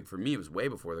life. Like for me, it was way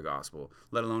before the gospel.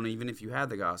 Let alone even if you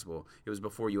had the gospel, it was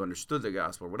before you understood the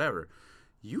gospel or whatever.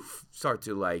 You start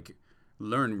to like.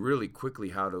 Learn really quickly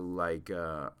how to like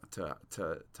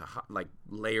like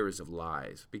layers of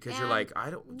lies because you're like I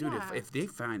don't dude if they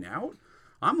find out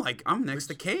I'm next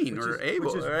to Cain or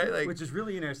Abel right like which is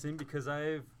really interesting because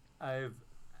I've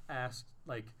asked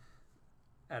like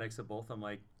addicts of both. I'm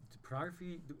like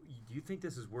pornography. Do you think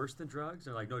this is worse than drugs?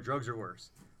 And they're like no, drugs are worse.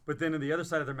 But then on the other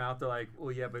side of their mouth they're like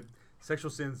well yeah but sexual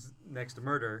sins next to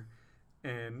murder,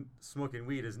 and smoking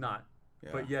weed is not. Yeah.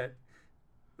 But yet,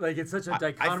 like, it's such a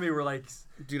dichotomy where, like,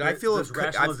 dude, I feel this I've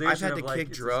rationalization had to of, like, kick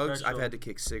it's a drugs, I've special- had to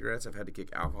kick cigarettes, I've had to kick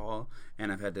alcohol,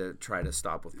 and I've had to try to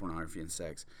stop with pornography and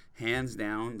sex. Hands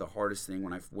down, the hardest thing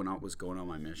when I was going on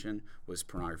my mission was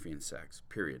pornography and sex.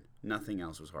 Period. Nothing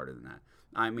else was harder than that.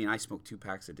 I mean, I smoked 2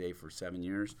 packs a day for 7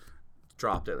 years,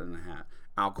 dropped it in the hat.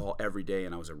 Alcohol every day,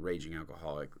 and I was a raging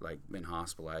alcoholic, like been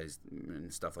hospitalized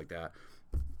and stuff like that.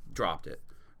 Dropped it.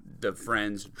 The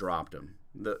friends dropped them.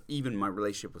 Even my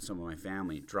relationship with some of my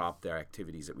family dropped their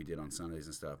activities that we did on Sundays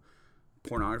and stuff.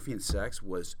 Pornography and sex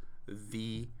was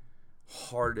the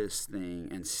hardest thing,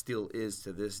 and still is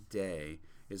to this day,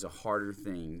 is a harder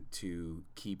thing to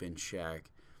keep in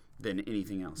check than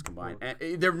anything else combined.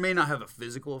 And there may not have a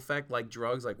physical effect like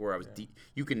drugs, like where I was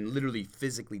you can literally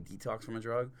physically detox from a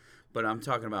drug, but I'm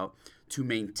talking about to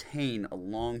maintain a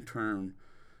long-term,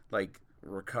 like,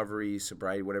 recovery,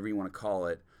 sobriety, whatever you want to call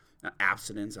it,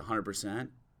 abstinence 100%,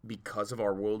 because of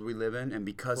our world we live in, and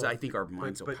because I think our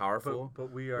mind's so powerful.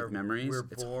 But we are with memories.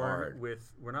 It's hard.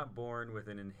 We're not born with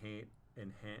an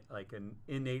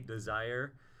innate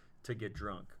desire to get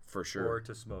drunk, For sure. or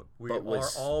to smoke. We But are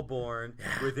all born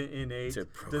with an innate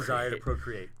desire to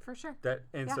procreate. For sure.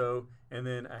 And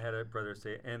then I had a brother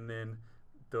say, and then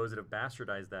those that have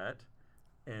bastardized that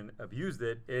and abused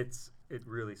it, it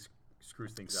really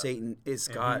screws things up.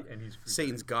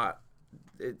 Satan's got.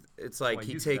 It's like Why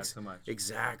he use takes that so much.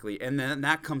 Exactly, and then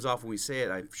that comes off when we say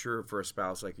it. I'm sure for a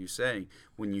spouse, like you saying,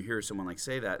 when you hear someone like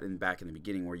say that, and back in the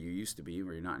beginning where you used to be,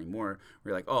 where you're not anymore,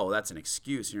 where you're like, oh, that's an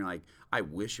excuse, and you're like, I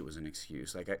wish it was an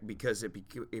excuse, because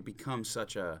it becomes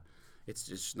such a, it's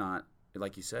just not.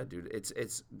 Like you said, dude,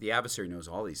 it's the adversary knows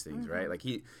all these things, right? Like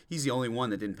he's the only one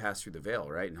that didn't pass through the veil,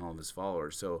 right? And all of his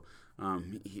followers. So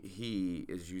he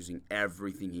is using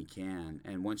everything he can.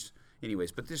 And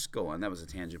anyways, but just go on. That was a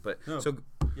tangent. But so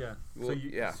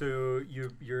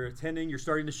you're attending. You're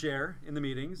starting to share in the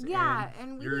meetings. Yeah,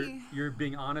 and you're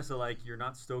being honest. That, like, you're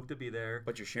not stoked to be there,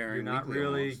 but you're sharing. You're not weekly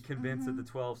really almost. convinced that the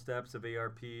 12 steps of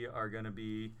ARP are going to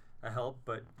be a help,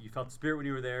 but you felt the spirit when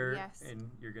you were there, and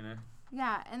you're gonna.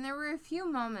 Yeah, and there were a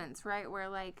few moments, right, where,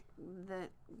 like,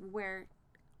 where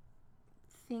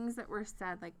things that were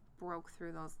said, like, broke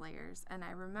through those layers. And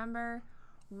I remember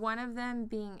one of them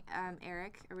being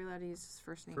Eric. Are we allowed to use his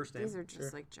first name? These are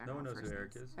just, like, general No one knows first who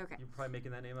Eric names. is. Okay. You're probably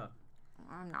making that name up.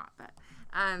 Well, I'm not, but...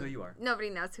 no, you are. Nobody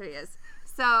knows who he is.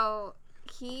 So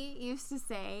he used to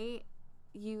say,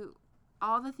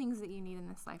 all the things that you need in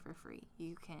this life are free.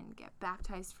 You can get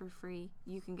baptized for free,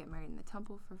 you can get married in the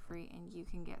temple for free, and you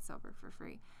can get sober for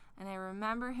free. And I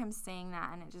remember him saying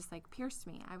that, and it just, like, pierced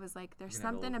me. I was like, there's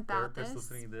something about this.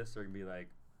 Listening to this are gonna be like,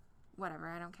 whatever,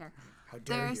 I don't care. How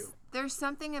dare you? There's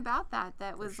something about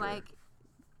that was sure. like,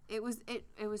 it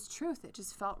was truth. It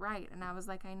just felt right. And I was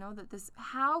like, I know that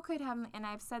how could Heavenly, and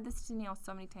I've said this to Neil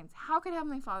so many times, how could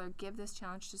Heavenly Father give this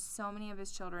challenge to so many of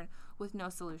his children with no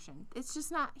solution? It's just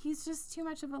not, he's just too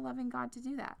much of a loving God to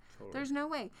do that. Totally. There's no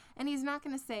way. And he's not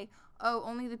going to say, oh,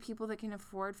 only the people that can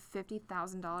afford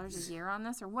 $50,000 a year on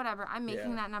this or whatever. I'm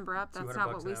making that number up. That's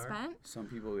not what we spent. Some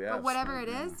people, But whatever it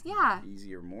is,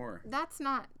 easy or more.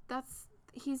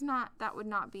 He's not, that would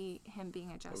not be him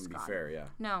being a just God. That would be fair, yeah.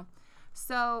 No.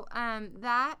 So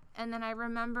that, and then I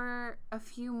remember a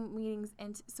few meetings,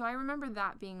 and so I remember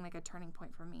that being like a turning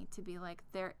point for me to be like,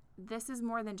 this is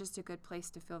more than just a good place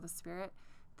to feel the Spirit.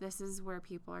 This is where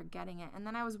people are getting it. And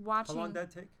then I was watching. how long did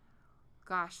that take?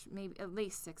 Gosh, maybe at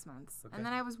least 6 months. Okay. And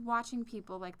then I was watching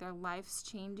people, like, their lives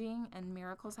changing and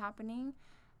miracles happening,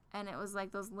 and it was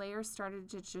like those layers started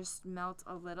to just melt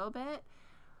a little bit.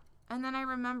 And then I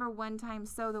remember one time,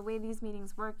 so the way these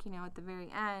meetings work, at the very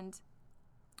end,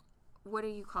 what are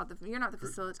you called? You're not the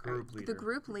facilitator. Group leader. The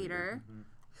group leader, Mm-hmm.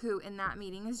 who in that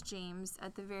meeting is James.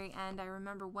 At the very end, I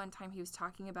remember one time he was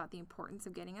talking about the importance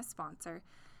of getting a sponsor,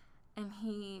 and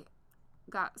he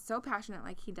got so passionate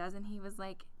like he does, and he was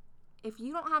like, if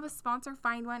you don't have a sponsor,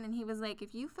 find one. And he was like,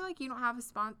 if you feel like you don't have a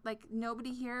sponsor, like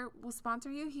nobody here will sponsor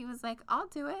you, he was like, I'll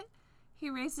do it. He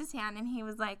raised his hand and he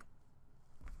was like,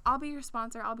 I'll be your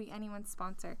sponsor. I'll be anyone's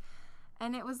sponsor.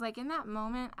 And it was like in that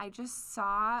moment, I just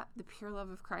saw the pure love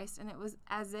of Christ, and it was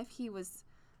as if he was,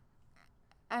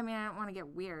 I mean, I don't want to get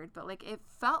weird, but like it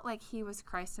felt like he was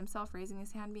Christ himself raising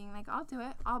his hand, being like, I'll do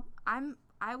it.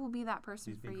 I will be that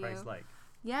person for you. He's being Christ-like.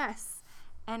 Yes.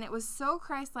 And it was so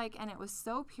Christ-like, and it was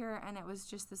so pure, and it was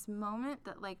just this moment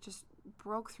that like just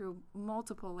broke through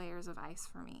multiple layers of ice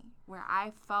for me, where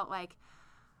I felt like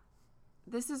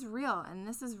this is real, and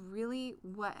this is really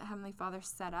what Heavenly Father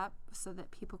set up so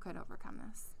that people could overcome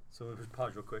this. So we'll just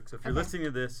pause real quick. So if you're Okay. listening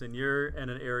to this and you're in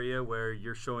an area where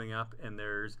you're showing up and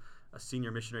there's a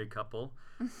senior missionary couple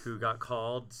who got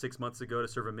called 6 months ago to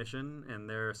serve a mission and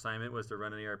their assignment was to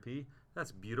run an ERP,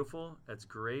 that's beautiful. That's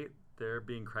great. They're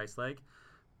being Christ-like.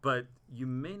 But you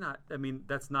may not, I mean,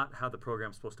 that's not how the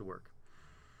program's supposed to work.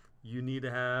 You need to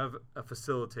have a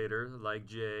facilitator like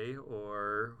Jay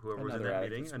or whoever was in Another that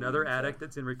addict meeting, that's another willing to- addict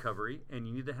that's in recovery, and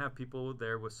you need to have people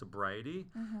there with sobriety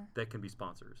that can be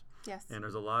sponsors. Yes. And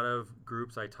there's a lot of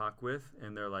groups I talk with,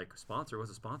 and they're like, "Sponsor?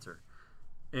 What's a sponsor?"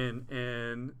 And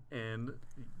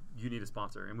you need a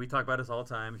sponsor. And we talk about this all the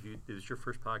time. If this is your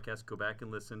first podcast, go back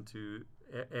and listen to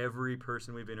every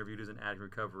person we've interviewed who's in addict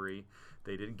recovery.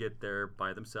 They didn't get there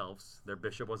by themselves. Their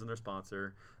bishop wasn't their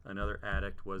sponsor. Another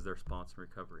addict was their sponsor in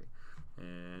recovery.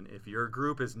 And if your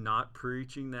group is not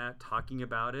preaching that, talking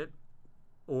about it,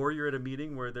 or you're at a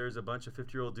meeting where there's a bunch of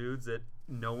 50-year-old dudes that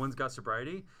no one's got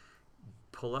sobriety,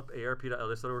 pull up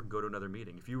arp.ls.org and go to another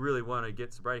meeting. If you really want to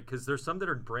get sobriety, because there's some that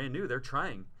are brand new. They're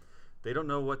trying. They don't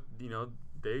know what,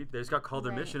 they just got called to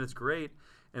Right. mission. It's great.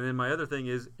 And then my other thing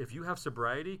is, if you have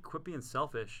sobriety, quit being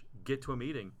selfish. Get to a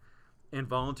meeting and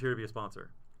volunteer to be a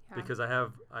sponsor. Yeah. Because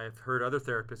I've heard other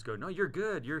therapists go, "No, you're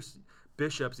good."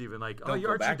 Bishops even like, "Oh, Don't go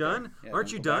aren't you back there. done? Yeah, Aren't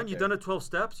don't you go done? back You've there." done it 12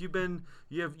 steps. You've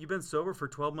been sober for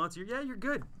 12 months. You're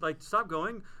good. Like, stop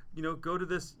going. Go to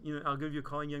this. I'll give you a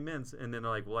calling young men's." And then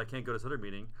they're like, "Well, I can't go to this other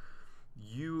meeting."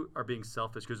 You are being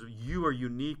selfish because you are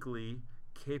uniquely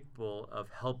capable of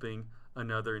helping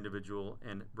another individual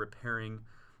and repairing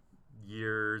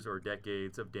years or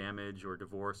decades of damage or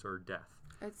divorce or death.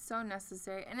 It's so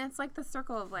necessary. And it's like the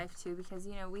circle of life, too, because,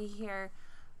 we hear,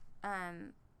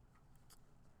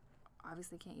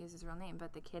 obviously can't use his real name,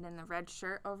 but the kid in the red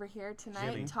shirt over here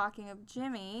tonight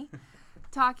Jimmy.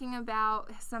 talking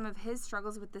about some of his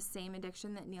struggles with the same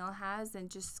addiction that Neil has, and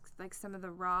just like some of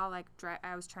the raw, like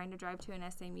I was trying to drive to an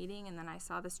SA meeting and then I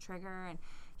saw this trigger, and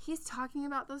he's talking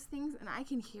about those things and I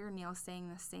can hear Neil saying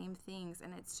the same things,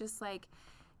 and it's just like,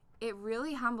 it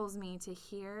really humbles me to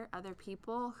hear other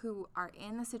people who are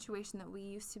in the situation that we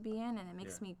used to be in, and it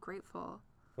makes me grateful.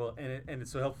 Well, and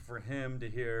it's so helpful for him to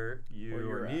hear you Where or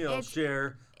you're at. Neil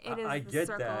share. It is I the get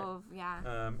circle that.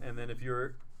 of, And then if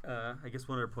you're, I guess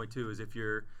one other point too is if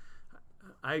you're,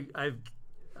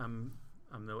 I'm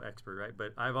no expert, right?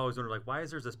 But I've always wondered, like, why is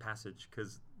there this passage?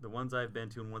 Because the ones I've been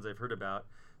to and ones I've heard about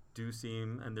do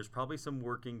seem, and there's probably some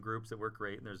working groups that work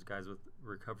great, and there's guys with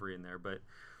recovery in there, but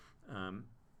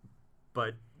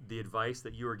the advice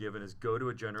that you were given is go to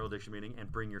a general addiction meeting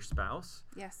and bring your spouse.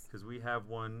 Yes. Because we have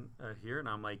one here, and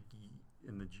I'm like,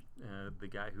 and the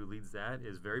guy who leads that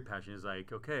is very passionate. He's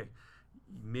like, okay,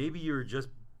 maybe you're just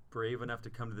brave enough to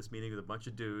come to this meeting with a bunch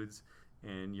of dudes,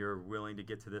 and you're willing to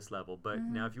get to this level. But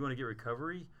now, if you want to get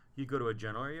recovery, you go to a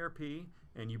general ARP,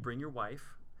 and you bring your wife,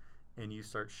 and you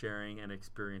start sharing and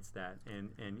experience that,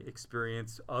 and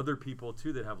experience other people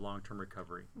too that have long-term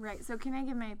recovery. Right. So can I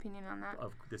give my opinion on that?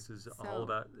 This is all So-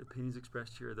 about opinions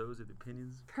expressed here. Those are the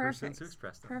opinions of Perfect. persons who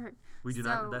express them. Perfect. We do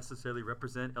not So- necessarily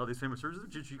represent LDS Family Services of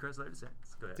Jesus Christ of Latter-day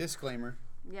Saints. Go ahead. Disclaimer.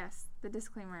 Yes. The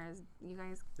disclaimer is you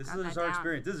guys This got is that just our down.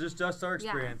 experience. This is just our Yeah.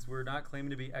 experience. We're not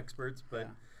claiming to be experts, but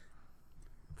Yeah.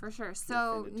 For sure.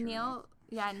 So offended, turn it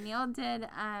off. Neil did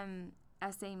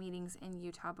SA meetings in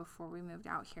Utah before we moved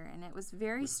out here, and it was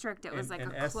very strict. It was like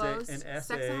a closed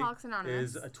Sexaholics Anonymous.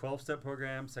 is a 12-step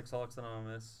program, Sexaholics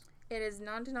Anonymous, It is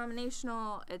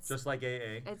non-denominational. It's just like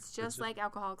AA. It's just like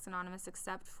Alcoholics Anonymous,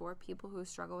 except for people who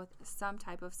struggle with some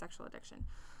type of sexual addiction.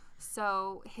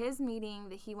 So his meeting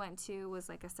that he went to was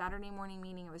like a Saturday morning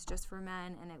meeting. It was just for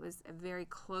men, and it was a very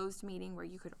closed meeting where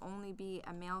you could only be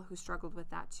a male who struggled with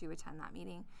that to attend that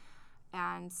meeting.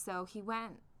 And so he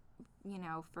went,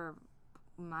 for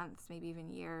months, maybe even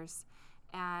years,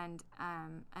 and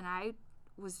I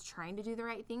was trying to do the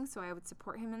right thing, so I would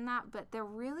support him in that. But there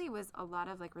really was a lot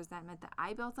of like resentment that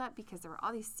I built up because there were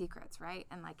all these secrets, right?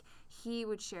 And like he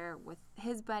would share with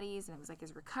his buddies, and it was like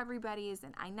his recovery buddies,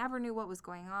 and I never knew what was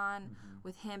going on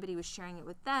with him, but he was sharing it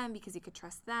with them because he could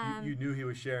trust them. You knew he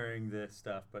was sharing this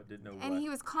stuff, but didn't know And what. he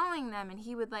was calling them, and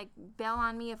he would like bail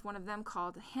on me if one of them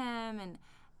called him, and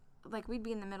like we'd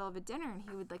be in the middle of a dinner and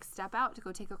he would like step out to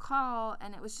go take a call,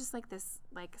 and it was just like this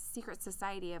like secret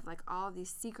society of like all of these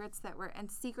secrets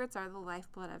and secrets are the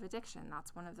lifeblood of addiction.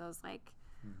 That's one of those like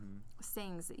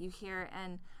sayings that you hear,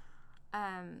 and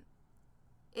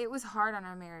it was hard on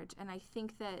our marriage, and I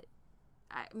think that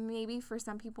maybe for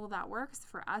some people that works.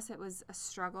 For us it was a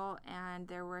struggle, and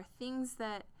there were things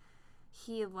that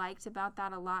he liked about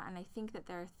that a lot, and I think that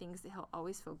there are things that he'll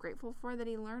always feel grateful for that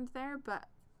he learned there, but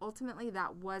ultimately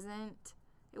that wasn't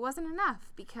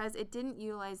enough because it didn't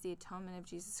utilize the atonement of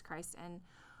Jesus Christ. And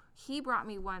he brought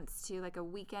me once to like a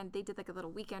weekend. They did like a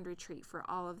little weekend retreat for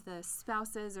all of the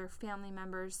spouses or family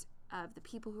members of the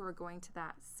people who were going to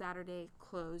that Saturday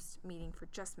closed meeting for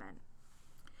just men.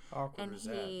 Awkward And as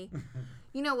he, that.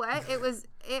 you know what? It was,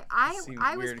 I Seemed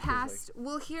was weird 'cause, past,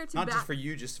 well, here to Not back. just for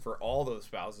you, just for all those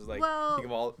spouses. Like, Well- think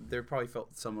of all. They probably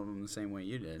felt some of them the same way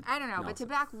you did. I don't know, No, but to so-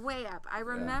 back way up, I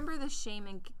remember the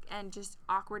shame and just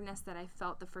awkwardness that I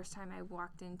felt the first time I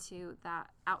walked into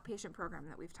that outpatient program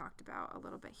that we've talked about a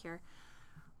little bit here,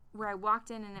 where I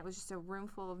walked in and it was just a room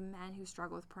full of men who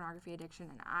struggle with pornography addiction,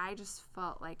 and I just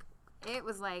felt like it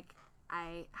was like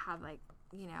I had like,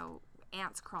 you know,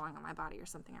 ants crawling on my body or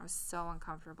something. I was so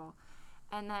uncomfortable.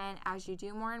 And then as you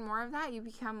do more and more of that, you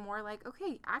become more like,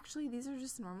 okay, actually these are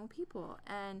just normal people.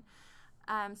 And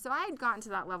so I had gotten to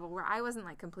that level where I wasn't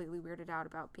like completely weirded out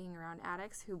about being around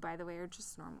addicts, who by the way are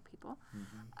just normal people.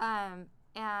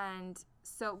 And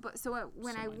so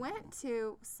when I went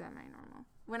to semi-normal,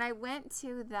 when I went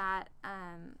to that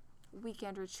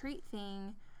weekend retreat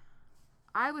thing,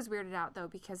 I was weirded out though,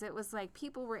 because it was like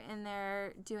people were in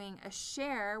there doing a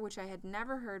share, which I had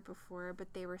never heard before,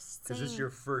 but they were saying, Because this is your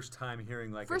first time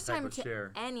hearing like first a type time of to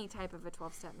share. any type of a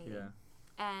 12-step meeting. Yeah.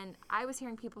 And I was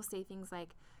hearing people say things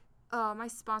like, oh, my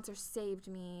sponsor saved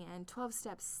me, and 12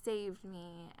 steps saved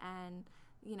me. And,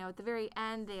 you know, at the very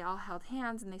end, they all held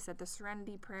hands and they said the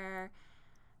serenity prayer.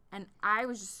 And I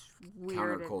was just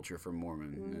weirded, Counterculture for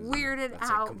Mormon. weirded That's,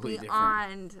 like, out completely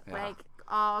beyond different. Yeah. like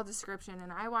all description.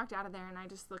 And I walked out of there and I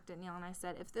just looked at Neil and I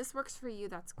said, if this works for you,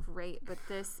 that's great. But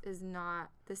this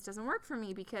doesn't work for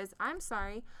me, because I'm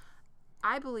sorry.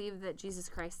 I believe that Jesus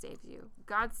Christ saves you.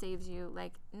 God saves you,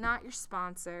 like not your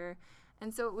sponsor.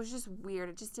 And so it was just weird.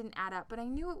 It just didn't add up. But I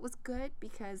knew it was good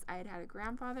because I had a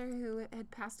grandfather who had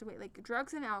passed away. Like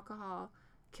drugs and alcohol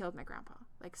killed my grandpa.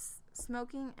 Like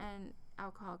smoking and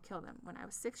alcohol killed him when I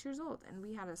was 6 years old. And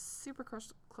we had a super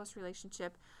close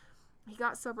relationship. He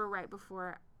got sober right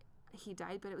before he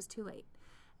died, but it was too late.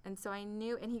 And so I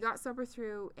knew, and he got sober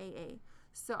through AA.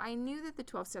 So I knew that the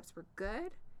 12 steps were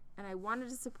good. And I wanted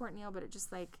to support Neil, but it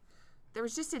just like, there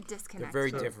was just a disconnect. They're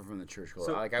very different from the church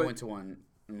culture. So- like I but- went to one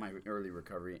in my early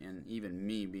recovery, and even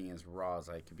me being as raw as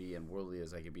I could be and worldly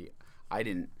as I could be,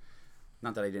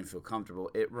 not that I didn't feel comfortable.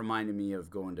 It reminded me of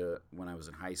going to, when I was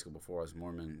in high school before I was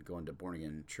Mormon, going to born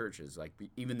again churches. Like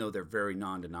even though they're very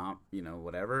non-denom,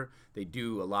 whatever, they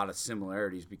do a lot of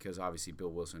similarities because obviously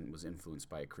Bill Wilson was influenced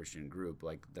by a Christian group,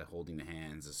 like the holding the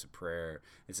hands, it's a prayer.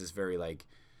 It's this very like.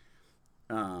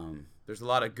 There's a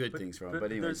lot of good things from it,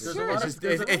 but anyways,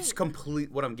 it's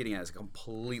complete. What I'm getting at is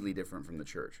completely different from the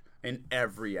church in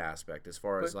every aspect, as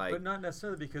far as like. But not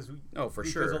necessarily because we. Oh, for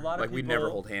because sure. A lot of like we people, never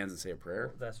hold hands and say a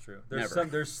prayer, That's true. Never.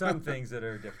 There's some things that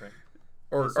are different.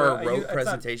 or So, road it's not-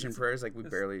 presentation prayers. Like we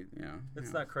barely,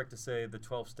 It's not correct to say the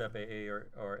 12-step AA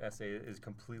or SA is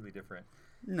completely different.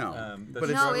 No, the but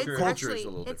No, it's it's culture actually is a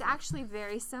little it's different. actually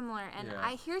very similar. And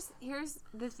Yeah. here's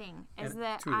the thing is And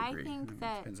that To a I degree. think It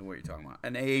that depends on what you're talking about.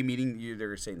 An AA meeting,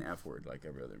 they're saying the F word like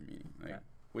every other meeting, like, Yeah.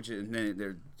 which is, and then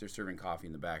they're serving coffee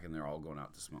in the back and they're all going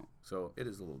out to smoke. So it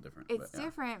is a little different. it's but, yeah.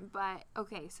 different, but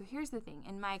okay. So here's the thing.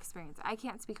 In my experience, I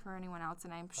can't speak for anyone else,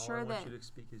 and I'm All sure I that want you to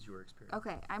speak is your experience.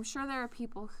 okay, I'm sure there are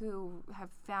people who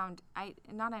have found I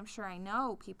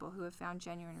know people who have found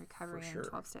genuine recovery sure. in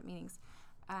 12-step meetings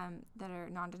that are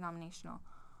non-denominational.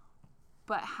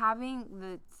 But having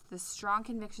the strong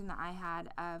conviction that I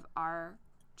had of our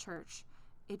church,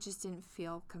 it just didn't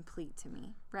feel complete to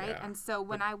me, right? Yeah. And so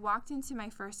when I walked into my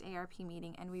first ARP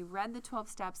meeting and we read the 12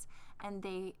 steps and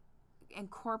they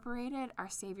incorporated our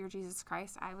Savior Jesus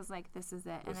Christ, I was like, this is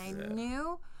it. And I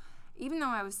knew, even though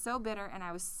I was so bitter and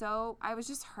I was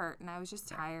just hurt and I was just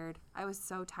tired. I was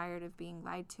so tired of being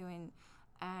lied to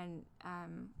and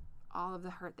all of the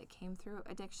hurt that came through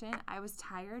addiction. I was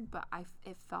tired, but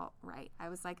it felt right. I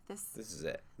was like, this This is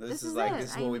it. this This is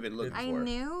it. what we've been looking I for.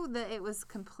 knew that it was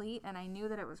complete and I knew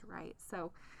that it was right.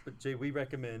 So But Jay, we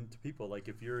recommend to people, like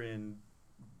if you're in,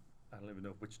 I don't even know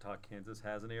if Wichita, Kansas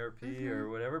has an ARP or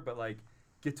whatever, but like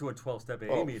get to a 12-step AA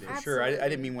Oh, meeting. for sure. I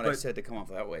didn't mean what I But- said to come off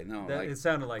that way. No, That, like it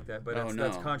sounded like that, but Oh,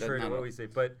 that's no, contrary that- to not what at- we say.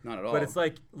 But not at all. But it's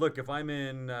like, look, if I'm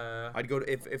in I'd go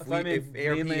to if I'm in ARP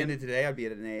mainland- ended today, I'd be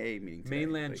at an AA meeting. Today.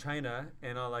 mainland Like, China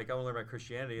and I want to learn about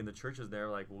Christianity, and the churches there,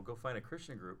 like, well, go find a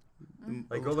Christian group. Mm,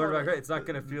 Like, go learn about it. It's not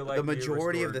going to feel like the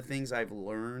majority of the restored. things I've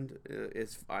learned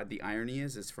is the irony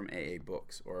is from AA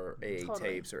books or AA Totally.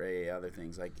 tapes or AA other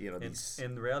things like these.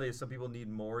 And the reality is, some people need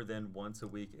more than once a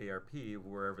week ARP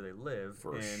wherever they live.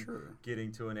 For and sure. getting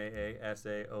to an AA,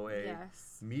 SA, OA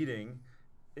Yes. meeting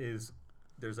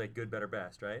there's like good, better,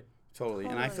 best, right? Totally.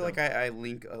 And I feel Totally. like I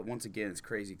link, once again, it's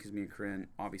crazy because me and Corinne,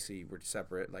 obviously, we're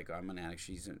separate. Like, I'm an addict.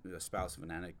 She's a spouse of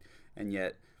an addict. And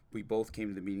yet, we both came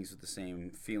to the meetings with the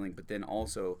same feeling. But then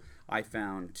also I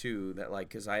found too that like,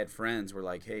 because I had friends were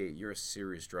like, hey, you're a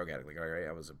serious drug addict. Like, all right,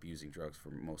 I was abusing drugs for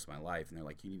most of my life, and they're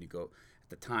like, you need to go.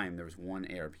 At the time, there was one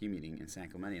ARP meeting in San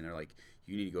Clemente, and they're like,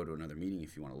 you need to go to another meeting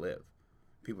if you want to live.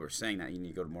 People were saying that you need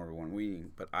to go to more than one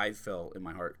meeting, but I felt in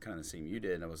my heart kind of the same you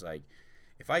did. And I was like,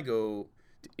 if I go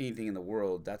to anything in the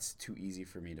world, that's too easy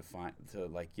for me to find, to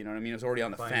like, you know what I mean? It was already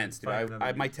on the fence,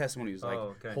 dude. My testimony was like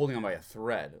holding on by a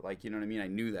thread, like, you know what I mean? I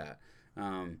knew that.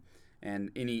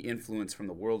 And any influence from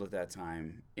the world at that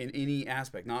time, in any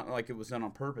aspect, not like it was done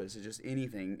on purpose, it's just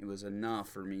anything, it was enough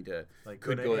for me to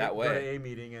go that way. Go to a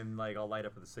meeting and like I'll light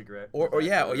up with a cigarette. Or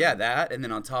that, and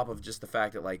then on top of just the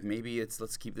fact that like maybe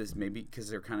let's keep this, maybe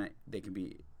because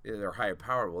they're higher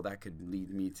power. Well, that could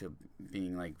lead me to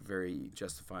being like very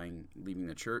justifying leaving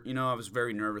the church. You know, I was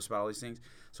very nervous about all these things,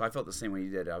 so I felt the same way you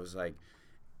did. I was like,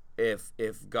 if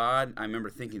God, I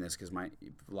remember thinking this because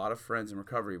a lot of friends in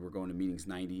recovery were going to meetings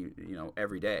 90,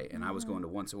 every day, and I was going to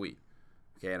once a week.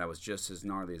 Okay, and I was just as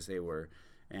gnarly as they were,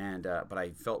 and but I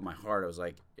felt in my heart, I was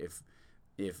like, if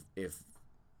this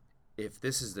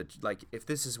is if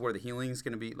this is where the healing is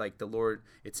going to be, like the Lord,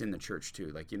 it's in the church too.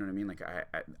 Like, you know what I mean? Like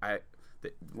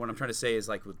what I'm trying to say is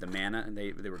like with the manna, and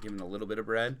they were given a little bit of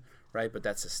bread, right? But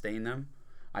that sustained them.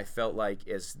 I felt like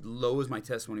as low as my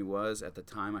testimony was at the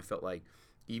time, I felt like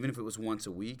even if it was once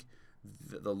a week,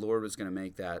 the Lord was going to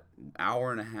make that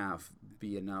hour and a half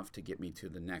be enough to get me to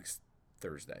the next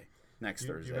Thursday.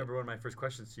 Thursday. You remember one of my first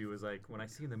questions to you was like, when I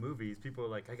see in the movies, people are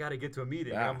like, I got to get to a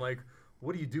meeting. Yeah. And I'm like,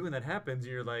 what do you do when that happens?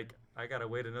 And you're like, I got to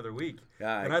wait another week.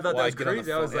 Yeah, and I thought that was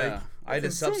crazy. I was like, I had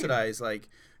to subsidize, like,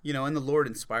 and the Lord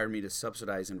inspired me to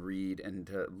subsidize and read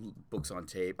and books on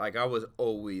tape. Like, I was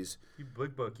always... You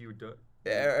big book, you were...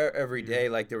 Every day,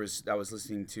 like I was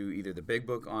listening to either the Big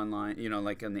Book online,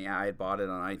 like I had bought it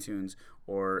on iTunes,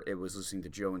 or it was listening to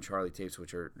Joe and Charlie tapes,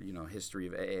 which are, history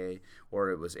of AA, or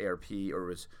it was ARP, or it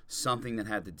was something that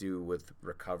had to do with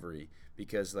recovery,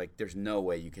 because like there's no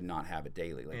way you can not have it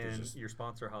daily. Like, and your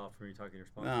sponsor, how often were you talking to your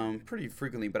sponsor? Pretty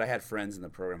frequently, but I had friends in the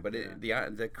program. But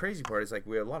the crazy part is like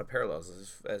we have a lot of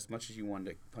parallels. As much as you wanted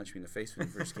to punch me in the face when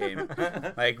you first came,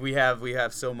 like we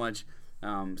have so much.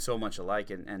 So much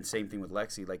alike, and same thing with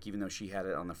Lexi. Like, even though she had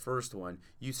it on the first one,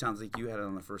 sounds like you had it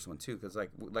on the first one too. Because like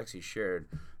Lexi shared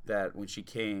that when she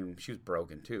came, she was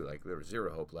broken too. Like, there was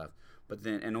zero hope left. But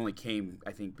then, and only came,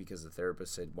 I think, because the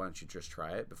therapist said, "Why don't you just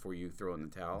try it before you throw in the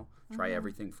towel? Try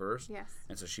everything first." Yes.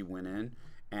 And so she went in,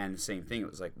 and same thing.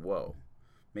 It was like, whoa,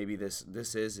 maybe this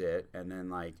is it. And then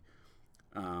like,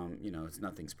 it's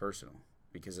nothing's personal.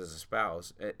 Because as a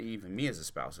spouse, even me as a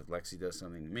spouse, if Lexi does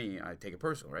something to me, I take it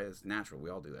personal, right? It's natural. We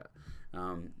all do that.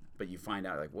 But you find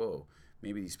out, like, whoa,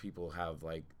 maybe these people have,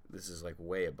 like, this is, like,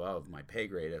 way above my pay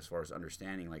grade as far as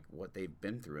understanding, like, what they've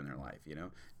been through in their life,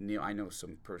 Neil, I know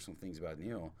some personal things about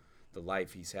Neil. The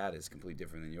life he's had is completely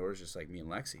different than yours, just like me and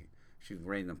Lexi. She was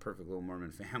raised in a perfect little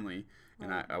Mormon family,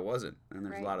 and I wasn't. And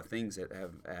there's a lot of things that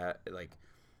have, like...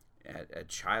 At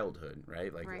childhood,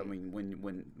 right? Like, right. I mean,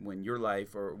 when your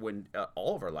life, or when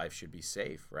all of our life should be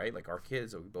safe, right? Like our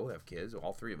kids, we both have kids,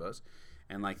 all three of us,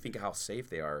 and like think of how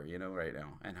safe they are, right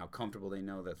now, and how comfortable they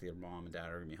know that their mom and dad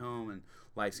are gonna be home and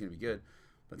life's gonna be good.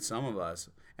 But some of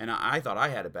us, and I thought I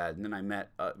had it bad, and then I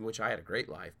met, which I had a great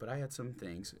life, but I had some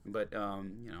things, but I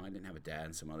didn't have a dad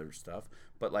and some other stuff.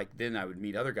 But like then I would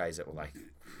meet other guys that were like,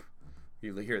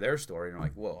 you hear their story, and you're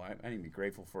like, whoa, I need to be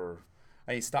grateful for.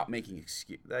 I stopped making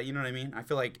excuses. You know what I mean? I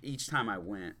feel like each time I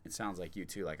went, it sounds like you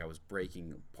too, like I was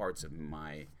breaking parts of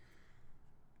my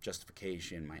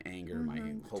justification, my anger,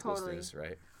 my hopelessness, totally.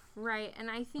 Right? Right.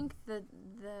 And I think the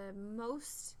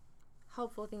most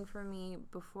helpful thing for me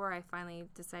before I finally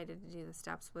decided to do the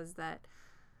steps was that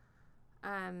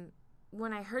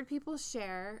when I heard people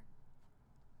share,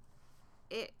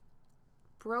 it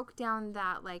broke down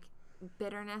that, like,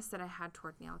 bitterness that I had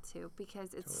toward Neil too,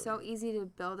 because it's so easy to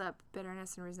build up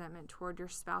bitterness and resentment toward your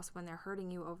spouse when they're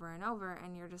hurting you over and over,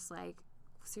 and you're just like,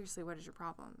 seriously, what is your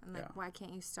problem? And like, why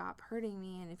can't you stop hurting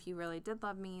me? And if you really did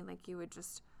love me, like, you would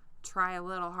just try a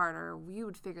little harder, you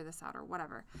would figure this out or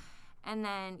whatever. And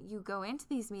then you go into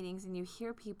these meetings and you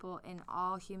hear people in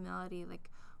all humility, like,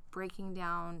 breaking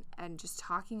down and just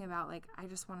talking about, like, I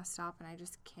just want to stop and I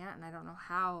just can't, and I don't know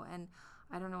how, and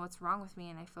I don't know what's wrong with me,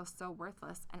 and I feel so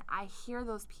worthless. And I hear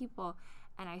those people,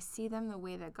 and I see them the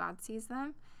way that God sees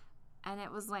them. And it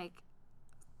was like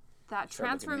that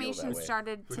transformation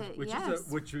started to,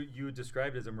 which you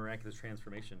described as a miraculous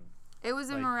transformation. It was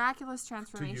a miraculous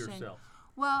transformation. To yourself.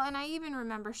 Well, and I even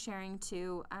remember sharing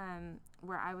too,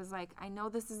 where I was like, I know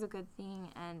this is a good thing,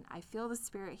 and I feel the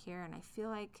Spirit here, and I feel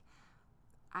like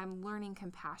I'm learning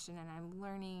compassion, and I'm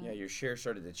learning. Yeah, your share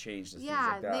started to change. To things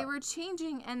Yeah, like that. they were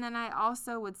changing, and then I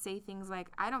also would say things like,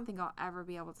 I don't think I'll ever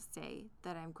be able to say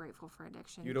that I'm grateful for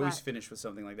addiction. You'd always finish with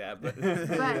something like that, but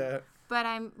but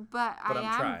I am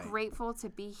trying. grateful to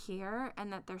be here,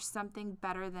 and that there's something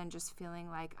better than just feeling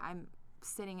like I'm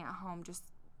sitting at home just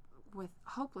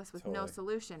hopeless with no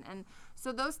solution. And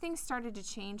so those things started to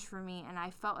change for me, and I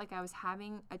felt like I was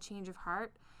having a change of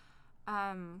heart.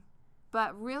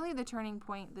 But really the turning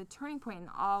point in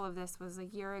all of this was a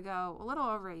little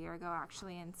over a year ago,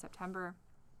 actually, in September,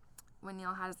 when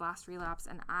Neil had his last relapse.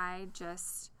 And I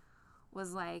just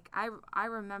was like, I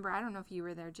remember, I don't know if you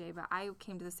were there, Jay, but I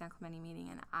came to the San Clemente meeting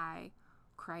and I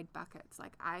cried buckets.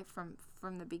 Like,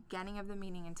 from the beginning of the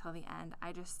meeting until the end,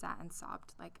 I just sat and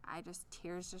sobbed. Like,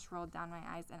 tears just rolled down my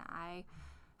eyes, and I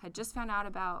had just found out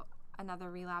about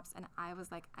another relapse, and I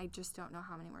was like, I just don't know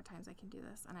how many more times I can do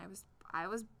this. And I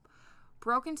was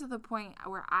broken to the point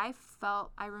where I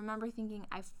remember thinking,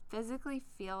 I physically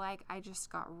feel like I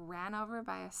just got ran over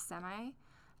by a semi,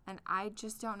 and I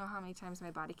just don't know how many times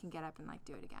my body can get up and like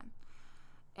do it again.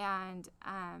 And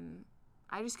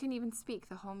I just couldn't even speak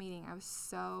the whole meeting. I was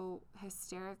so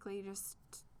hysterically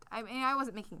I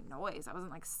wasn't making noise. I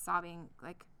wasn't like sobbing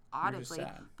like audibly,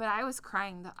 but I was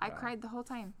crying. I cried the whole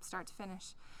time, start to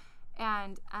finish.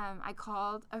 And I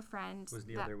called a friend. Was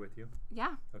Neil there with you?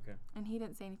 Yeah. Okay. And he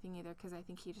didn't say anything either, because I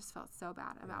think he just felt so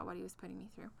bad about what he was putting me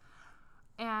through.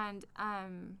 And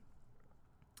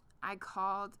I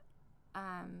called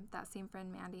that same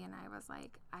friend, Mandy, and I was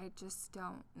like, I just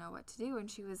don't know what to do.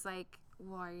 And she was like,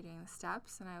 well, are you doing the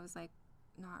steps? And I was like,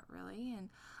 not really. And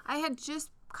I had just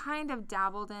kind of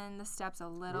dabbled in the steps a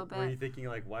little bit. Were you thinking,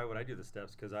 like, why would I do the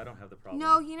steps? Because I don't have the problem.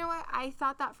 No, you know what? I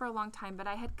thought that for a long time, but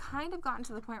I had kind of gotten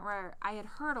to the point where I had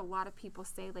heard a lot of people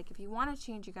say, like, if you want to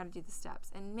change, you got to do the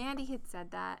steps. And Mandy had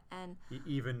said that, and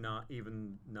even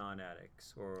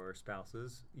non-addicts or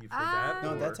spouses. You've heard that?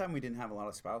 No, or? that time we didn't have a lot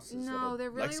of spouses. No,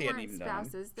 there really Lexi weren't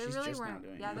spouses. There She's really just now weren't.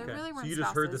 doing Yeah, it. there Okay. really weren't. So you just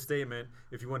spouses. heard the statement: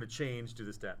 if you want to change, do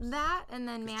the steps. That, and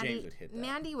then James would hit that.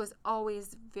 Mandy was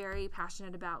always very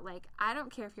passionate about, like, I don't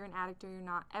care if you're an addict or you're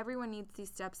not. Everyone needs these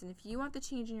steps, and if you want the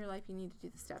change in your life, you need to do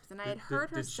the steps. And I had heard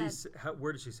her say.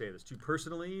 Where did she say this? To you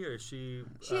personally, or she?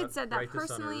 She had said that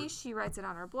personally. She writes it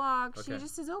on her blog. Okay. She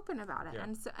just is open about it, Yeah.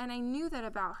 and I knew that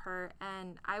about her.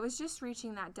 And I was just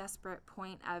reaching that desperate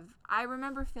point of. I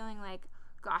remember feeling like,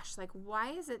 gosh, like,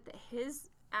 why is it that his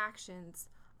actions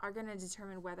are going to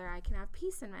determine whether I can have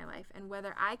peace in my life and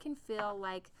whether I can feel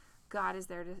like God is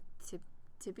there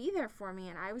to be there for me?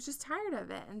 And I was just tired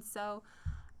of it. And so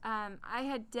I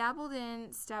had dabbled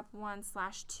in step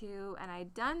 1/2, and I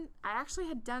actually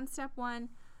had done step 1,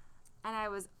 and I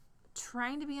was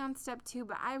trying to be on step 2,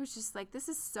 but I was just like, this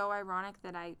is so ironic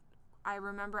that I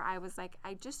remember I was like,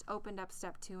 I just opened up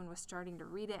step 2 and was starting to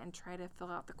read it and try to fill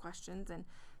out the questions. And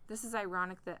this is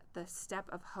ironic that the step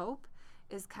of hope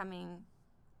is coming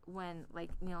when, like,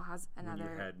 Neil has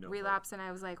another relapse. And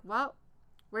I was like, well,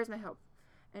 where's my hope?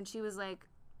 And she was like,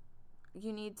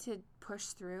 you need to push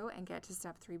through and get to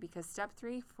step 3, because step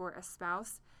 3 for a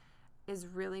spouse is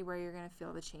really where you're going to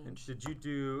feel the change. And did you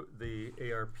do the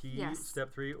ARP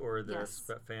step 3 or the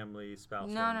family spouse?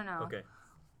 No. Okay.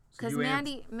 Because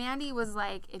Mandy was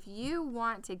like, if you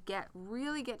want to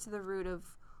really get to the root of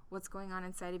what's going on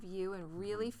inside of you and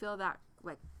really feel that,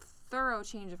 like, thorough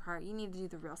change of heart, you need to do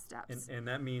the real steps. And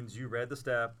that means you read the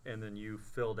step and then you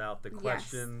filled out the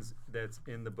questions that's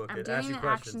in the book. It doing asks you the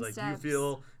questions action like, steps. do you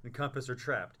feel encompassed or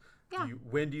trapped? Yeah.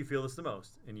 When do you feel this the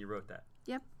most? And you wrote that.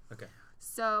 Yep. Okay.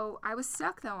 So I was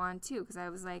stuck, though, on 2, because I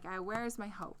was like, where is my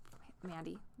hope,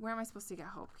 Mandy? Where am I supposed to get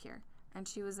hope here? And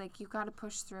she was like, you got to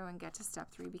push through and get to step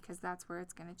 3, because that's where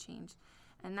it's going to change.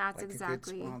 And that's like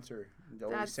exactly. A good sponsor.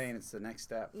 Always saying it's the next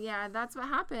step. Yeah, that's what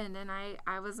happened. And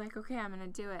I was like, okay, I'm going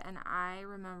to do it. And I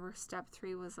remember step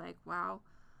 3 was like, wow,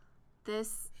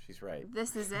 she's right.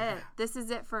 This is it. This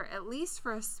is it for, at least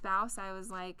for a spouse. I was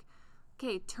like,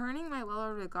 okay, turning my will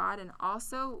over to God, and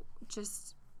also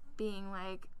just being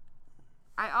like,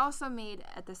 I also made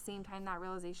at the same time that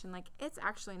realization, like, it's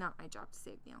actually not my job to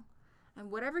save Neil. And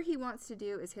whatever he wants to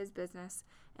do is his business.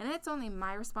 And it's only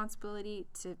my responsibility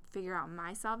to figure out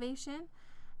my salvation.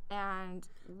 And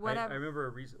whatever. I remember a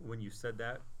reason when you said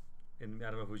that, and I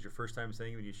don't know if it was your first time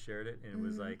saying it when you shared it, and it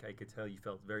was like, I could tell you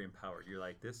felt very empowered. You're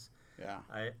like,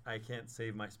 I can't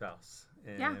save my spouse.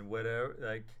 And whatever,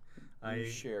 like, Your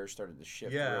share started to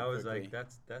shift. Yeah, I was quickly. like,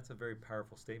 that's a very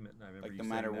powerful statement. I remember like, you no saying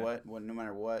matter that. no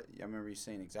matter what, I remember you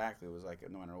saying exactly. It was like,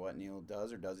 no matter what Neil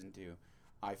does or doesn't do,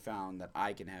 I found that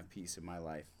I can have peace in my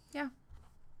life. Yeah.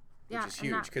 Which is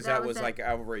huge, because that was like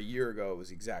over a year ago. It was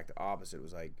the exact opposite. It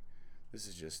was like, this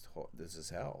is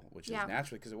hell, which Yeah. is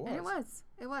naturally because it was. And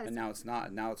it was. And now it's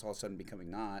not. Now it's all of a sudden becoming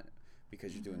not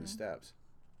because you're doing the steps.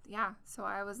 Yeah. So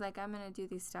I was like, I'm gonna do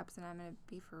these steps, and I'm gonna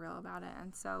be for real about it.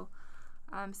 And so,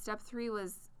 step 3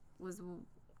 was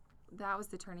that was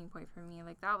the turning point for me.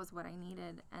 Like that was what I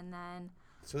needed. And then.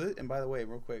 So and by the way,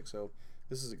 real quick, so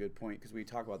this is a good point because we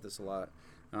talk about this a lot.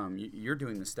 You're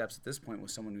doing the steps at this point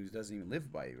with someone who doesn't even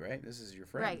live by you, right? This is your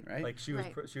friend, right? Like she was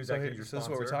Right. she was so, actually your so sponsor. that's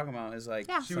what we're talking about. Is like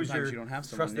Yeah. She was sometimes your you don't have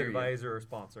someone trusted near you. advisor or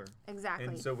sponsor. Exactly.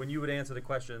 And so when you would answer the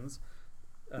questions,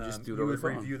 just do it you over would the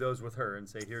phone. review those with her and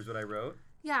say, "Here's what I wrote."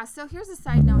 Yeah, so here's a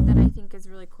side note that I think is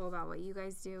really cool about what you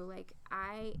guys do. Like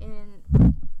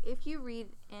if you read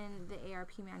in the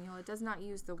ARP manual, it does not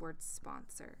use the word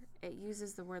sponsor. It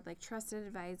uses the word like trusted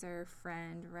advisor,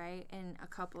 friend, right? In a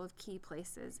couple of key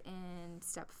places in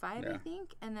step 5, I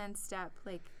think, and then step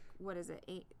what is it?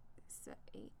 8.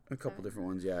 A couple different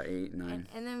ones, yeah, 8, 9.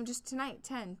 And then just tonight,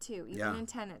 10 too. Even Yeah. in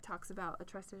 10, it talks about a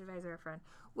trusted advisor or friend,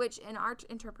 which in our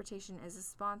interpretation is a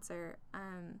sponsor.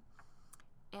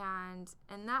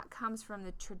 And that comes from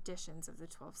the traditions of the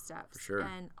 12 steps. For sure.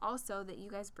 And also that you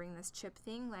guys bring this chip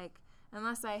thing, like,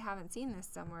 unless I haven't seen this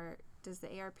somewhere, does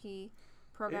the ARP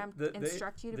program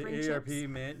instruct you to bring the ARP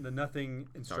chips? the nothing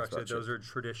instructs about it. Those are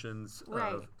traditions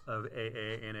Right. of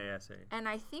AA and ASA. And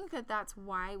I think that that's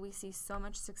why we see so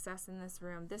much success in this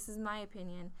room. This is my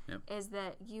opinion, Yep. is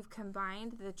that you've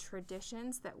combined the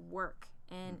traditions that work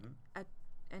in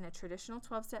a traditional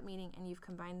 12-step meeting, and you've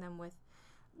combined them with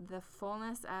the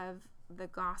fullness of the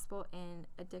gospel in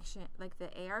addiction, like the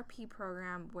ARP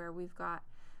program, where we've got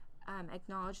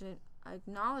acknowledgement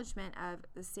of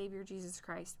the Savior Jesus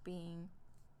Christ being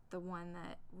the one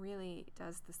that really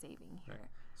does the saving here. Right.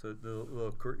 So the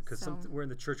little because we're in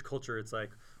the church culture, it's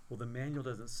like, well, the manual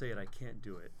doesn't say it, I can't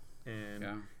do it,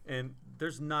 and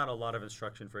there's not a lot of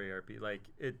instruction for ARP. Like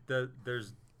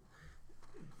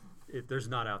there's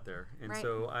not out there. And Right.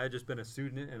 so I just been a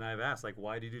student, and I've asked, like,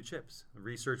 why do you do chips?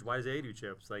 Research, why does AA do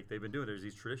chips? Like, they've been doing, there's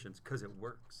these traditions, because it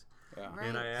works. Yeah. Right.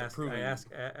 And I proven. ask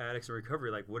addicts in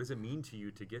recovery, like, what does it mean to you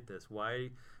to get this?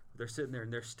 Why they're sitting there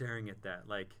and they're staring at that?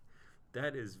 Like,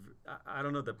 that is, I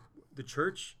don't know, the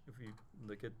church, if you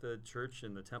look at the church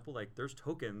and the temple, like, there's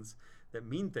tokens that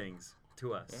mean things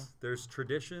to us. Yeah. There's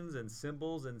traditions and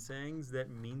symbols and sayings that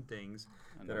mean things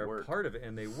And that they are work. part of it,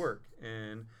 and they work.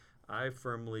 And I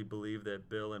firmly believe that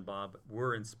Bill and Bob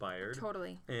were inspired.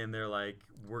 Totally. And they're like,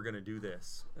 we're going to do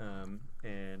this.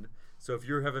 And so if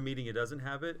you have a meeting that doesn't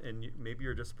have it, and maybe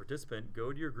you're just a participant,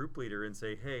 go to your group leader and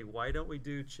say, hey, why don't we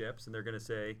do chips? And they're going to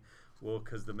say, well,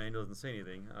 because the manual doesn't say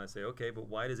anything. I say, okay, but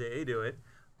why does AA do it?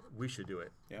 We should do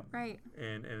it. Yeah. Right.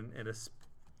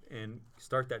 And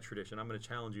start that tradition. I'm going to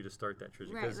challenge you to start that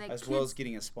tradition. Right, 'cause like As well as kids-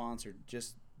 getting a sponsor,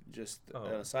 just Oh,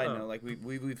 a side oh. note, like we've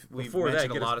before that,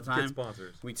 mentioned a lot of get times.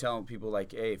 sponsors. We tell people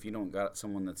like, hey, if you don't got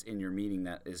someone that's in your meeting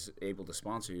that is able to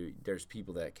sponsor you, there's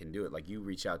people that can do it. Like you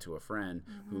reach out to a friend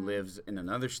who lives in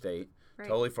another state, Right.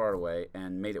 totally far away,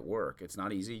 and made it work. It's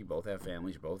not easy. You both have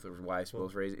families, both are wives,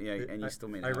 both raised, and you still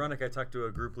made it happen. Ironic, I talked to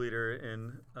a group leader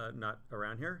in not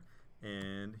around here,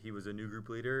 and he was a new group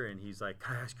leader, and he's like,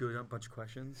 can I ask you a bunch of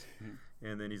questions?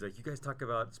 And then he's like, you guys talk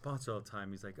about sponsor all the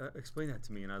time. He's like, explain that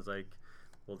to me. And I was like,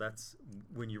 well, that's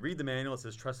when you read the manual, it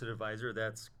says trusted advisor.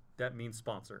 That means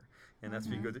sponsor, and that's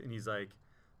what you go to. And he's like,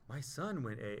 my son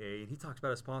went AA, and he talks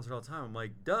about a sponsor all the time. I'm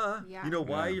like, duh. Yeah. You know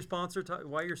why Yeah. your sponsor,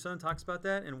 why your son talks about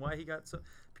that, and why he got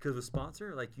because of a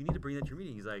sponsor. Like, you need to bring that to your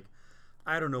meeting. He's like,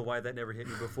 I don't know why that never hit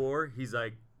me before. He's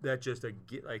like, that just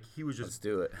like he was Let's just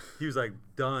do it. he was like,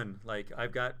 done. Like,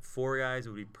 I've got 4 guys, it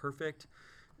would be perfect.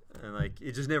 And like,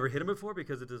 it just never hit him before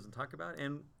because it doesn't talk about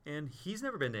it. And he's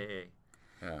never been to AA.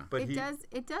 Yeah. But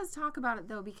it does talk about it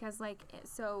though, because like,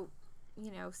 so,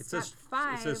 you know, it step says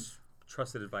 5. it says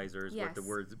trusted advisor is what the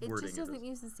wording it just is. doesn't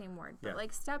use the same word. But Yeah.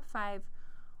 like step 5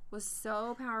 was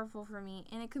so powerful for me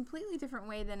in a completely different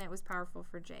way than it was powerful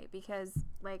for Jay, because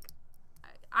like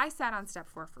I sat on step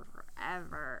 4 for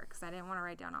forever because I didn't want to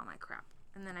write down all my crap.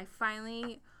 And then I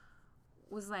finally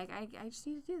was like, I just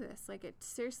need to do this. Like, it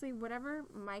seriously, whatever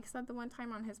Mike said the one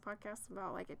time on his podcast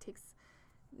about like it takes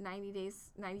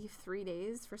 93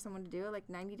 days for someone to do it, like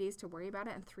 90 days to worry about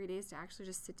it and 3 days to actually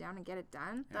just sit down and get it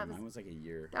done. Yeah, mine was like a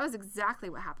year. That was exactly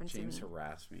what happened James to me.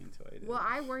 harassed me until I did. Well,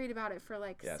 I worried about it for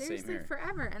like Yeah, same seriously here.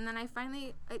 forever, and then I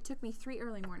finally, it took me 3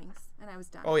 early mornings and I was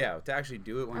done. Oh yeah, to actually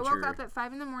do it I once woke you're up at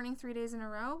 5 a.m. 3 days in a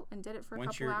row and did it for a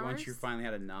couple hours. once you finally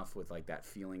had enough with like that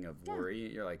feeling of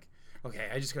worry, you're like, okay,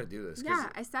 I just gotta do this. 'cause Yeah,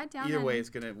 I sat down. Either and, way, it's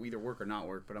gonna either work or not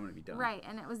work, but I'm gonna be done. Right,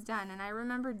 and it was done. And I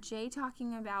remember Jay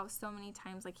talking about so many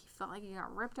times, like he felt like he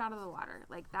got ripped out of the water.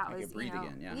 Like that I was, could breathe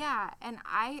again, yeah. Yeah, and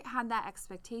I had that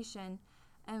expectation,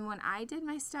 And when I did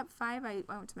my step 5, I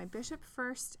went to my bishop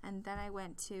first, and then I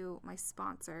went to my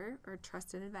sponsor or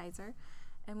trusted advisor.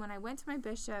 And when I went to my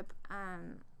bishop,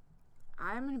 I'm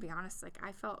going to be honest, like,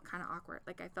 I felt kind of awkward.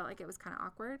 Like, I felt like it was kind of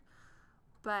awkward.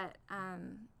 But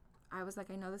I was like,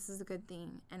 I know this is a good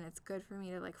thing, and it's good for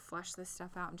me to, like, flush this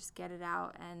stuff out and just get it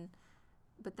out.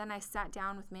 But then I sat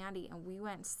down with Mandy, and we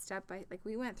went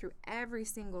we went through every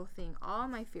single thing, all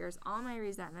my fears, all my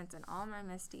resentments, and all my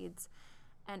misdeeds.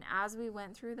 And as we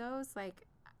went through those, like,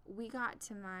 we got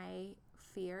to my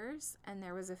fears, and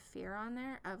there was a fear on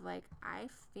there of, like, I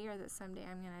fear that someday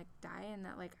I'm going to die, and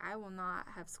that, like, I will not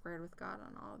have squared with God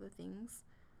on all the things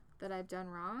that I've done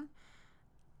wrong.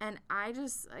 And I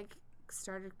just, like,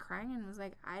 started crying and was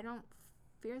like, I don't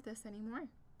fear this anymore,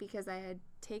 because I had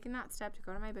taken that step to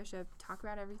go to my bishop, talk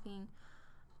about everything.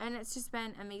 And it's just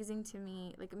been amazing to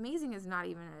me. Like, amazing is not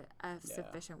even a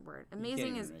sufficient word.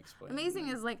 Amazing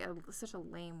is like such a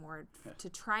lame word to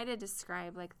try to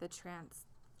describe, like, the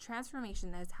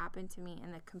transformation that has happened to me,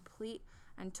 and the complete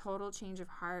and total change of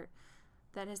heart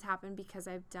that has happened because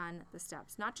I've done the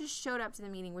steps. Not just showed up to the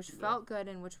meeting, which felt good,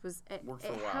 and which was it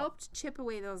helped chip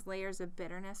away those layers of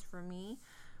bitterness for me.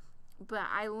 But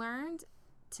I learned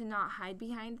to not hide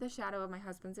behind the shadow of my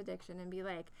husband's addiction and be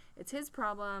like, it's his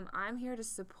problem, I'm here to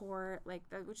support, like,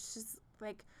 that, which is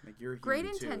like you're great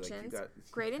intentions,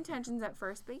 great intentions at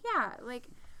first, but yeah, like,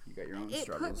 you got your own it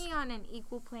struggles. put me on an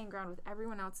equal playing ground with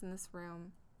everyone else in this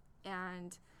room.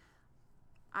 And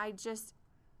I just,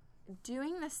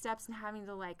 doing the steps and having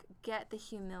to, like, get the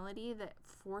humility that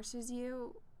forces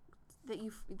you,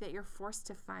 that you're forced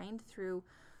to find through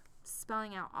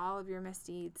spelling out all of your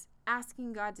misdeeds,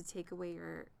 asking God to take away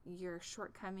your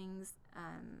shortcomings,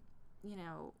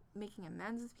 making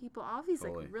amends with people, all these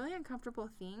like really uncomfortable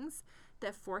things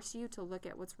that force you to look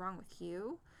at what's wrong with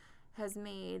you, has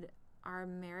made our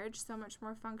marriage so much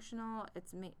more functional.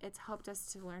 It's helped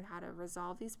us to learn how to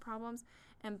resolve these problems.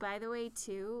 And by the way,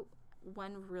 too,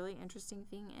 one really interesting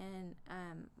thing in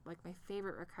like my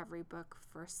favorite recovery book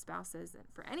for spouses, and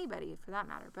for anybody for that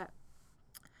matter, but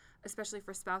especially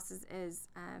for spouses, is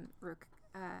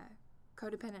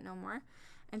Codependent No More.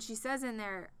 And she says in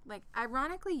there, like,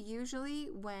 ironically, usually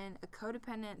when a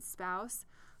codependent spouse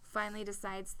finally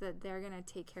decides that they're going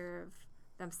to take care of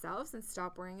themselves and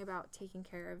stop worrying about taking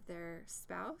care of their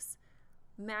spouse,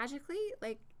 magically,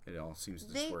 like, it all seems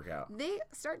to just work out. They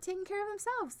start taking care of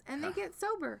themselves, and they get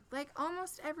sober, like,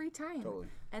 almost every time. Totally.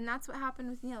 And that's what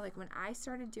happened with Neil. Like, when I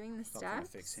started doing the steps, trying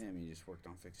to fix him, you just worked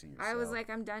on fixing yourself. I was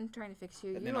like, I'm done trying to fix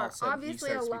you. And You then all are of a sudden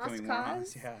obviously a lost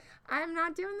cause. Yeah. I'm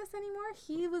not doing this anymore.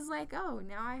 He was like, oh,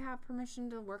 now I have permission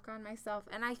to work on myself.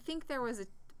 And I think there was a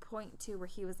point, too, where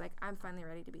he was like, I'm finally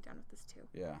ready to be done with this, too.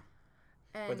 Yeah.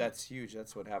 And but that's huge.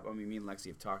 That's what happened. I mean, me and Lexi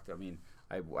have talked. I mean,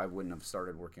 I wouldn't have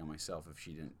started working on myself if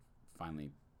she didn't finally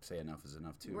say enough is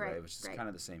enough too, right? Which is kind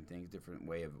of the same thing, different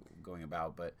way of going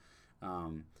about. But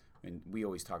and we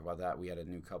always talk about that. We had a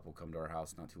new couple come to our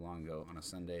house not too long ago on a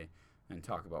Sunday and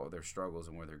talk about their struggles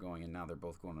and where they're going. And now they're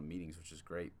both going to meetings, which is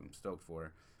great. I'm stoked for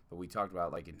it. But we talked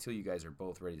about, like, until you guys are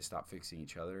both ready to stop fixing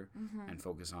each other and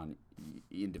focus on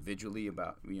individually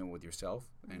about, with yourself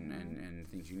and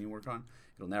things you need to work on,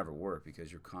 it'll never work,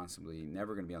 because you're constantly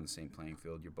never going to be on the same playing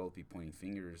field. You'll both be pointing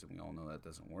fingers, and we all know that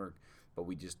doesn't work. But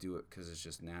we just do it because it's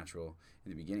just natural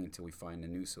in the beginning until we find a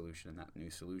new solution, and that new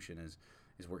solution is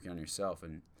working on yourself.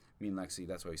 And me and Lexi,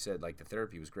 that's why we said, like, the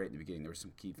therapy was great in the beginning. There were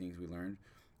some key things we learned,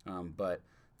 but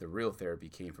the real therapy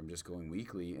came from just going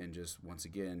weekly and just, once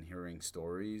again, hearing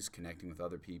stories, connecting with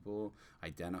other people,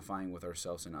 identifying with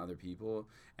ourselves and other people.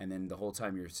 And then the whole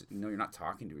time you're not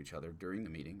talking to each other during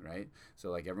the meeting, right? So,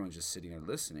 like, everyone's just sitting there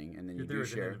listening, and then you do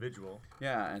share. An individual.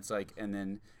 Yeah, and it's like, and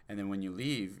then when you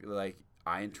leave, like,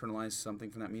 I internalized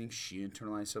something from that meeting, she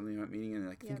internalized something from that meeting, and,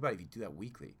 like, think about it, if you do that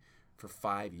weekly for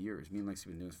 5 years. Me and Lexi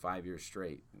have been doing this 5 years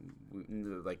straight.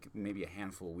 Like, maybe a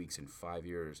handful of weeks in 5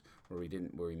 years where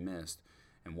we missed.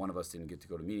 And one of us didn't get to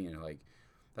go to meeting, and like,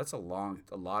 that's a lot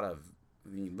of,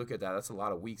 when you look at that, that's a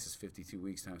lot of weeks. It's 52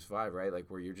 weeks times 5, right? Like,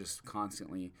 where you're just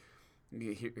constantly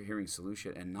hearing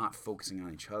solution and not focusing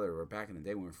on each other. Or back in the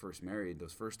day when we were first married,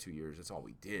 those first 2 years, that's all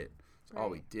we did. All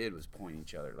we did was point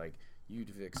each other, like, you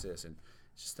to fix this. And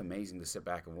it's just amazing to sit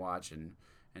back and watch and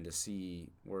to see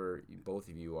where both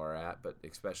of you are at, but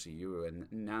especially you. And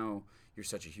now you're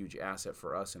such a huge asset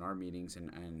for us in our meetings,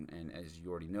 and as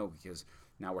you already know, because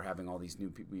now we're having all these new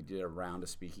people. We did a round of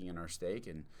speaking in our stake,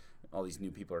 and all these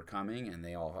new people are coming, and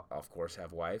they all, of course,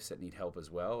 have wives that need help as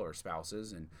well, or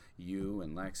spouses, and you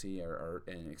and Lexi,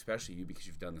 and especially you, because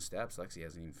you've done the steps. Lexi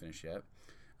hasn't even finished yet.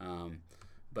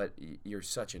 But you're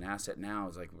such an asset now,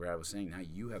 is like what I was saying. Now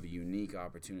you have a unique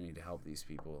opportunity to help these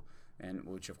people and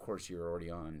which of course you're already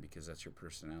on because that's your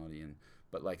personality.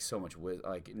 But like so much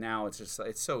like now it's just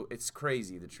it's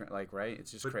crazy like right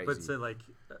it's just crazy. But so like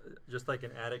just like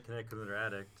an addict connected with another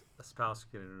addict, a spouse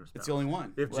can into a spouse. It's the only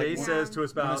one. If Jay says to a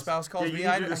spouse, when a spouse calls you me,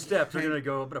 need to do the steps, they're gonna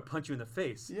go, I'm gonna punch you in the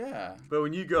face. Yeah. But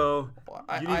when you go, you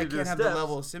need I to do can't the have steps. the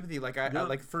level of sympathy. Like I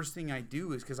like first thing I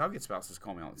do is because I'll get spouses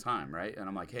call me all the time, right? And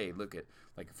I'm like, hey, look at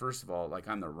like first of all, like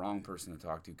I'm the wrong person to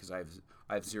talk to because I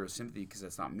have zero sympathy because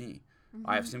that's not me.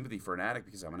 I have sympathy for an addict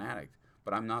because I'm an addict.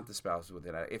 But I'm not the spouse with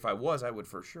it. If I was, I would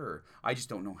for sure. I just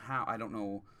don't know how. I don't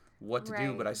know what to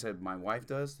do. But I said my wife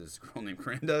does. This girl named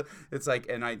Corinda. It's like,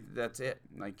 and that's it.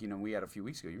 Like we had a few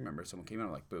weeks ago. You remember someone came in.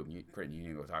 I'm like, boom, Corinne, you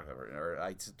need to go talk to her. Or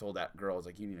I told that girl, I was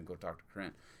like, you need to go talk to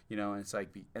Corinne. And it's like,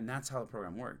 and that's how the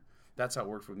program worked. That's how it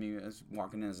worked with me as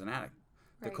walking in as an addict.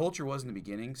 The culture was in the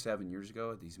beginning 7 years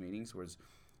ago at these meetings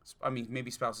maybe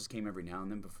spouses came every now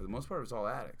and then, but for the most part, it was all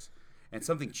addicts. And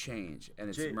something changed, and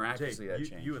it's miraculously that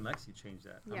changed. You and Lexi changed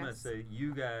that. Yes. I'm going to say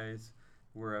you guys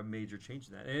were a major change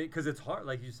in that. Because it's hard,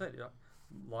 like you said, a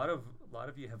lot of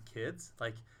you have kids.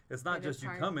 Like, it's not just you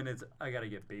coming, it's I got to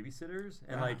get babysitters.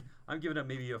 And, like, I'm giving up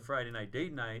maybe a Friday night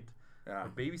date night or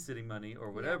babysitting money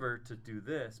or whatever to do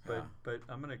this. But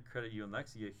I'm going to credit you and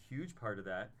Lexi a huge part of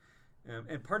that.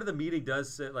 And part of the meeting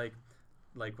does say, like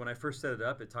when I first set it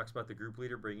up, it talks about the group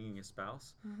leader bringing a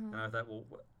spouse. And I thought, well,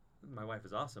 my wife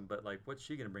is awesome, but like, what's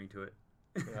she gonna bring to it?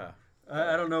 Yeah,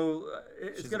 I don't know.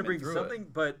 It's gonna bring something,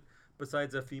 but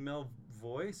besides a female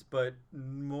voice, but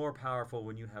more powerful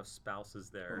when you have spouses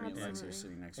there,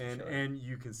 sitting next to each other. and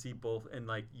you can see both. And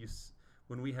like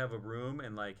when we have a room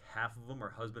and like half of them are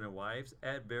husband and wives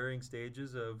at varying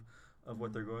stages of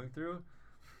what they're going through,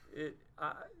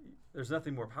 there's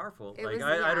nothing more powerful.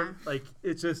 I don't like.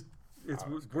 It's just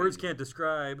words can't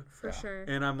describe. For sure.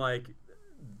 And I'm like.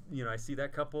 I see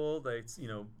that couple,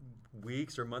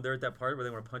 weeks or months, they're at that part where they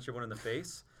want to punch everyone in the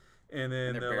face. And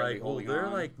then they're like, well, they're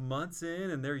like months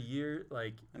in and they're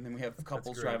and then we have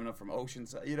couples driving up from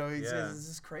Oceanside, this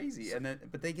is crazy.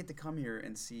 But they get to come here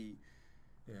and see.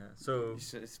 Yeah. So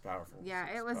it's powerful. Yeah,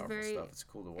 it was very, stuff. It's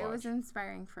cool to watch. It was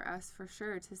inspiring for us for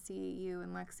sure to see you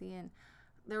and Lexi. And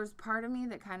there was part of me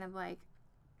that kind of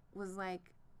was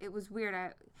it was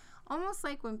weird. Almost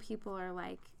like when people are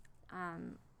like,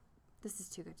 this is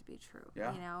too good to be true,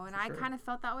 and I kind of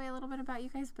felt that way a little bit about you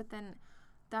guys, but then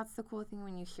that's the cool thing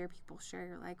when you hear people share,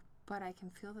 you're like, but I can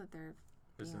feel that they're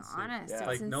being honest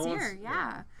and sincere,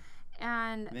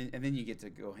 and then you get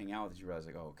to go hang out with you, realize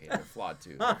like, oh, okay, they're flawed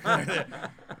too.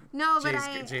 No,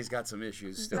 but Jay's got some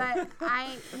issues still. But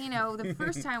the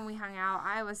first time we hung out,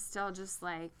 I was still just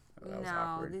like,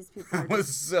 no, these people are was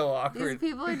so awkward.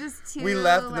 These people are just too. We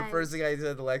left, and the first thing I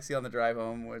said to Lexi on the drive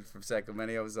home was from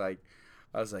Sacramento.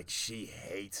 I was like, she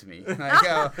hates me.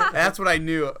 That's what I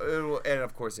knew. And,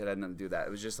 of course, it had nothing to do with that. It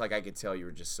was just like I could tell you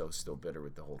were just so still bitter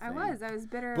with the whole thing. I was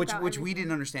bitter which about we everything.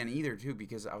 didn't understand either, too,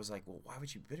 because I was like, well, why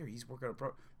would you be bitter? He's working on a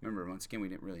pro. Remember, once again, we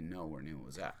didn't really know where Neil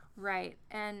was at. Right.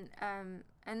 And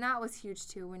that was huge,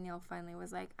 too, when Neil finally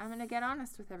was like, I'm going to get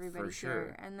honest with everybody For sure.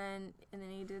 here. And then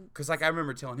he did. Because, I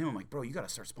remember telling him, I'm like, bro, you got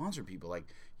to start sponsoring people. Like,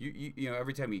 you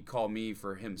every time he'd call me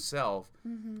for himself,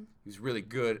 he was really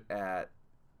good at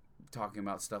talking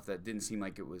about stuff that didn't seem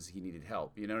like he needed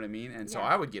help, you know what I mean? And so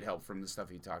I would get help from the stuff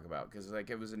he'd talk about because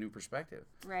it was a new perspective.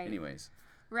 Right. Anyways.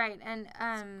 Right. And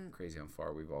it's crazy how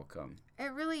far we've all come.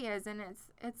 It really is. And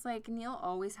it's like Neil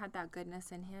always had that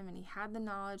goodness in him and he had the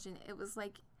knowledge, and it was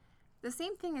like the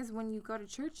same thing as when you go to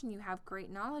church and you have great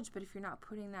knowledge, but if you're not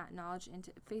putting that knowledge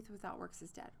into faith without works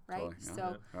is dead, right? Totally,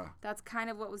 so that's kind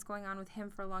of what was going on with him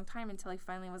for a long time until he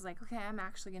finally was like, okay, I'm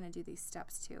actually going to do these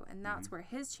steps too. And that's where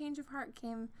his change of heart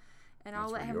came. And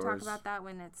I'll let him talk about that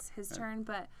when it's his turn.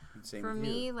 But for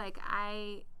me,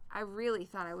 I really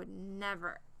thought I would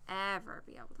never, ever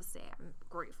be able to say I'm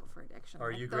grateful for addiction. Are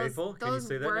you grateful? Can you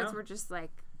say that now? Those words were just I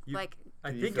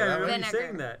think I remember you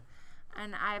saying that.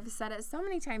 And I've said it so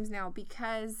many times now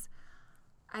because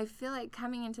I feel like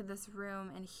coming into this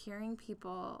room and hearing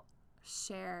people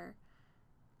share,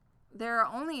 there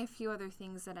are only a few other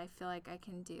things that I feel like I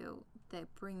can do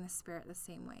that bring the Spirit the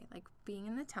same way. Like being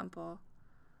in the temple,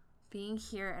 being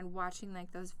here and watching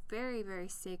those very, very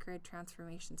sacred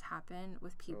transformations happen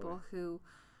with people who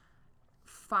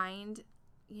find,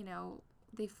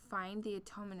 they find the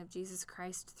atonement of Jesus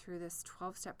Christ through this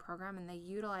 12-step program, and they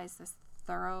utilize this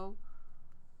thorough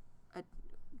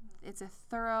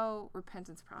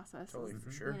repentance process. Totally,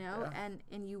 for sure.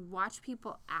 And you watch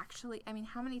people actually,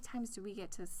 how many times do we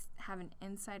get to have an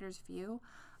insider's view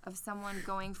of someone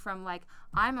going from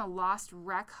I'm a lost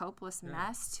wreck, hopeless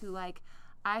mess to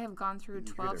I have gone through You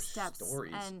hear 12 their steps.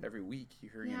 stories And every week.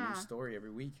 You're hearing a Yeah. new story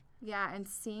every week. yeah, and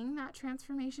seeing that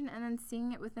transformation and then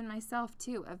seeing it within myself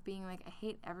too, of being like, I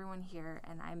hate everyone here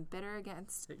and I'm bitter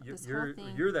against this whole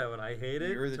thing. You're that one. I hate it.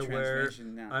 You're the to where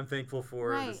transformation now. I'm thankful for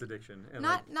Right. this addiction. And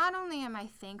Not only am I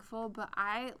thankful, but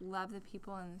I love the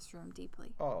people in this room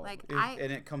deeply. Oh, like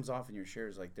and it comes off in your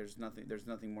shares. Like there's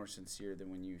nothing more sincere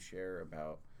than when you share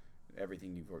about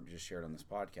everything you've just shared on this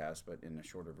podcast, but in a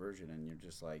shorter version, and you're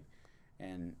just like,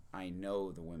 and I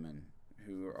know the women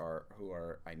who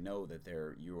are I know that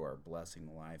you are blessing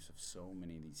the lives of so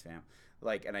many of these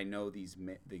and I know these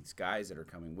guys that are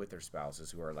coming with their spouses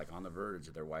who are like on the verge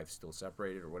of their wife's still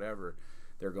separated or whatever.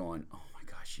 They're going, oh my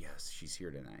gosh, yes, she's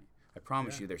here tonight. I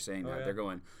promise you, they're saying that. yeah. They're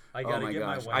going, I oh gotta my get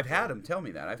my gosh. wife I've had there. them tell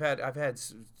me that. I've had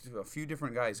a few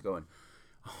different guys going,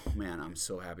 oh man, I'm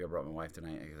so happy I brought my wife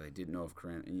tonight because I didn't know if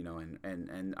Corinne,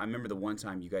 and I remember the one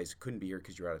time you guys couldn't be here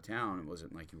because you were out of town. It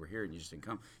wasn't like you were here and you just didn't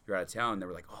come. You were out of town, and they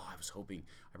were like, oh, I was hoping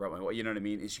I brought my wife. You know what I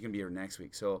mean? Is she gonna be here next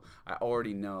week? So I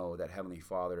already know that Heavenly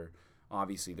Father,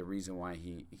 obviously, the reason why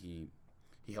he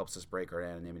helps us break our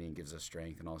anonymity and gives us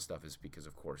strength and all this stuff is because,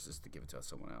 of course, is to give it to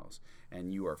someone else.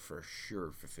 And you are for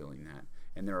sure fulfilling that.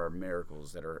 And there are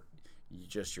miracles that are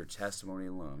just your testimony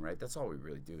alone, right? That's all we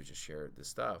really do is just share this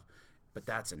stuff. But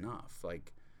that's enough.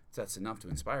 Like, that's enough to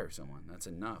inspire someone. That's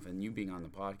enough. And you being on the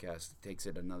podcast takes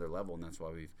it another level, and that's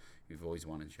why we've always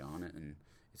wanted you on it. And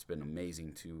it's been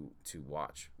amazing to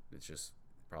watch. It's just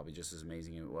probably just as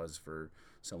amazing as it was for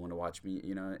someone to watch me,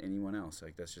 anyone else.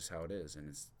 Like, that's just how it is, and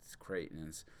it's great.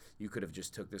 And you could have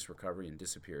just took this recovery and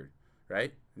disappeared,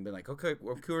 right? And been like, okay,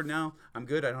 we're cured now. I'm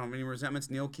good. I don't have any resentments.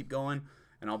 Neil, keep going,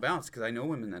 and I'll bounce because I know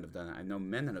women that have done that. I know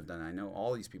men that have done that. I know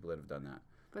all these people that have done that.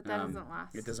 but that doesn't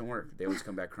last. It doesn't work. They always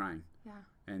come back crying. Yeah.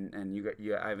 And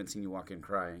I haven't seen you walk in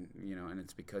crying, and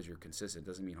it's because you're consistent. It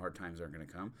doesn't mean hard times aren't going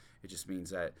to come. It just means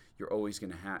that you're always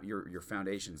going to have your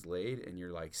foundation's laid, and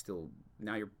you're like still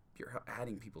now you're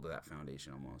adding people to that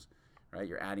foundation almost, right?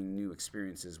 You're adding new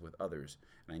experiences with others,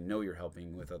 and I know you're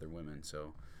helping with other women.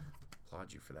 So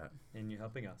applaud you for that. And you're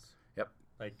helping us. Yep.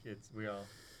 Like we all.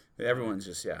 Everyone's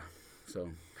just So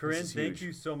Corinne, this is thank huge.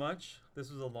 you so much. This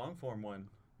was a long form one.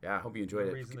 Yeah, I hope you enjoyed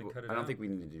No it. reason to cut it I don't out. think we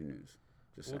need to do news.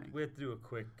 Just saying. We have to do a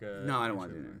quick. No, I don't want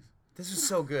to do intro. news. This is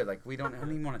so good. Like I don't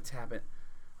even want to tap it.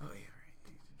 Oh yeah.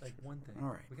 Right. Like one thing. All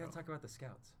right, We got to bro. talk about the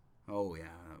scouts. Oh yeah,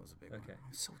 that was a big one. Okay.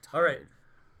 I'm so All tired. right.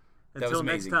 That was Until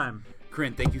next amazing. time.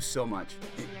 Corinne, thank you so much.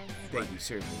 Thank you,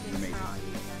 seriously, you're amazing.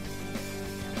 Oh,